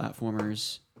Minnie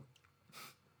platformers.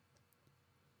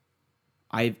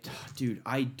 I don't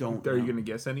know. Are you gonna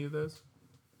guess any of those?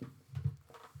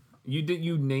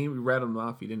 You rattled them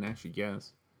off. You didn't actually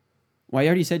guess. Well, I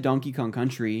already said Donkey Kong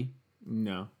Country.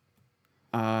 No.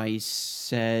 I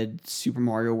said Super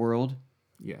Mario World.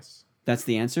 Yes. That's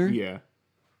the answer? Yeah.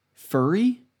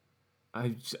 Furry?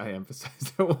 I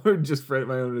emphasize that word just for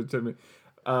my own entertainment.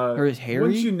 Or is hairy?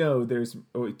 Once you know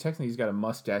technically he's got a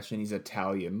mustache and he's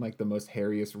Italian, like the most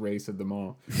hairiest race of them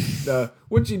all.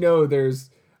 Once you know there's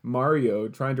Mario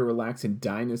trying to relax in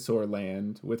Dinosaur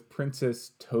Land with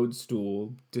Princess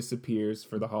Toadstool disappears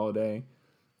for the holiday.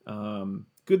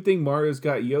 Good thing Mario's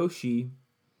got Yoshi,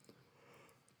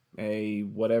 a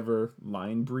whatever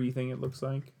line breathing it looks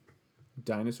like.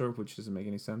 Dinosaur, which doesn't make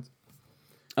any sense.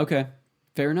 Okay,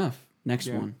 fair enough. Next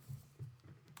one.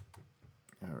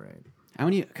 All right. How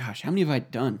many have I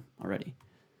done already?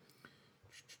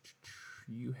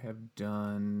 You have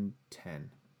done 10.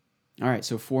 All right,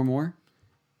 so 4 more?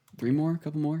 3 more? A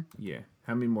couple more? Yeah.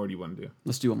 How many more do you want to do?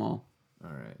 Let's do them all. All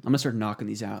right. I'm going to start knocking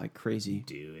these out like crazy.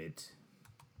 Do it.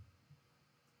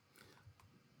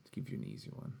 Let's give you an easy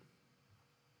one.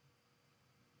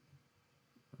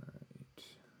 All right.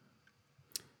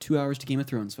 2 hours to Game of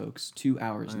Thrones, folks. 2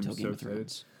 hours until Game of excited.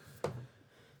 Thrones.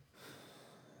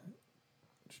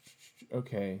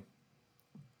 Okay.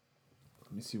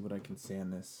 Let me see what I can say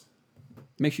on this.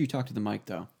 Make sure you talk to the mic,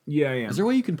 though. Yeah, I am. Is there a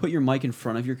way you can put your mic in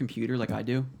front of your computer like I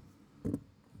do?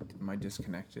 Am I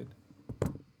disconnected?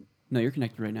 No, you're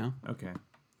connected right now. Okay.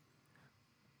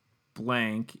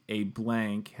 A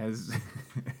blank has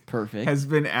Perfect. has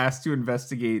been asked to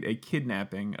investigate a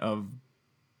kidnapping of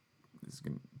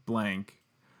blank.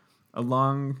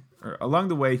 Along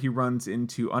the way, he runs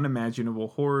into unimaginable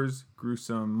horrors,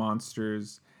 gruesome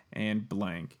monsters, and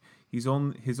blank. His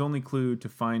only clue to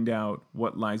find out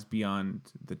what lies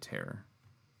beyond the terror.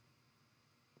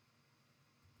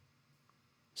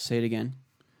 Say it again.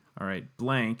 All right,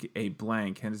 a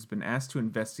blank has been asked to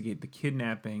investigate the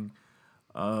kidnapping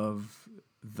of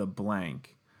the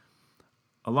blank.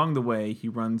 Along the way, he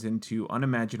runs into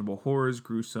unimaginable horrors,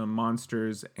 gruesome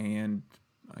monsters, and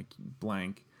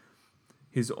blank.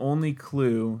 His only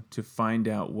clue to find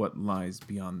out what lies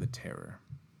beyond the terror.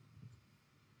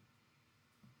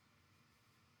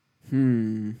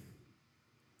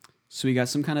 So we got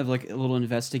some kind of like a little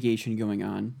investigation going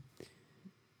on.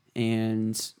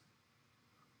 And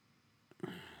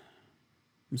I'm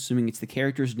assuming it's the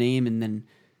character's name and then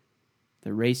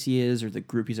the race he is or the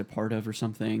group he's a part of or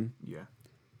something. Yeah.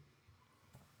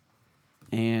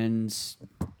 And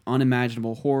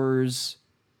unimaginable horrors,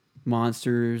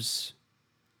 monsters.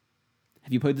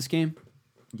 Have you played this game?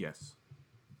 Yes.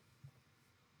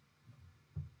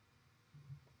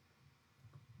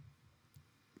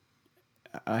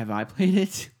 Have I played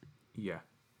it? Yeah.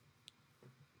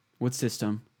 What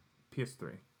system?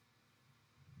 PS3.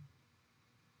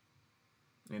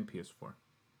 And PS4.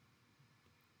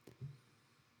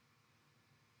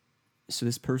 So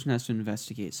this person has to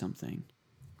investigate something.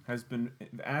 Has been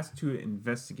asked to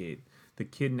investigate the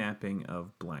kidnapping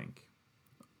of blank.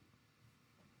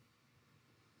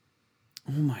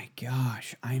 Oh my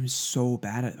gosh, I am so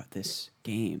bad at this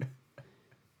game.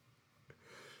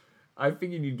 I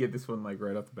figured you'd get this one like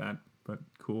right off the bat, but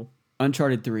cool.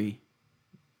 Uncharted 3.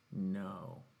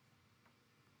 No.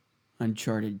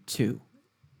 Uncharted 2.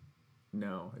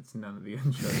 No, it's none of the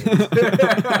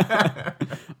Uncharted.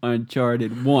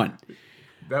 Uncharted 1.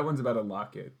 That one's about a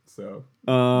locket, so.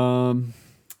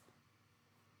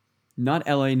 Not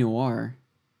L.A. Noire.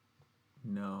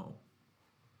 No.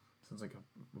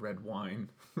 red wine.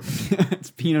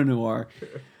 It's Pinot Noir.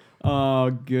 Oh,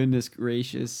 goodness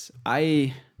gracious.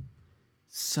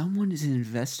 Someone is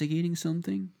investigating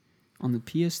something on the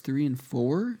PS3 and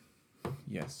 4?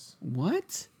 Yes.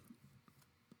 What?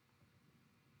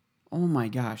 Oh my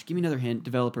gosh. Give me another hint.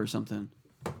 Developer or something.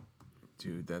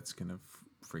 Dude, that's gonna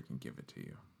freaking give it to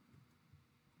you.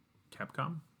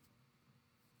 Capcom?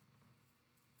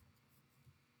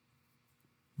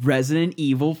 Resident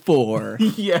Evil 4.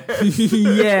 Yes.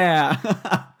 Yeah.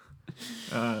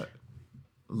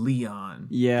 Leon.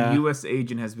 Yeah. The U.S.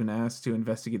 agent has been asked to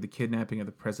investigate the kidnapping of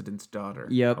the president's daughter.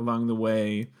 Yep. Along the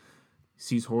way,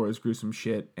 sees horrors, gruesome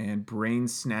shit, and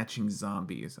brain-snatching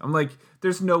zombies. I'm like,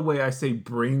 there's no way I say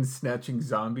brain-snatching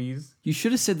zombies. You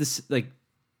should have said this, like,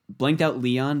 blanked out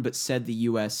Leon, but said the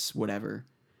U.S. whatever.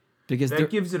 Because That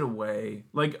gives it away.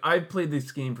 Like, I played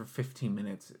this game for 15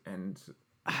 minutes, and...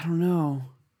 I don't know.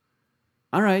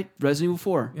 All right, Resident Evil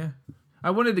 4. yeah. I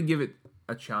wanted to give it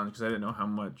a challenge because I didn't know how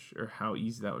much or how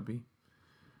easy that would be.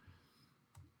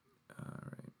 All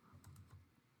right.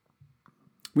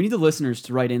 We need the listeners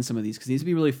to write in some of these because these would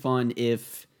be really fun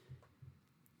if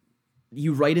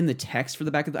you write in the text for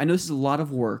the back of I know this is a lot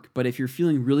of work, but if you're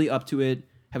feeling really up to it,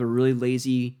 have a really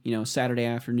lazy, Saturday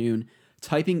afternoon,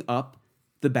 typing up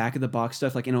the back of the box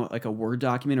stuff like like a Word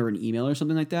document or an email or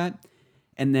something like that,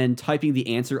 and then typing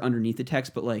the answer underneath the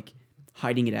text, but like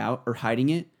hiding it out or hiding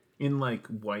it. In like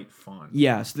white font.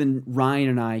 Yeah, so then Ryan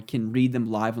and I can read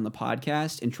them live on the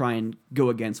podcast and try and go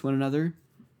against one another.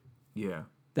 Yeah.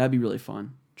 That'd be really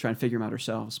fun. Try and figure them out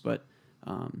ourselves, but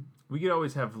We could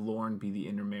always have Lauren be the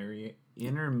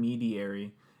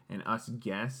intermediary and us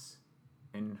guess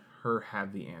and her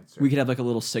have the answer. we could have like a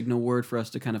little signal word for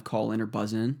us to kind of call in or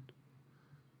buzz in.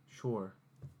 Sure.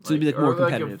 So it'd be like more or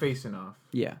competitive. like a facing off.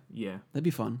 Yeah, Yeah. that'd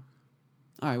be fun.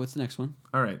 All right, what's the next one?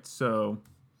 All right, so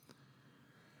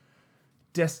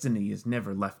Destiny is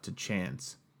never left to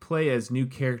chance. Play as new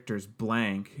characters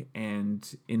blank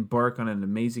and embark on an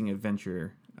amazing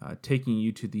adventure, taking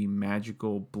you to the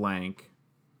magical blank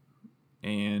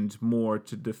and more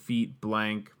to defeat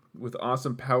blank with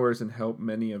awesome powers and help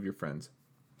many of your friends.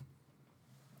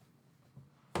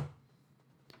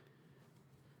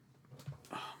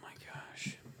 Oh my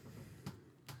gosh.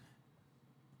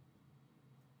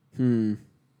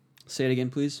 Say it again,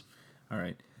 please. All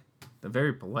right. The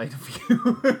very polite of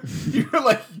you. You're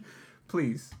like,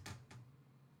 please,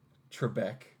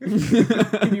 Trebek.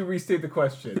 Can you restate the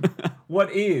question?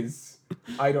 What is?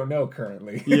 I don't know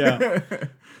currently. Yeah.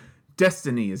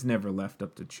 Destiny is never left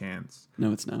up to chance.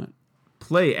 No, it's not.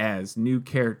 Play as new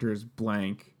characters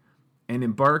blank and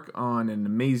embark on an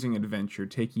amazing adventure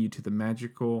taking you to the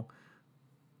magical...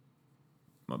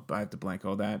 Well, I have to blank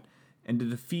all that. And to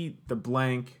defeat the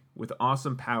blank with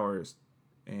awesome powers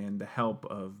and the help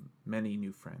of many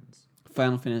new friends.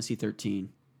 Final Fantasy 13.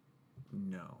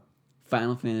 No.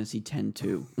 Final Fantasy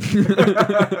 10-2.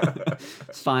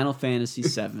 Final Fantasy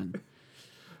 7.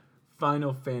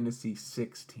 Final Fantasy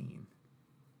 16.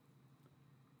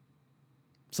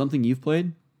 Something you've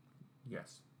played?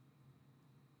 Yes.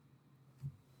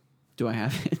 Do I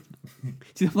have it?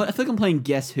 See, I feel like I'm playing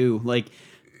Guess Who. Like,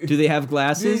 do they have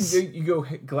glasses? You go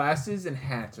glasses and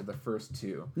hats are the first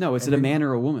two. No, is And it a then- man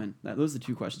or a woman? Those are the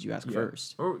two questions you ask Yeah.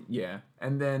 first. Or yeah,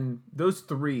 and then those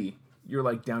three, you're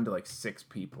like down to like 6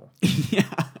 people. Yeah.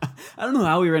 I don't know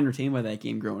how we were entertained by that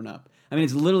game growing up. I mean,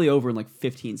 it's literally over in like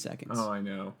 15 seconds. Oh, I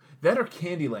know. That or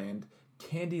Candyland.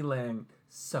 Candyland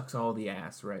sucks all the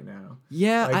ass right now.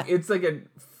 Yeah, Like, it's like a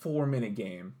 4-minute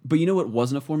game. but you know what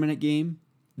wasn't a 4-minute game?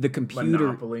 The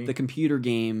Monopoly. computer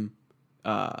game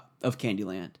of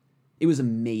Candyland. It was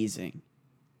amazing.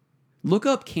 Look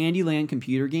up Candyland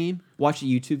computer game. Watch a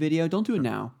YouTube video. Don't do it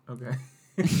now. Okay.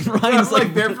 Ryan's I'm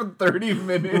like there for 30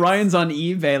 minutes. Ryan's on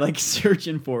eBay like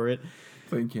searching for it.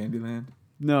 Playing Candyland.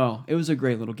 No, it was a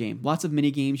great little game. Lots of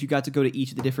mini games. You got to go to each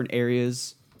of the different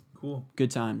areas. Cool. Good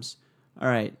times. All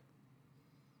right.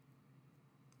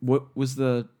 What was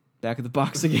the back of the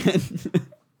box again?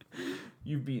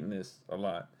 You've beaten this a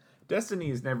lot. Destiny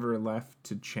is never left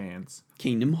to chance.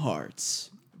 Kingdom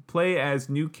Hearts. Play as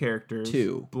new characters,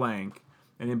 2. blank,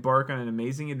 and embark on an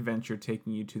amazing adventure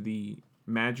taking you to the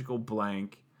magical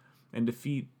blank and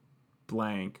defeat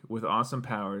blank with awesome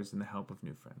powers and the help of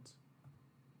new friends.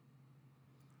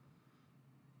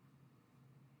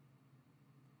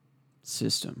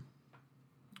 System.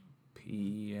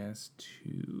 PS2,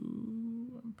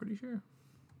 I'm pretty sure.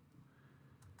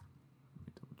 Let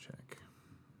me double check.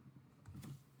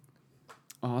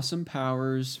 Awesome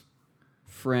powers.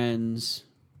 Friends.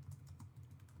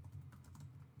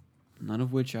 None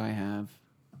of which I have.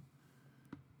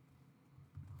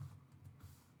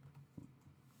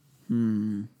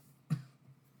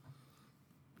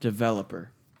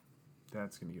 Developer.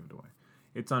 That's going to give it away.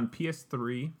 It's on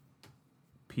PS3,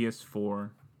 PS4,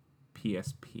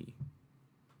 PSP,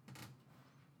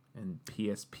 and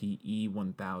PSPE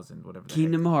 1000, whatever the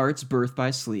Kingdom Hearts Birth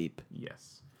by Sleep. heck.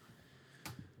 Yes.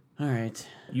 All right.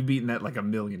 You've beaten that like a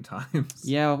million times.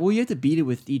 Yeah, well, you have to beat it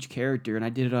with each character, and I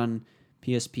did it on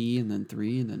PSP, and then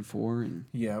 3, and then 4, and...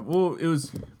 Yeah, well, it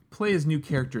was play as new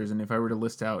characters, and if I were to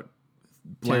list out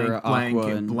blank, Terra, blank, Aqua,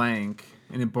 and and- blank,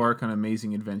 and embark on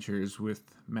amazing adventures with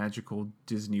magical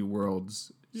Disney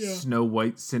worlds, Snow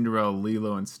White, Cinderella,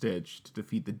 Lilo, and Stitch to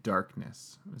defeat the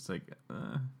darkness. It's like,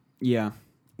 Yeah.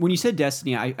 When you said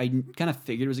Destiny, I kind of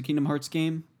figured it was a Kingdom Hearts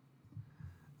game.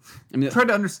 I mean, try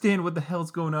to understand what the hell's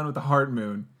going on with the Heart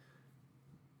Moon.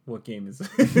 What game is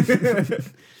it?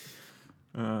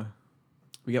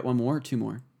 we got one more or two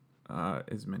more?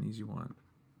 As many as you want.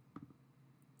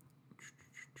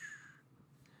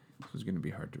 This is going to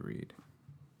be hard to read.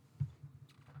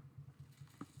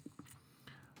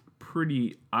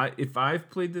 If I've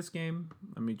played this game,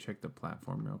 let me check the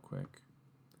platform real quick.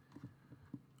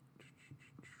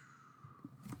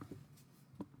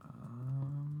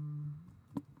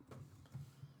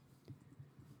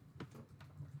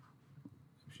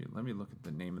 Actually, let me look at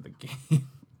the name of the game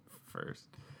first.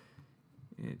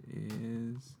 It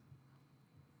is...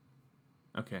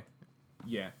 Okay.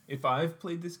 Yeah. If I've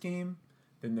played this game,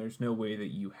 then there's no way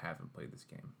that you haven't played this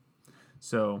game.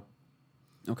 So...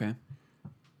 Okay.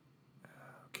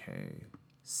 Okay.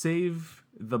 Save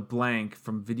the blank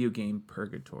from video game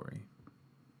purgatory.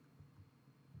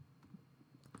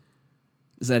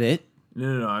 Is that it?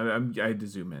 No. I had to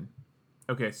zoom in.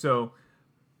 Okay, so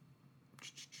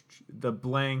the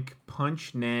blank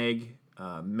punch, nag,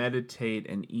 meditate,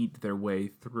 and eat their way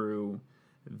through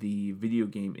the video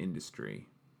game industry.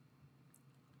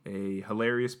 A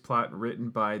hilarious plot written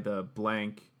by the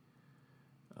blank,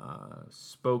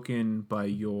 spoken by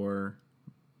your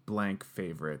blank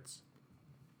favorites.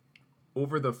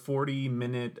 Over the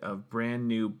 40-minute of brand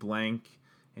new blank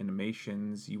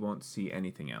animations, you won't see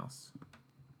anything else.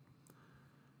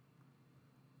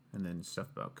 And then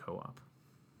stuff about co-op.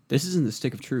 This isn't the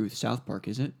Stick of Truth, South Park,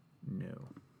 is it? No.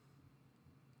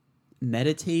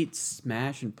 Meditate,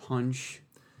 smash, and punch.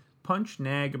 Punch,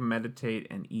 nag, meditate,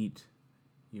 and eat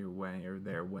your way or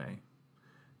their way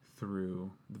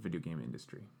through the video game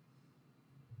industry.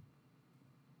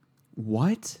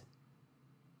 What?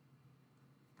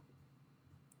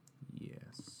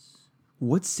 Yes.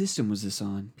 What system was this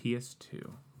on? PS2.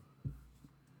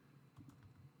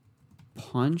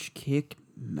 Punch, kick,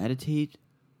 meditate.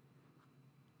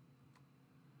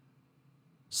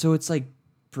 So it's like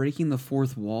breaking the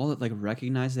fourth wall. It like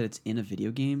recognize that it's in a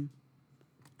video game.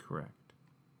 Correct.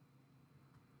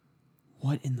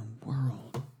 What in the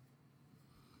world?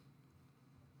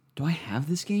 Do I have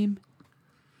this game?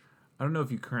 I don't know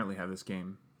if you currently have this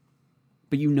game.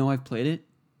 But you know I've played it?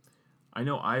 I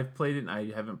know I've played it, and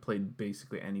I haven't played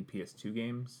basically any PS2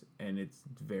 games, and it's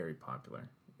very popular.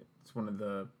 It's one of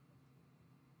the...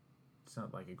 It's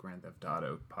not like a Grand Theft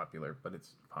Auto popular, but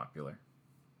it's popular.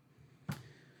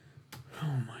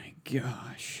 Oh my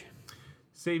gosh.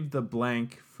 Save the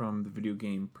blank from the video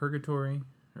game purgatory,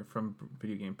 or from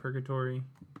video game purgatory.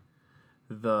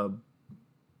 The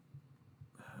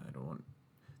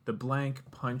blank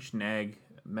punch, nag,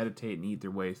 meditate, and eat their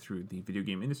way through the video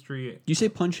game industry. Do you say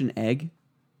punch an egg?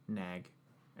 Nag,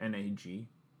 N-A-G.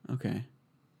 Okay.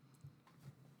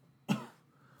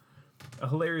 A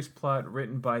hilarious plot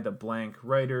written by the blank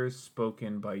writers,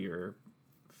 spoken by your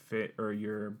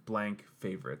blank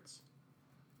favorites.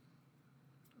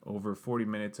 Over 40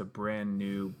 minutes of brand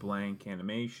new blank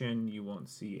animation you won't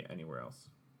see anywhere else.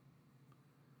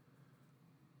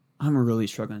 I'm really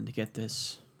struggling to get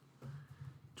this.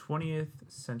 20th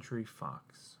Century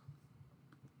Fox.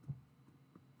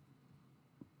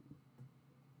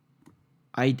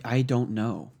 I don't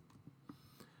know.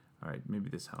 All right, maybe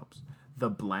this helps. The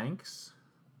blanks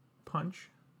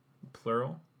punch,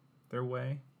 plural, their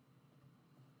way.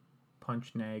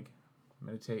 Punch, nag,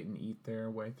 meditate, and eat their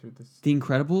way through this. The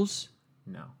Incredibles?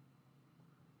 No.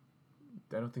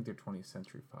 I don't think they're 20th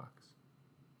Century Fox.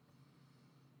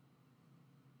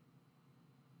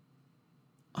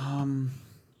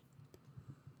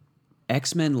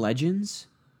 X-Men Legends?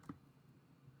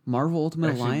 Marvel Ultimate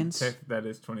Actually, Alliance? that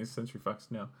is 20th Century Fox.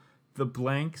 No. The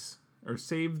blanks, or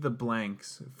save the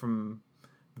blanks from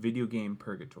video game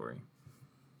purgatory.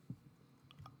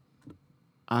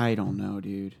 I don't know,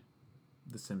 dude.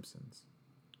 The Simpsons.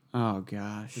 Oh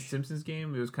gosh. The Simpsons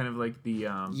game, it was kind of like the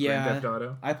Grand Theft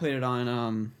Auto. I played it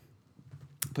on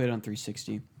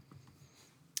 360.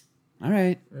 All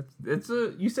right. It's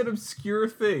a you said obscure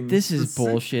thing. This is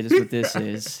bullshit is what this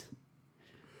is.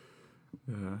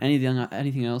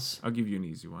 Anything else? I'll give you an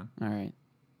easy one All right.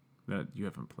 that you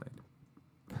haven't played.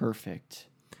 Perfect.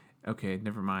 Okay,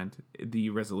 never mind. The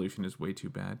resolution is way too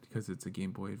bad because it's a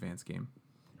Game Boy Advance game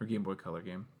or Game Boy Color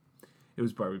game. It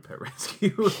was Barbie Pet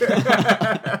Rescue.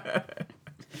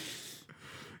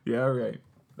 Yeah, all right.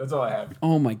 That's all I have.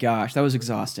 Oh my gosh, that was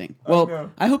exhausting. I Well,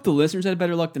 know. I hope the listeners had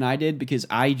better luck than I did because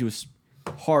I was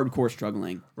hardcore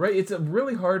struggling. Right, it's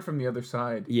really hard from the other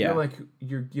side. Yeah. You're like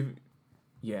you're giving.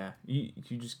 Yeah, you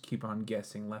just keep on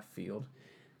guessing left field.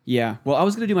 Yeah, well, I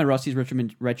was going to do my Rusty's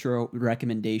retro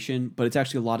recommendation, but it's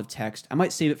actually a lot of text. I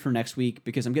might save it for next week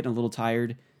because I'm getting a little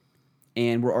tired,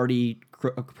 and we're already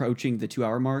approaching the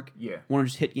 2-hour mark. Yeah. Want to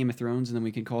just hit Game of Thrones, and then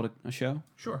we can call it a show?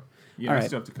 Sure. Yeah, All I right.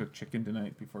 still have to cook chicken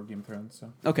tonight before Game of Thrones,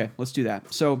 so. Okay, let's do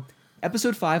that. So,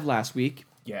 episode 5 last week.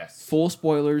 Yes. Full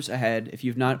spoilers ahead. If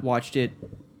you've not watched it,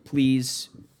 please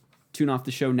tune off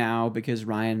the show now because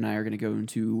Ryan and I are going to go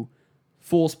into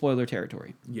full spoiler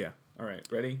territory. Yeah. All right,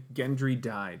 ready? Gendry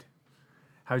died.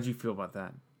 How did you feel about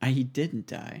that? He didn't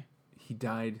die. He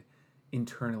died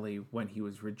internally when he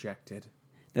was rejected.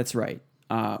 That's right.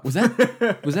 Was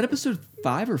that episode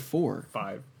 5 or 4?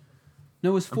 5. No,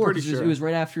 it was 4. pretty 'Cause sure. It was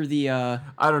right after the. I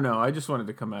don't know. I just wanted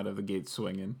to come out of the gate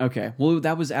swinging. Okay, well,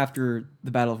 that was after the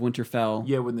Battle of Winterfell.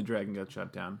 Yeah, when the dragon got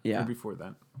shot down. Yeah. Or before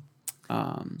that.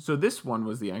 Um, So this one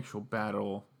was the actual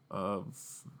battle of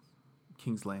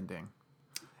King's Landing.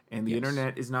 And the Yes.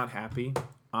 internet is not happy.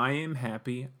 I am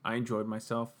happy. I enjoyed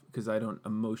myself because I don't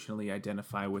emotionally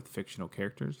identify with fictional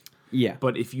characters. yeah,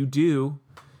 But if you do,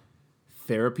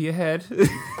 therapy ahead.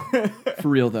 for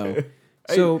real though.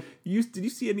 So Did you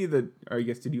see any of the, or I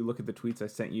guess, did you look at the tweets I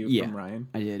sent you Yeah. from Ryan?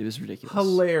 I did. It was ridiculous.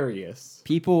 Hilarious.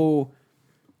 People.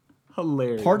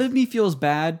 Hilarious. Part of me feels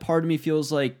bad. Part of me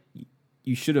feels like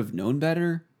you should have known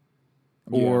better,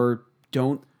 or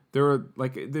don't. There are,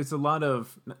 like, there's a lot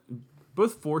of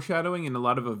both foreshadowing and a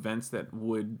lot of events that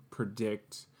would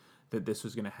predict that this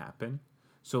was going to happen.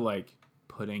 So, like,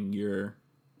 putting your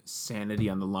sanity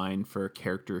on the line for a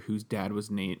character whose dad was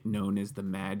known as the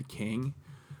Mad King.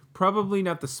 Probably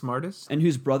not the smartest. And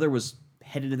whose brother was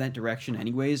headed in that direction,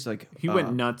 anyways. Like He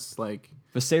went nuts, like,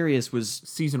 Viserys was.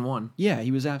 season 1. Yeah,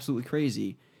 he was absolutely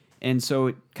crazy, and so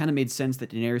it kind of made sense that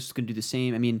Daenerys was going to do the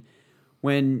same. I mean,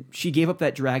 when she gave up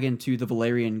that dragon to the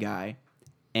Valerian guy,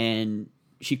 and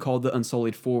she called the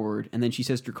Unsullied forward, and then she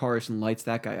says Dracarys and lights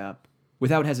that guy up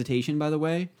without hesitation, by the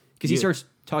way, because he Yeah. starts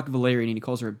talking Valerian and he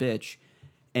calls her a bitch,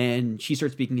 and she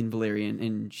starts speaking in Valerian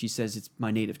and she says it's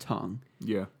my native tongue.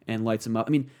 Yeah. And lights him up.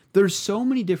 I mean, there's so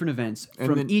many different events And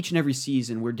from then- each and every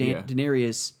season where Yeah.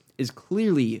 Daenerys is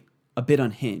clearly a bit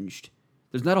unhinged.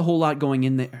 There's not a whole lot going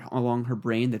in there along her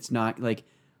brain that's not like,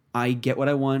 I get what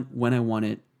I want when I want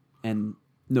it, and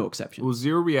no exception. Well,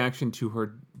 zero reaction to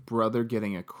her brother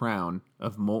getting a crown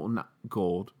of molten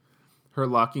gold, her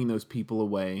locking those people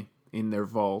away in their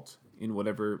vault in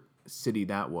whatever city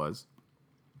that was,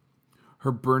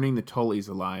 her burning the Tullys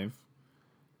alive.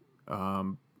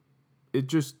 It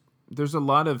just, there's a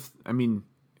lot of, I mean,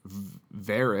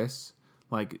 Varys,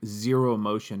 like zero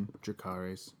emotion,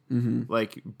 Dracarys,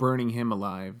 like burning him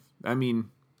alive. I mean,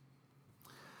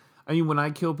 when I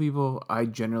kill people, I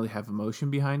generally have emotion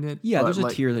behind it. Yeah, but, there's a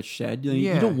like, tear that's shed. You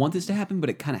Yeah. don't want this to happen, but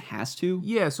it kind of has to.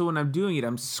 Yeah, so when I'm doing it,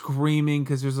 I'm screaming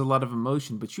because there's a lot of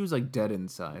emotion, but she was like dead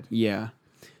inside. Yeah.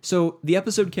 So the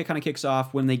episode kind of kicks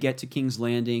off when they get to King's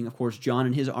Landing. Of course, Jon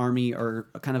and his army are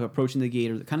kind of approaching the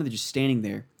gate, or kind of just standing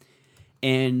there.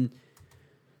 And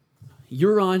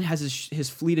Euron has his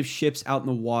fleet of ships out in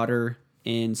the water,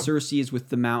 and Cersei is with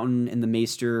the Mountain and the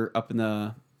Maester up in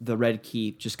the Red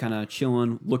Keep, just kind of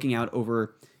chilling, looking out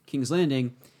over King's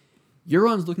Landing.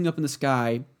 Euron's looking up in the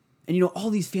sky, and all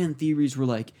these fan theories were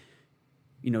like,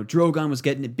 Drogon was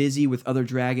getting it busy with other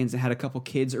dragons and had a couple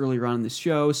kids earlier on in the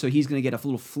show, so he's going to get a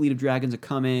little fleet of dragons to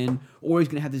come in, or he's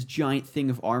going to have this giant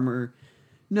thing of armor.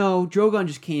 No, Drogon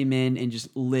just came in and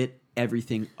just lit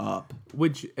everything up.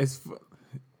 Which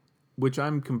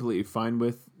I'm completely fine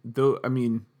with. Though, I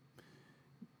mean,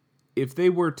 if they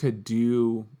were to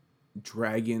do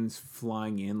dragons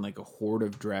flying in like a horde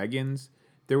of dragons,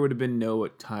 there would have been no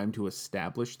time to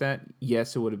establish that.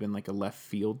 Yes, it would have been like a left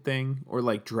field thing, or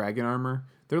like dragon armor.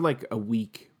 They're like a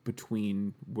week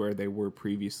between where they were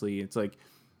previously. It's like,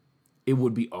 it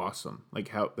would be awesome. Like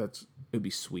it'd be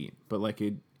sweet. But like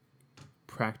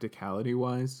practicality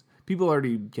wise, people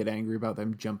already get angry about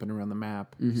them jumping around the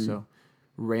map. So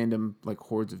random like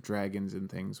hordes of dragons and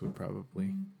things would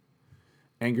probably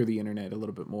anger the internet a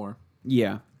little bit more.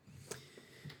 Yeah.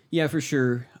 Yeah, for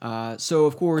sure. So,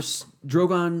 of course,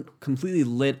 Drogon completely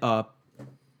lit up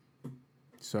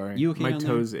Sorry, You okay my on there?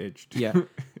 toes itched. Yeah.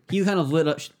 He kind of lit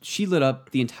up. She lit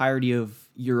up the entirety of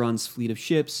Euron's fleet of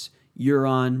ships.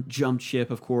 Euron jumped ship,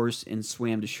 of course, and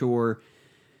swam to shore.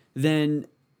 Then,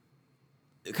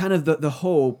 kind of the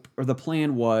hope or the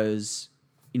plan was,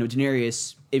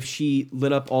 Daenerys, if she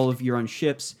lit up all of Euron's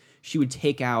ships, she would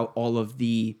take out all of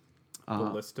the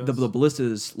Ballistas? the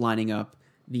ballistas lining up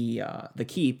the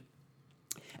keep,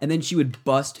 and then she would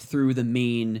bust through the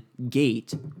main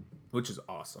gate, Which is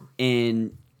awesome.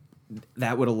 and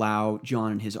that would allow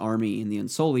Jon and his army and the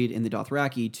Unsullied and the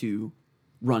Dothraki to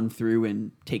run through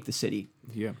and take the city.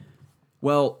 Yeah.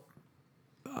 Well,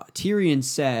 Tyrion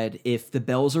said, if the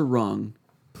bells are rung,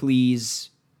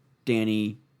 please,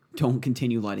 Dany, don't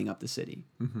continue lighting up the city.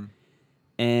 Mm-hmm.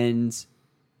 And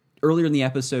earlier in the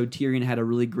episode, Tyrion had a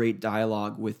really great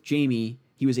dialogue with Jaime.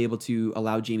 He was able to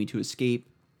allow Jaime to escape,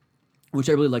 which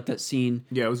I really liked that scene.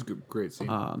 Yeah, it was a great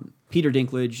scene. Peter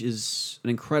Dinklage is an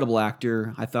incredible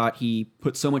actor. I thought he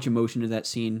put so much emotion into that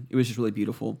scene. It was just really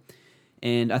beautiful.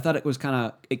 And I thought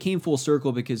it came full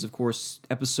circle because, of course,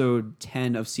 episode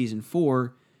 10 of season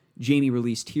 4, Jaime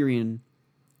released Tyrion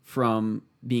from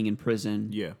being in prison.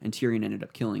 Yeah. And Tyrion ended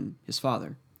up killing his father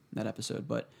in that episode.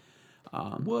 But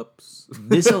Whoops.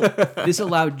 this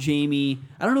allowed Jaime.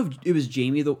 I don't know if it was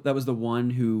Jaime that was the one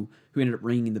who ended up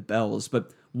ringing the bells.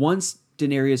 But once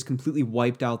Daenerys completely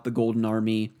wiped out the Golden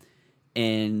Army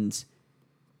and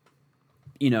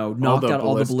knocked out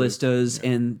all the ballistas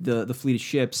and the fleet of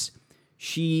ships,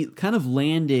 she kind of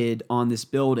landed on this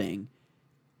building,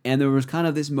 and there was kind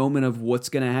of this moment of what's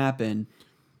going to happen.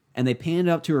 And they panned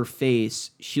up to her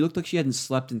face. She looked like she hadn't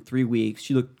slept in 3 weeks.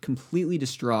 She looked completely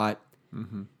distraught.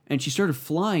 Mm-hmm. And she started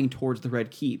flying towards the Red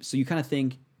Keep. So you kind of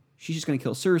think she's just going to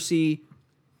kill Cersei.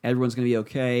 Everyone's going to be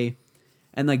okay.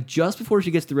 And just before she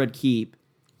gets to the Red Keep,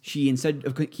 she, instead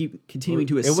of continuing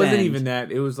to ascend... It wasn't even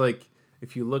that. It was like,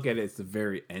 if you look at it, it's the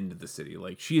very end of the city.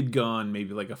 Like, she had gone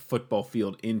maybe like a football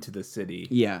field into the city.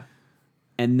 Yeah.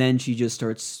 And then she just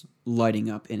starts lighting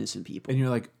up innocent people. And you're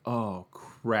like, oh,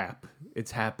 crap.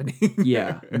 It's happening.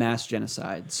 Yeah, mass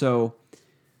genocide. So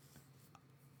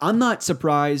I'm not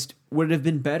surprised. Would it have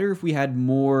been better if we had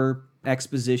more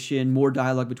exposition, more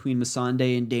dialogue between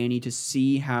Missandei and Dany to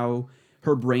see how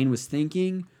her brain was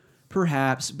thinking?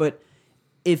 Perhaps. But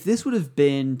if this would have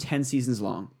been 10 seasons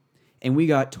long and we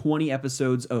got 20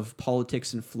 episodes of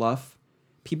politics and fluff,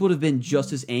 people would have been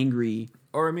just as angry.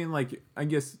 Or, I mean, I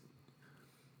guess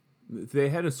they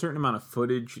had a certain amount of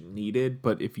footage needed,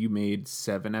 but if you made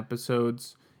 7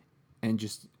 episodes and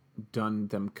just done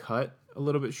them cut a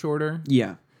little bit shorter,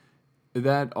 Yeah.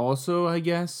 that also, I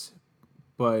guess,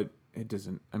 but it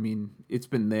doesn't. I mean, it's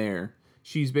been there.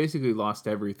 She's basically lost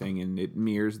everything, and it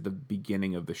mirrors the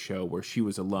beginning of the show where she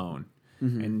was alone,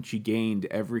 and she gained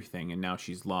everything, and now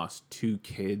she's lost 2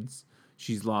 kids.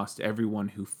 She's lost everyone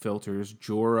who filters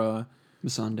Jorah,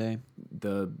 Missandei.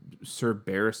 the Sir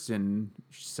Barristan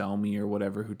Selmy or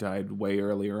whatever who died way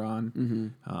earlier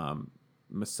on.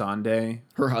 Missandei,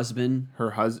 Her husband.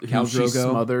 her husband, Khal she Drogo.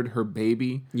 smothered her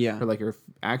baby. Yeah. her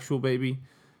actual baby.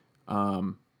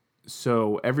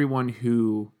 So everyone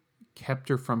who kept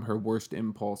her from her worst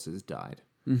impulses died.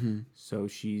 So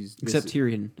Except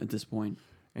Tyrion at this point.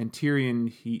 and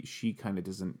Tyrion, she kind of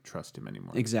doesn't trust him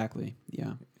anymore. Exactly.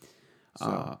 Yeah.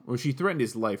 So, well, she threatened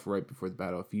his life right before the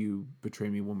battle. If you betray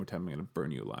me one more time, I'm going to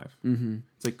burn you alive.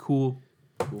 It's like, cool.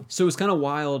 So it was kind of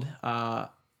wild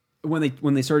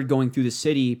when they started going through the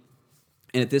city,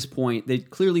 and at this point they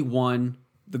clearly won.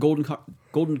 The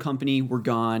Golden Company were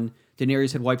gone.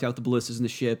 Daenerys had wiped out the ballistas and the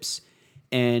ships,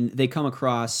 and they come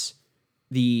across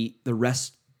the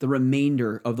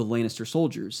remainder of the Lannister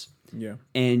soldiers. Yeah.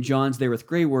 And Jon's there with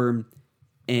Grey Worm,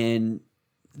 and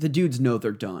the dudes know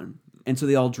they're done, and so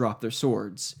they all drop their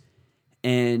swords,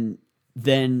 and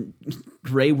then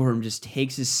Grey Worm just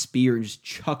takes his spear and just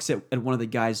chucks it at one of the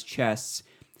guys' chests,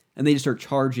 and they just start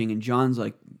charging, and Jon's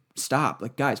like, stop,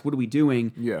 like, guys, what are we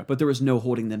doing? Yeah. But there was no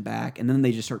holding them back, and then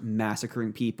they just start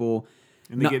massacring people.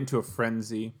 And they get into a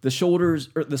frenzy. The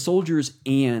soldiers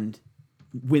and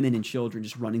women and children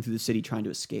just running through the city trying to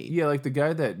escape. Yeah, like the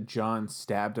guy that Jon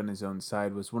stabbed on his own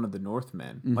side was one of the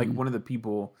Northmen. Like one of the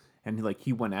people, and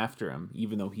he went after him,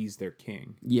 even though he's their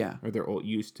king. Yeah. Or their old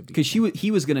used to be. Because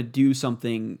he was going to do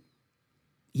something.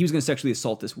 He was going to sexually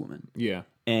assault this woman. Yeah.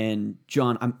 And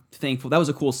Jon, I'm thankful. That was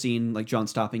a cool scene, like Jon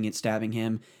stopping it, stabbing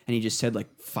him. And he just said, like,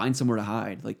 find somewhere to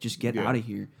hide. Like, just get out of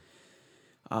here.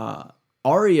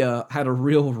 Arya had a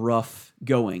real rough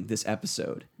going this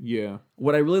episode. Yeah.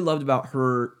 What I really loved about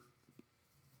her,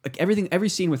 like every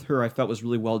scene with her I felt was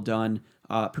really well done,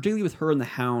 particularly with her and the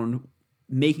Hound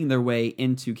making their way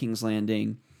into King's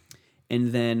Landing.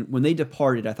 And then when they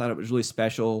departed, I thought it was really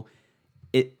special.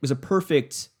 it was a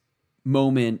perfect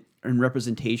moment and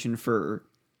representation for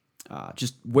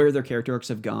just where their character arcs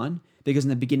have gone. Because in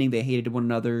the beginning, they hated one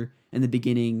another. In the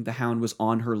beginning, the Hound was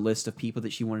on her list of people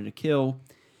that she wanted to kill.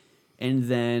 And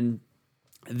then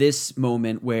this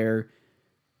moment where,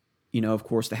 of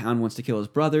course, the Hound wants to kill his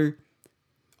brother.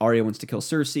 Arya wants to kill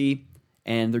Cersei.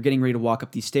 And they're getting ready to walk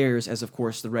up these stairs as, of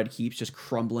course, the Red Keep's just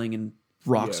crumbling and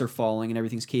rocks are falling and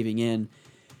everything's caving in.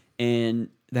 And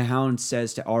the Hound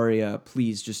says to Arya,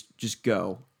 please, just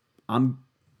go. I'm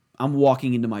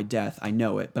walking into my death. I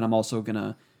know it, but I'm also going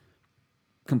to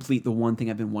complete the one thing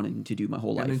I've been wanting to do my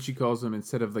whole life. And then she calls him,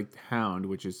 instead of like the Hound,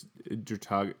 which is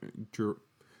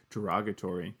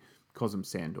derogatory, calls him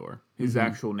Sandor. His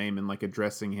actual name, and like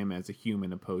addressing him as a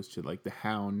human opposed to like the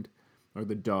Hound or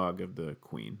the dog of the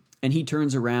queen. And he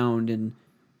turns around, and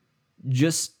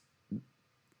just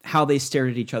how they stared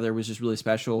at each other was just really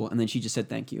special. And then she just said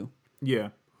thank you. Yeah.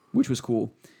 Which was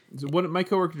cool. So my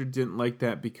coworker didn't like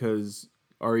that because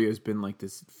Arya's been like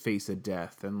this face of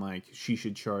death, and like she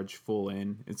should charge full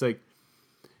in. It's like,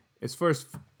 as far as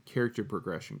character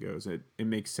progression goes, it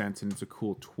makes sense, and it's a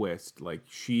cool twist. Like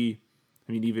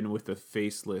even with the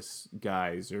faceless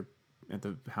guys, or at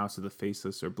the House of the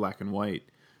Faceless, or Black and White,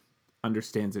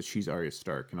 understands that she's Arya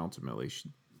Stark, and ultimately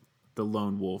the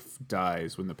lone wolf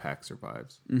dies when the pack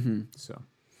survives. Mm-hmm. So,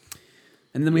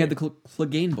 and then we had the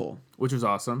Clegane Bowl, which was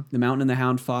awesome. The Mountain and the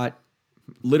Hound fought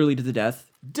literally to the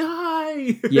death.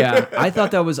 Die! Yeah, I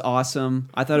thought that was awesome.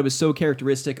 I thought it was so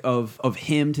characteristic of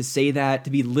him to say that,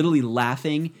 to be literally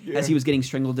laughing as he was getting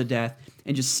strangled to death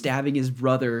and just stabbing his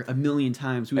brother a million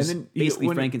times, who was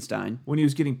basically Frankenstein. When he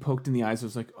was getting poked in the eyes, I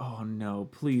was like, oh no,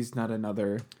 please, not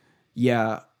another.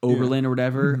 Yeah, Oberlin or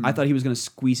whatever. Mm-hmm. I thought he was going to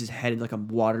squeeze his head like a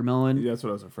watermelon. Yeah, that's what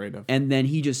I was afraid of. And then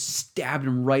he just stabbed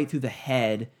him right through the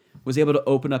head, was able to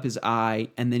open up his eye,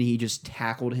 and then he just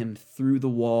tackled him through the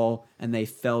wall, and they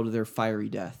fell to their fiery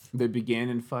death. They began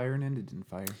in fire and ended in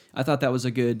fire. I thought that was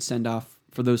a good send-off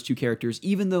for those two characters.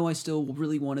 Even though I still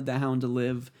really wanted the Hound to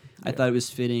live, I thought it was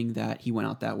fitting that he went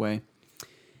out that way.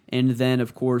 And then,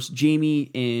 of course,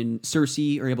 Jaime and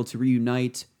Cersei are able to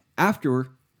reunite after.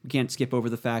 We can't skip over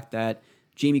the fact that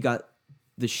Jaime got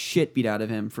the shit beat out of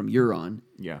him from Euron.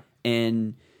 Yeah.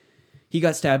 And he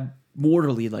got stabbed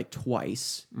mortally like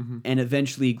twice, and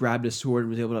eventually grabbed a sword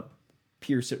and was able to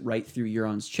pierce it right through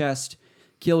Euron's chest,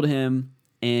 killed him,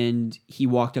 and he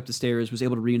walked up the stairs, was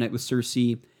able to reunite with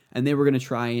Cersei, and they were going to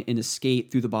try and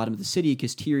escape through the bottom of the city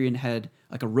because Tyrion had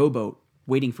like a rowboat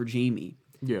waiting for Jaime.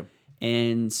 Yeah.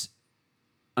 And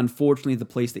unfortunately, the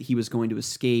place that he was going to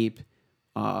escape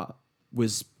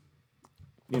was...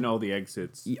 in all the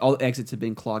exits. All the exits had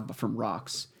been clogged from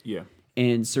rocks. Yeah.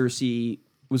 And Cersei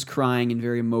was crying and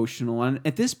very emotional. And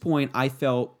at this point, I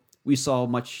felt we saw a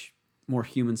much more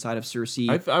human side of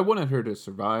Cersei. I wanted her to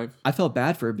survive. I felt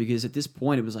bad for her because at this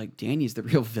point, it was like, Dany's the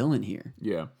real villain here.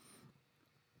 Yeah.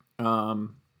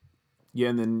 Yeah,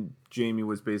 and then Jaime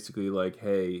was basically like,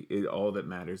 hey, all that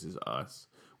matters is us,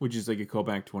 which is like a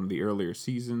callback to one of the earlier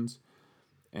seasons.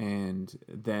 And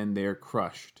then they're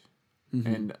crushed.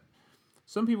 Mm-hmm. And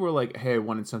some people were like, hey, I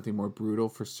wanted something more brutal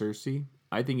for Cersei.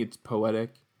 I think it's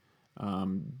poetic.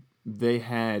 They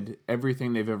had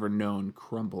everything they've ever known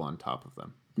crumble on top of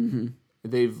them. Mm-hmm.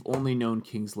 They've only known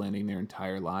King's Landing their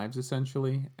entire lives,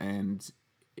 essentially, and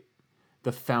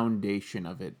the foundation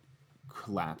of it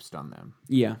collapsed on them.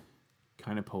 Yeah.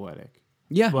 Kind of poetic.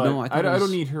 Yeah, but no, I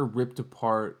don't need her ripped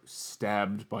apart,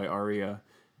 stabbed by Arya.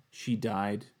 She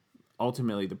died.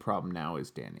 Ultimately, the problem now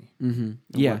is Dany. Mm-hmm.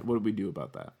 Yeah. What do we do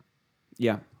about that?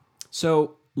 Yeah.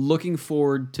 So, looking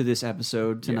forward to this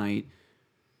episode tonight. Yeah.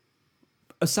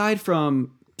 Aside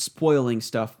from spoiling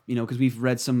stuff, because we've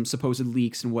read some supposed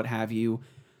leaks and what have you,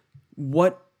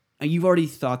 you've already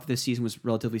thought that this season was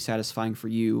relatively satisfying for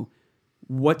you.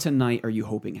 What tonight are you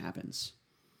hoping happens?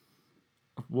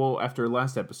 Well, after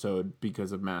last episode,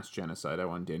 because of mass genocide, I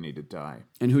want Dany to die.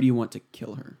 And who do you want to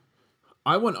kill her?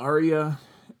 I want Arya.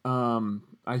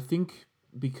 I think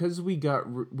because we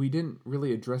didn't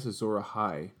really address Azor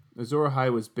Ahai. Azor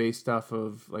Ahai was based off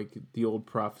of like the old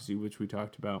prophecy, which we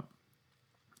talked about,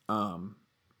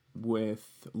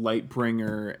 with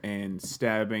Lightbringer and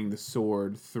stabbing the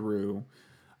sword through,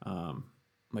 your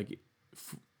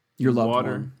loved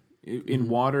water. One. In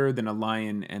water, then a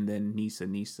lion, and then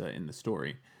Nissa in the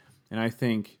story. And I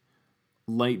think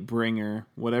Lightbringer,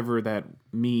 whatever that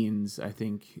means, I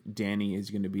think Dany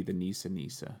is going to be the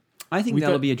Nissa. I think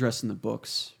that'll be addressed in the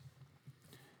books.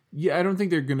 Yeah, I don't think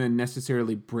they're going to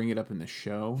necessarily bring it up in the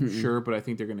show, sure, but I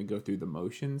think they're going to go through the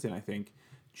motions, and I think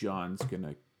Jon's going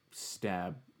to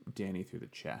stab Dany through the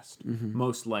chest,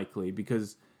 most likely,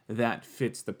 because that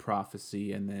fits the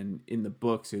prophecy, and then in the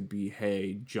books it'd be,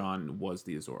 hey, Jon was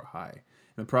the Azor Ahai.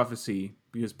 And the prophecy,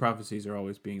 because prophecies are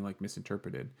always being like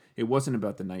misinterpreted, it wasn't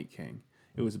about the Night King.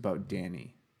 It was about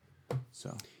Dany.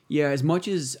 So Yeah, as much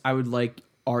as I would like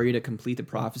Arya to complete the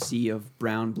prophecy of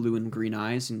brown, blue, and green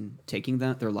eyes and taking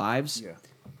their lives, yeah,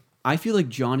 I feel like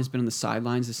Jon has been on the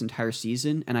sidelines this entire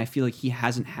season, and I feel like he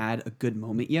hasn't had a good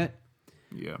moment yet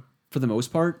yeah, for the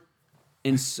most part.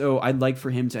 And so I'd like for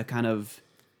him to kind of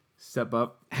step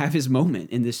up. have his moment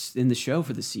in the show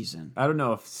for this season. I don't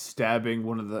know if stabbing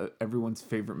one of everyone's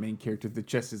favorite main character the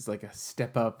chest is like a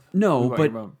step up. No, Move out but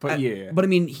your moment. But yeah, But I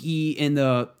mean, he in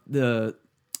the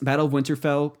Battle of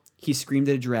Winterfell, he screamed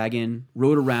at a dragon,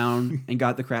 rode around, and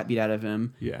got the crap beat out of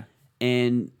him. yeah,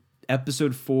 And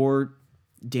episode 4,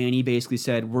 Dany basically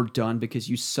said, "We're done because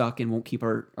you suck and won't keep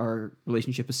our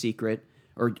relationship a secret,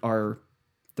 or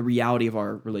the reality of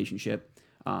our relationship."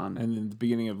 and in the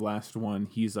beginning of last one,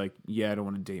 he's like, "Yeah, I don't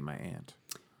want to date my aunt."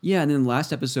 Yeah, and then the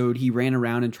last episode, he ran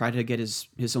around and tried to get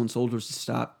his own soldiers to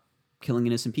stop killing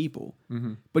innocent people.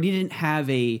 Mm-hmm. But he didn't have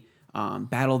a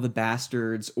Battle of the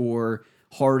Bastards or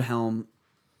Hardhome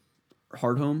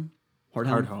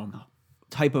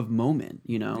type of moment,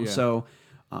 you know? Yeah. So,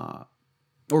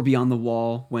 or Beyond the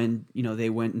Wall, when, you know, they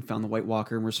went and found the White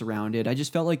Walker and were surrounded. I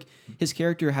just felt like his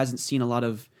character hasn't seen a lot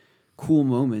of cool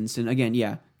moments. And again,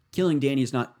 yeah, killing Dany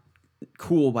is not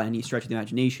cool by any stretch of the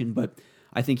imagination, but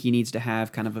I think he needs to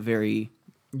have kind of a very...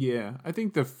 Yeah, I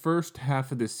think the first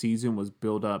half of the season was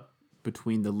built up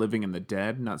between the living and the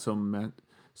dead, not so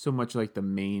much like the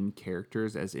main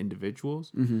characters as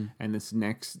individuals. Mm-hmm. And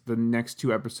the next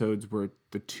 2 episodes were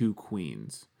the 2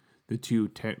 queens, the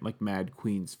 2 like mad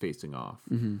queens facing off.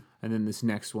 Mm-hmm. And then this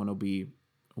next one will be,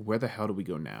 where the hell do we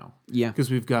go now? Yeah.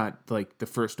 Because we've got like the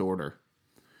First Order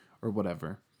or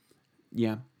whatever.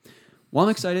 Yeah. Well,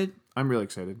 I'm excited. I'm really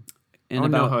excited. In I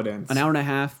want to know about how it ends. an hour and a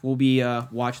half, we'll be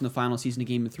watching the final season of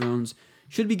Game of Thrones.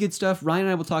 Should be good stuff. Ryan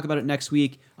and I will talk about it next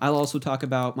week. I'll also talk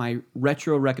about my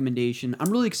retro recommendation. I'm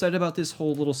really excited about this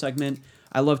whole little segment.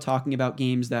 I love talking about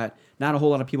games that not a whole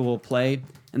lot of people will play.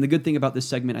 And the good thing about this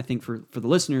segment, I think, for the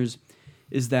listeners,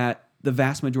 is that the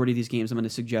vast majority of these games I'm going to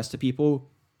suggest to people,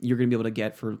 you're going to be able to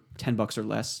get for $10 or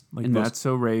less. Like That's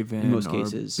So Raven, in most or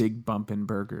cases. Big Bumpin'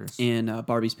 Burgers. And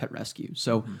Barbie's Pet Rescue.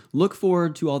 So look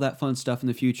forward to all that fun stuff in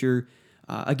the future.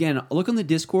 Again, look on the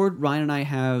Discord. Ryan and I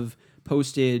have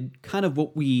posted kind of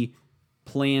what we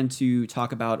plan to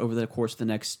talk about over the course of the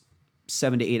next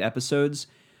 7 to 8 episodes.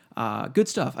 Good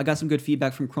stuff. I got some good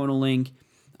feedback from Chronolink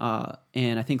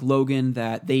and I think Logan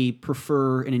that they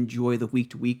prefer and enjoy the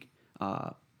week-to-week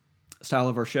style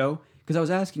of our show. Because I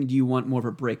was asking, do you want more of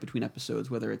a break between episodes,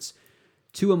 whether it's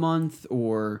 2 a month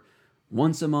or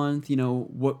once a month? You know,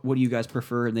 what do you guys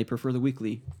prefer? And they prefer the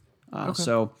weekly.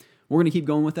 So we're going to keep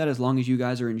going with that as long as you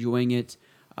guys are enjoying it.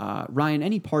 Ryan,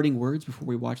 any parting words before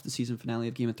we watch the season finale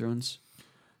of Game of Thrones?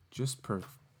 Just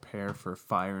prepare for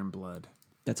fire and blood.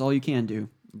 That's all you can do.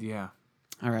 Yeah.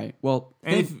 All right. Well,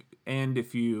 and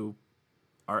if you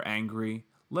are angry,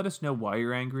 let us know why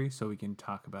you're angry so we can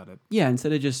talk about it. yeah,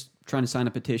 instead of just trying to sign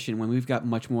a petition when we've got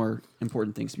much more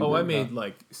important things to be Oh, I worried made about.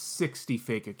 like 60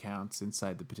 fake accounts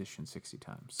inside the petition 60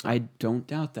 times. So. I don't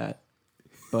doubt that.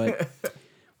 But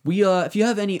if you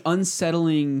have any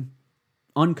unsettling,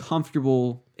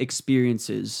 uncomfortable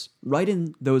experiences, write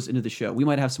in those into the show. We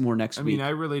might have some more next week. I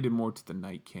related more to the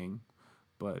Night King,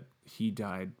 but he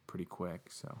died pretty quick,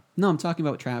 so. No, I'm talking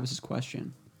about Travis's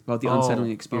question about the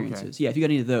unsettling experiences. Okay. Yeah, if you got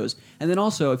any of those. And then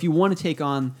also, if you want to take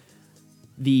on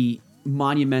the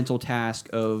monumental task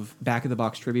of back of the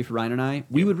box trivia for Ryan and I,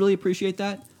 we would really appreciate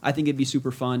that. I think it'd be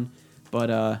super fun,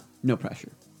 but no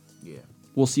pressure. Yeah.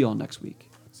 We'll see you all next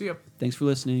week. See ya. Thanks for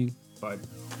listening. Bye.